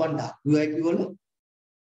open WIP වල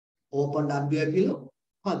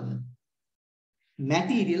මොකක්ද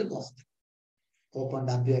material cost open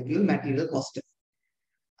WIP වල material cost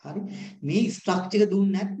හරි මේ structure එක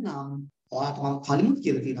දුන්නේ නැත්නම් ඔයාලට මම කලින්ම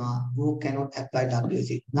කියලා තියෙනවා you cannot apply WC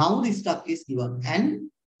now the structure is given and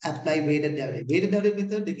apply weighted average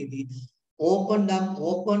method එකේදී open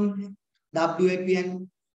WIP and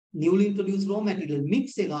newly introduced raw material mix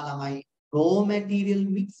එකනවා ළමයි raw material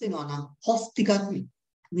mix එකනවා නම් cost ටිකක්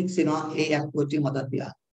mix වෙනවා ඒ approach එක මතක්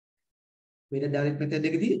තියාගන්න weighted average method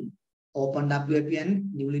එකේදී open WIP and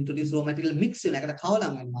newly introduced raw material mix වෙන එකට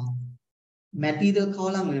කවලම් වෙනවා material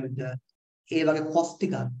කවලම් වෙන විට ඒ වගේ cost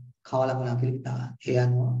ටිකක් කවලම් වෙනවා කියලා හිතා ගන්න. ඒ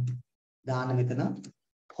අනුව දාන්න මෙතන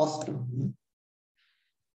cost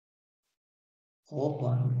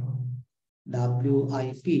open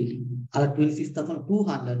WIP අර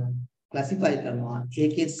 26200 classify කරනවා.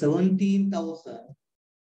 ඒකේ 17000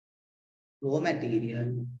 raw material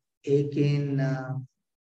ඒකෙන්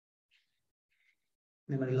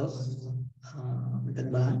memory loss මෙතන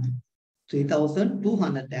බලන්න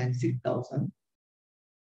 3200 and 6000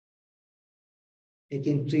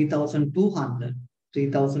 again 3200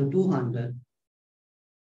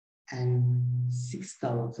 and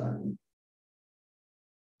 6000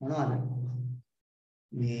 මොනවද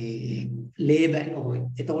මේ labor හොයි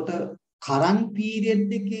එතකොට current period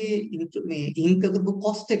එකේ මේ incur කරපු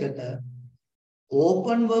cost එකට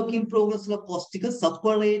open work in progress වල cost එක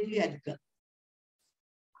separately add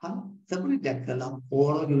කරනවා separate add කළා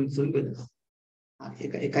overall units වලින් බෙදලා හරි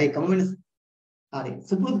එකයි එකම වෙනස හරි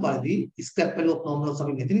සුපුරුදු පරිදි scrap value of normal loss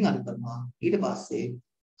අපි මෙතනින් අඩු කරනවා ඊට පස්සේ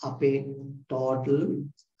අපේ total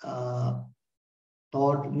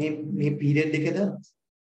මේ period එකද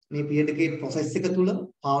මේ period එකේ process එක තුල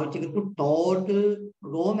පාවිච්චි කරපු total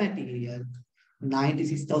raw material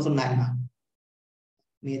 96900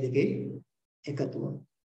 මේ දෙකේ එකතුව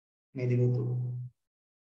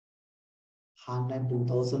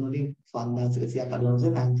 102,000 වලින් 5,100ක් අඩු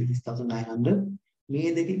 96,900 මේ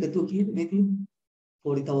දෙකේ එකතු කීයද මේ තියෙන්නේ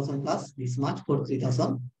 40,000 plus this much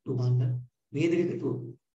 43,200 මේ දෙක එකතු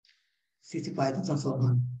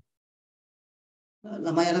 65,700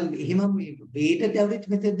 ළමයි අර එහෙම මේ weighted average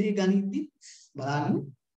method එක ගනිද්දි බලන්න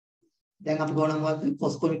දැන් අපි ගොඩක් මොකද්ද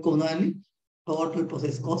cost කොහොමද යන්නේ total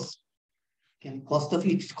process cost කියන්නේ cost of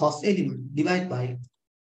each cost element divide by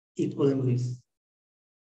equivalent risk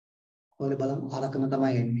ඔයාලා බලමු අරකම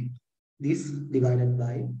තමයි එන්නේ this divided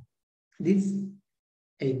by this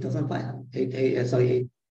 8,500 sorry 8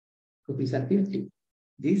 rupees and 50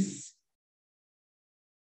 this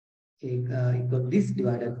equal this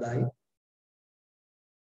divided by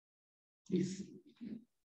this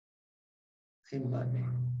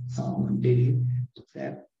daily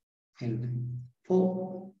step and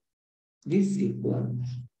 4 this equal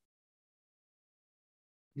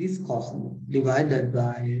this cost divided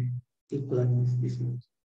by equivalent this much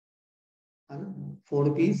 4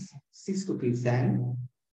 rupees 6 rupees and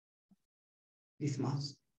this much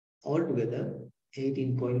altogether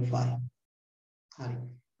 18.5 හරි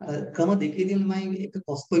ක්‍රම දෙකේදීම මම එක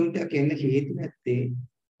cost point එකක් එන්න හේතු නැත්තේ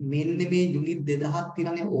මෙන්න මේ යුනිට් 2000ක්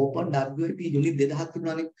තියෙනනේ ඕපන් WIP යුනිට් 2000ක්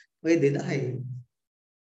තිබුණානේ ඔය 2000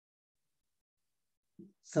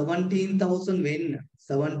 17,000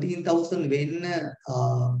 වෙන්න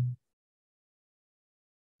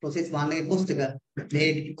process 1 එකේ cost එක මේ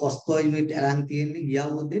cost per unit අරන් තියෙන්නේ ගිය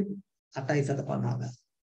අවුරුද්දේ 8,750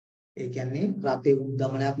 ඒ කියන්නේ රටේ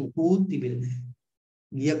උද්දමනයක් මුකුත් තිබෙන්නේ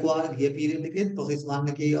නැහැ ගිය period එකේ process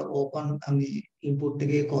 1 එකේ open input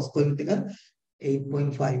එකේ cost per unit එක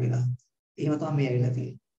 8.5 වෙලා එහෙම තමයි මේ ඇවිල්ලා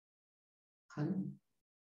තියෙන්නේ හරි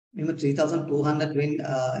මෙම 3,200 වෙන්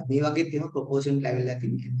මේ වගේ තියෙන proportion level එකක්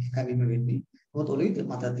තියෙන්නේ ඒකයි මේ වෙන්නේ මොකද ඔලෙවිද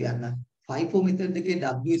මතක තියන්න FIFO method එකේ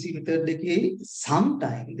WC method එකේ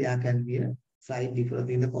sometime there can be a slight difference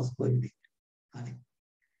in the cost per unit. හරි.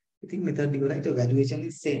 ඉතින් method different valuation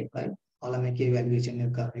is same right? ඔයාලා මේකේ valuation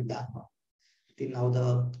එක කරන්නේ දානවා. ඉතින් now the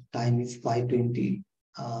time is 5:20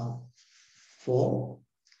 for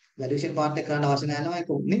valuation part එක කරන්න අවශ්‍ය නැහැ නේද? ඒක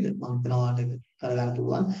නේද? මම හිතනවා කරගන්න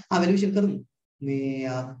පුළුවන්. valuation කරමු. මේ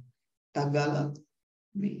ටග් ගාලා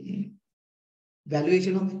මේ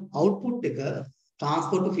valuation of output එක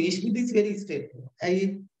transport to finished goods is very straightforward.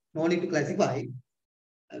 No need to classify.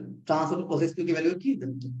 Transport to processed goods value kiyද?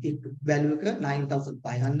 Value එක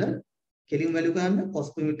 9,500. කෙලින් value කරන්න cost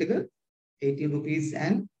per unit එක 18 rupees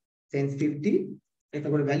and cents 50.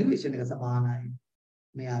 එතකොට valuation එක සමානයි.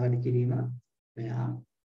 මෙයා වැඩි කිරීම මෙයා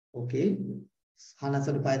okay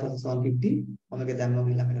 105,150 ඔමක දැම්මම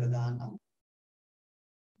ඊළඟට දාන්නම්.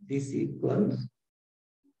 This equals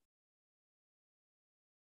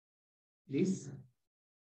this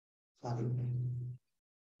sorry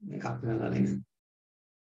මේක අපිට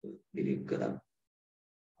delete කරා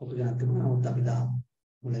අපිට අන්තිමට આવුත් අපි දාමු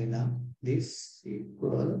මුලින්ම this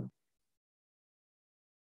equal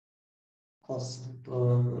cost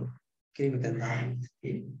per kilometer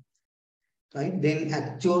okay right then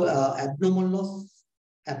actual abnormal loss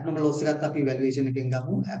එකත් අපි valuation එකෙන්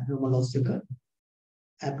ගමු abnormal loss එක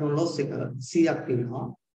 100ක් තියෙනවා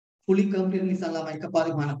fully completed නිසා ළමයි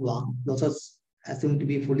එකපාරේ ගන්න පුළුවන් losses assumed to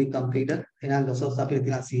be fully completed එහෙනම් losses අපිට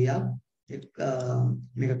තියෙනවා 100ක්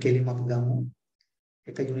මේක කෙලින්ම අපි ගමු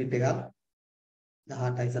එක යුනිට් එකක්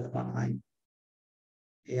 18,750යි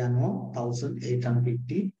ඒ අනුව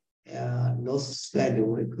 1,850 loss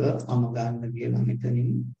value එක මම ගන්න කියලා මෙතනින්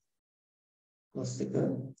loss එක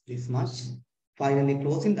this much finally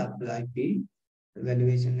closing WIP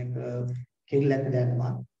valuation එක කෙල්ලක් දැම්මා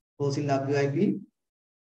closing WIP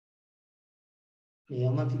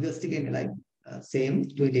yeah, figures again like same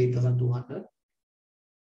 28,200.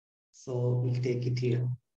 So we'll take it here.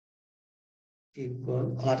 Equal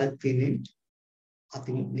a lot of feeling. I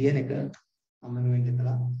think the nigger. I'm going to tell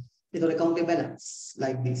you. It's account balance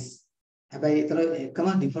like this. If I come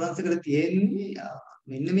on difference of the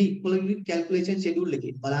minimum equal unit calculation schedule like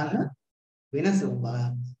it. Balana Venus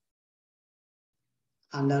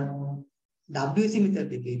under WC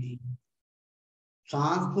method.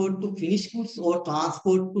 Transport to finished goods or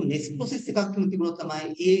transport to next process එකක් තුන තිබුණොත් තමයි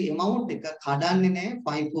ඒ amount එක කඩන්නේ නැහැ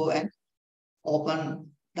FIFO and open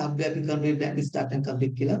WIP convert start and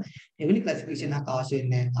complete කියලා එවැනි classification එකක් අවශ්‍ය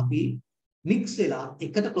වෙන්නේ නැහැ අපි mix වෙලා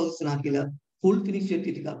එකට process කරනවා කියලා full finish rate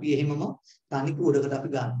ටික අපි එහෙමම තනික උඩකට අපි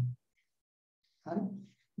ගන්නවා හරි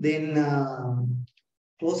then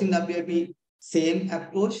closing WIP same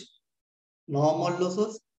approach normal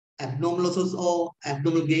losses abnormal losses or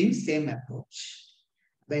abnormal gains same approach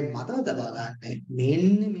by mother the main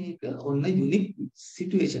make on a unique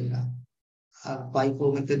situation. FIFO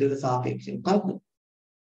method is a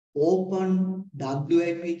open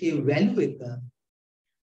WIP value එක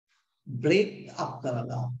break up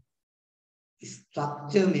කරලා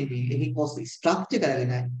structure maybe any cost structure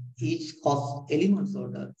කරගෙන each cost elements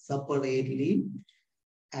වලට separately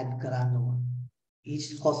add කරන්න ඕන. each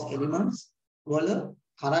cost elements වල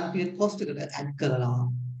current period cost එකට add කරලා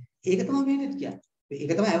ඒක තමයි මේනෙත් කියන්නේ.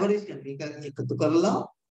 ඒක තමයි average කියන්නේ. මේක එකතු කරලා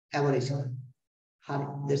average කරනවා. හරි.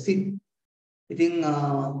 that's it. ඉතින්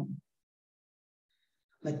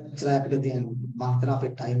මෙච්චර අපිට තියෙන මාතර අපේ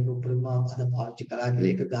ටයිම් ගෲප් වලම අද පාවිච්චි කරා කියලා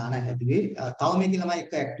ඒක ගාන හැදුවේ. තව මේකේ ළමයි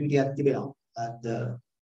එක ඇක්ටිවිටි එකක් තිබෙනවා. අද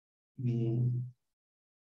මේ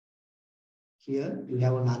here you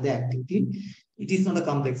have another activity. It is not a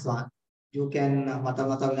complex one. You can මත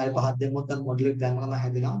විනාඩි 5ක් දෙන්නොත් අර මොඩල් එක දැම්මම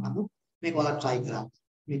හැදෙනවා. නමුත් මේක ඔයාලා try කරන්න.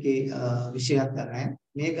 මේකේ විෂයක් කරන්නේ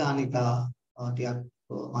මේ ගාන එක ටිකක්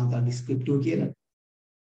මම descriptive කියලා.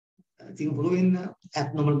 ඉතින් හුරු වෙන්න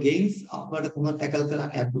abnormal gains අපකට කොහොමද tackle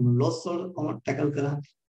කරන්නේ, abnormal loss වල කොහොමද tackle කරන්නේ.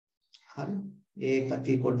 හරි. ඒ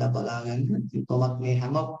පැති පොඩ්ඩක් බලාගන්න. ඉතින් කොහොමද මේ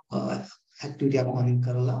හැම activity එකක්ම අනින්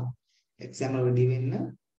කරලා exam වල ready වෙන්න.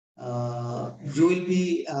 You will be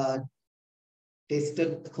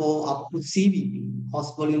tested for up to CVP,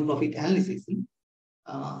 cost volume profit analysis.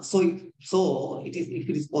 So it is, if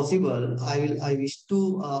it is possible, I wish to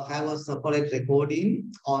have a separate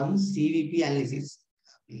recording on CVP analysis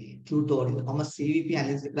tutorial. हम CVP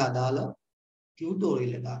analysis का अदाला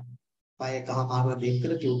tutorial का पाए कहाँ मार्ग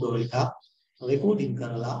देखकर tutorial का recording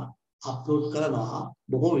करला upload करना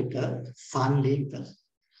बहुत इतना Sunday कर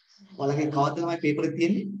वाला के खाते हमारे paper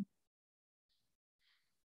तीन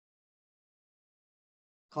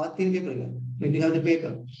खाते तीन paper का when you have the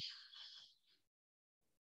paper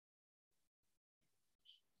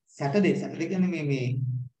Saturday क्या नहीं मैं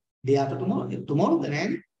day after tomorrow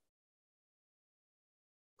then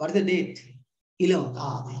what is the date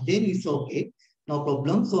 11th then it's okay, no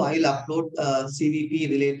problem. So I will upload CVP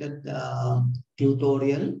related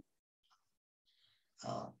tutorial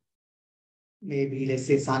maybe let's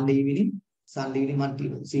say Sunday evening man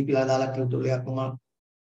CVP ला डाला tutorial को मैं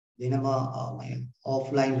देना मैं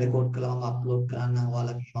offline record करा मैं upload कराना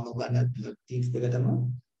वाला कि हम लोग ना Teams पे करता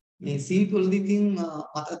मैं CVP वाली thing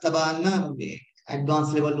मतलब तबाना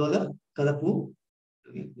advanced level वाला करपू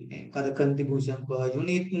contribution per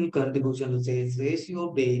unit, contribution to sales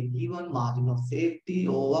ratio, break even, margin of safety,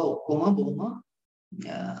 over, comma,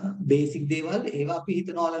 basic දේවල් ඒවා අපි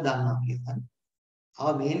හිතනවාලා දන්නවා කියලා.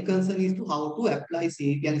 Our main concern is to how to apply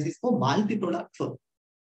CVP analysis for multi-product firm.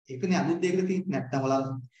 ඒකනේ අනිත් දෙයකට තියෙන්නේ නැත්නම්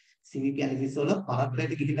ඔයාලා CVP analysis වල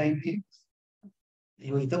පරක්කලට ගිහිලා ඉන්නේ.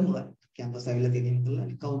 ඒව හිතමු. කැම්පස් ඇවිල්ලා තියෙන ඉතලා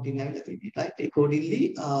accounting ඇවිල්ලා තියෙන්නේ. Right? Accordingly,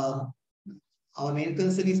 our main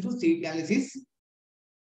concern is to CVP analysis.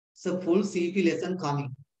 So full CVP lesson coming.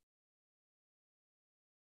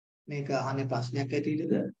 මේක අහන්නේ ප්‍රශ්නයක්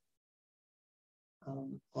ඇටියද?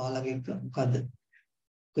 ඔයාලගේ මොකද්ද?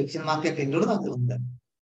 question mark එකක් එන්න ඕනද හොඳ?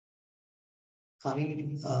 coming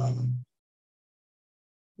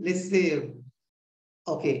let's say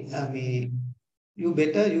okay you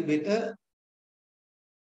better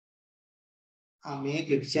මේ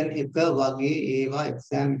question එක වගේ ඒවා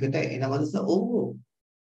exam එකට එනවද සර්? ඔව්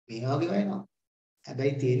මේ වගේ වෙනවා.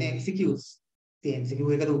 හැබැයි තියෙන MCQs. තියෙන MCQ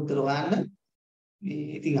එකට උත්තර හොයන්න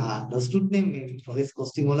ඉතින් understood නේ මේ process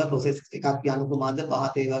costing වල process එකක් යන කොහමද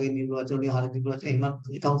පහත ඒ වගේ නිර්වචන වලින් හරිය නිර්වචන එහෙම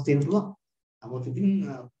accounts තියෙන්න පුළුවන්. නමුත් ඉතින්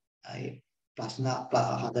ප්‍රශ්න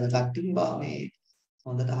හදන කට්ටිය මේ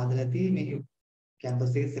හොඳට හදලා තියෙන්නේ මේ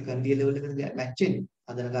කැම්පස් එකේ second year level එකට match වෙන්නේ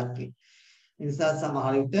හදන කට්ටිය. ඒ නිසා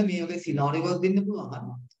සමහර විට මේ වගේ scenario එකක් දෙන්න පුළුවන්.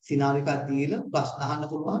 scenario එකක් දීලා ප්‍රශ්න අහන්න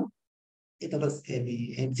පුළුවන්. එතකොට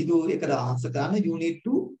MCQ එකට answer කරන්න you need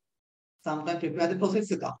to sometimes prepare the process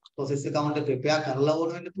account. Process account එක prepare කරලා ඕන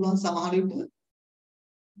වෙන්න පුළුවන් සමහර විට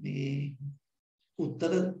මේ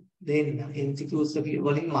උත්තර දෙන්න MCQs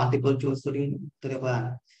වලින් multiple choice වලින් උත්තර හොයන්න.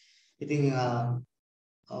 ඉතින්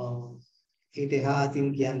ඊට එහා ඉතින්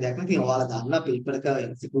කියන්නේ දෙයක් නෑ. ඉතින් ඔයාලා දන්නා paper එක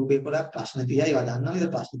MCQ paper එක ප්‍රශ්න 30යි. ඒවා දන්නවා නේද?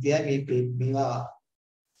 ප්‍රශ්න 30යි මේවා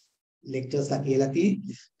lectures ලා කියලා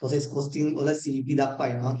තියෙන්නේ process costing වල CP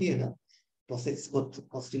දක්වා එනවා කියලා. process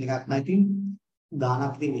costing එකක් නම් ඉතින්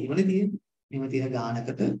ගානක් තියෙන්නේ මෙහෙම තියෙන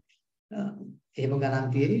ගානකට එහෙම ගණන්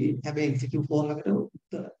තියෙන්නේ. හැබැයි MCQ form එකට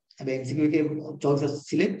උත්තර. හැබැයි MCQ එකේ choices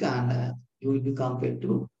select කරන you will be compelled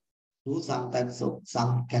to do some types of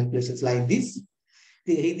some calculations like this.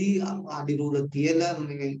 ඉතින් එහිදී ආදි රූල තියලා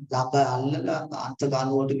මේ ලාභ අල්ලලා අන්ත ගාන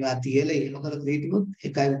වලට මේවා තියලා එහෙම කරලා දෙයිටිමුත්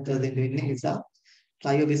එකයි උත්තර දෙන්න වෙන්නේ. නිසා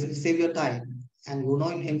try your best to save your time. And you know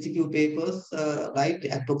in MCQ papers, right,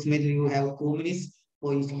 approximately you have 2 minutes for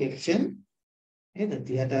each question. And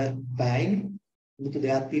the buying,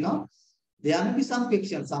 there may be some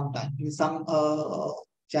questions sometimes. In some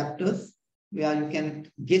chapters where you can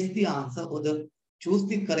guess the answer or choose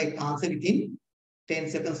the correct answer within 10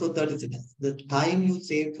 seconds or 30 seconds. The time you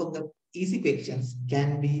save from the easy questions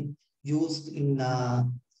can be used in uh,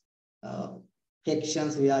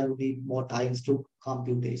 sections where you need more times to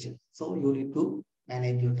computation. So you need to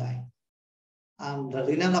manage your time.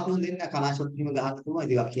 රිනන් අපුන් දෙන්න කලාශොත් හිම ගහන්න පුළුවන්.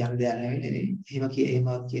 ඒක කියන්න දෙයක් නෙවෙයි. එහෙම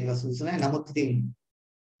කියන එක සුදුසු නැහැ. නමුත් ඉතින්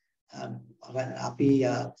අපි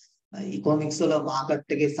ඉකොනොමික්ස් වල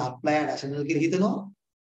මාකට් එකේ සප්ලයර් රැෂනල් කියලා හිතනවා.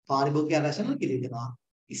 පාරිභෝගිකයා රැෂනල් කියලා හිතනවා.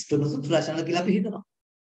 ස්ටෝනර්ස් රැෂනල් කියලා අපි හිතනවා.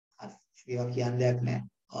 හරි. ඒක කියන්න දෙයක් නැහැ.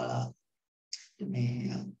 ඔයාලා මේ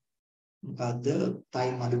මොකද්ද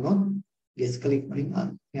ටයිම් අඩුනොත් guess click වලින්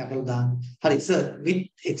මේ අපල දාන්න. හරි sir, with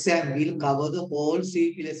exam will cover the whole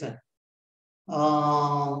CP lesson.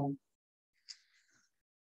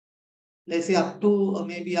 Let's say up to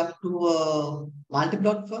maybe up to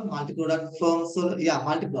multi-product firms. Yeah,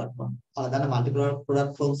 multi-product firm. Then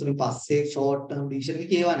multi-product firms වලින් පස්සේ short term decision එක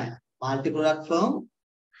කියව නැහැ. Multi-product firm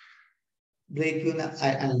break-even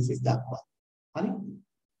analysis දක්වා. හරි.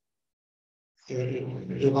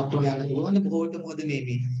 ඒ මට්ටම යන්න පුළුවන්. බොහෝට මොකද මේ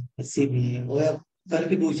CB ඔය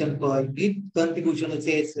contribution point, contribution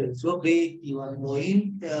sales ratio, break-even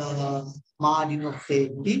point, margin of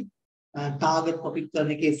safety, target profit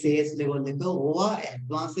करने के sales level देखो हुआ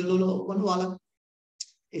advance level वन वाला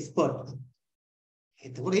expert ये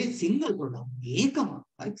तो बड़े single product एकम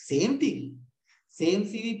like same thing, same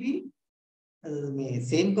CVP में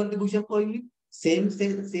same contribution point, same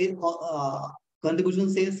contribution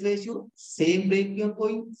sales ratio, same break-even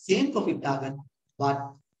point, same profit target, but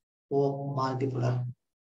for multi-product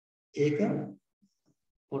एक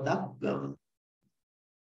product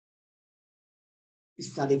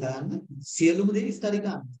ස්ටඩි කරන්න සියලුම දේ ස්ටඩි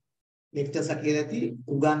කරන්න ලෙක්චර්ස් එක කියලා ඇති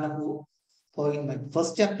උගන්වපු පොයින්ට්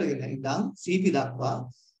ෆස්ට් චැප්ටර් එකේ ඉඳන් CP දක්වා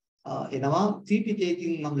එනවා CP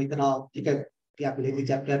එකකින් මම හිතනවා එක ටිකක් ලේසි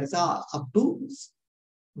චැප්ටර් එක නිසා up to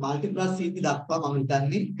multi plus CP දක්වා මම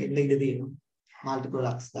හිතන්නේ එන්න ඉඩ තියෙනවා multi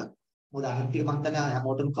products දක්වා මොකද අනිත් ටික මම හිතන්නේ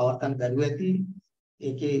හැමෝටම කවර් කරන්න බැරුව ඇති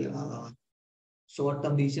ඒකේ short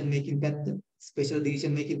term decision making පැත්ත special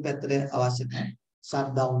decision making පැත්තට අවශ්‍ය නැහැ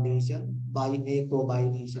shutdown decision, buy make or buy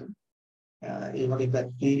decision. ඒ වගේ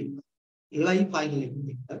පැත්තේ ඒවයි ෆයිනල් එක මම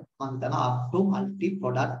හිතනවා up to multi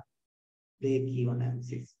product break even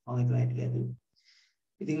analysis. මම හිතනවා ඒක ඇති.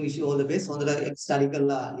 ඉතින් wish you all the best. හොඳට ස්ටඩි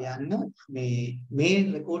කරලා යන්න. මේ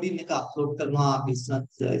රෙකෝඩින් එක අප්ලෝඩ් කරනවා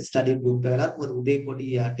business study group එකකට. මොකද උදේ පොඩි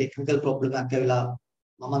technical problem එකක් ඇවිල්ලා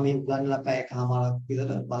මම මේ උගන්වලා පැය කමාරක් විතර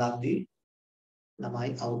බලද්දී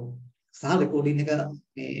ළමයි out. සහ රෙකෝඩින් එක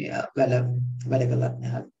මේ වැඩ කළා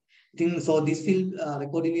නැහැ. ඉතින් so this will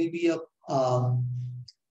recording will be a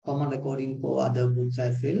common recording for other groups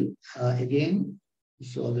as well. Again,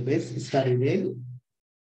 wish you all the best, study well,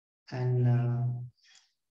 and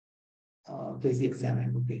face the exam.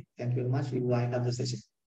 Okay, thank you very much. We will wind up the session.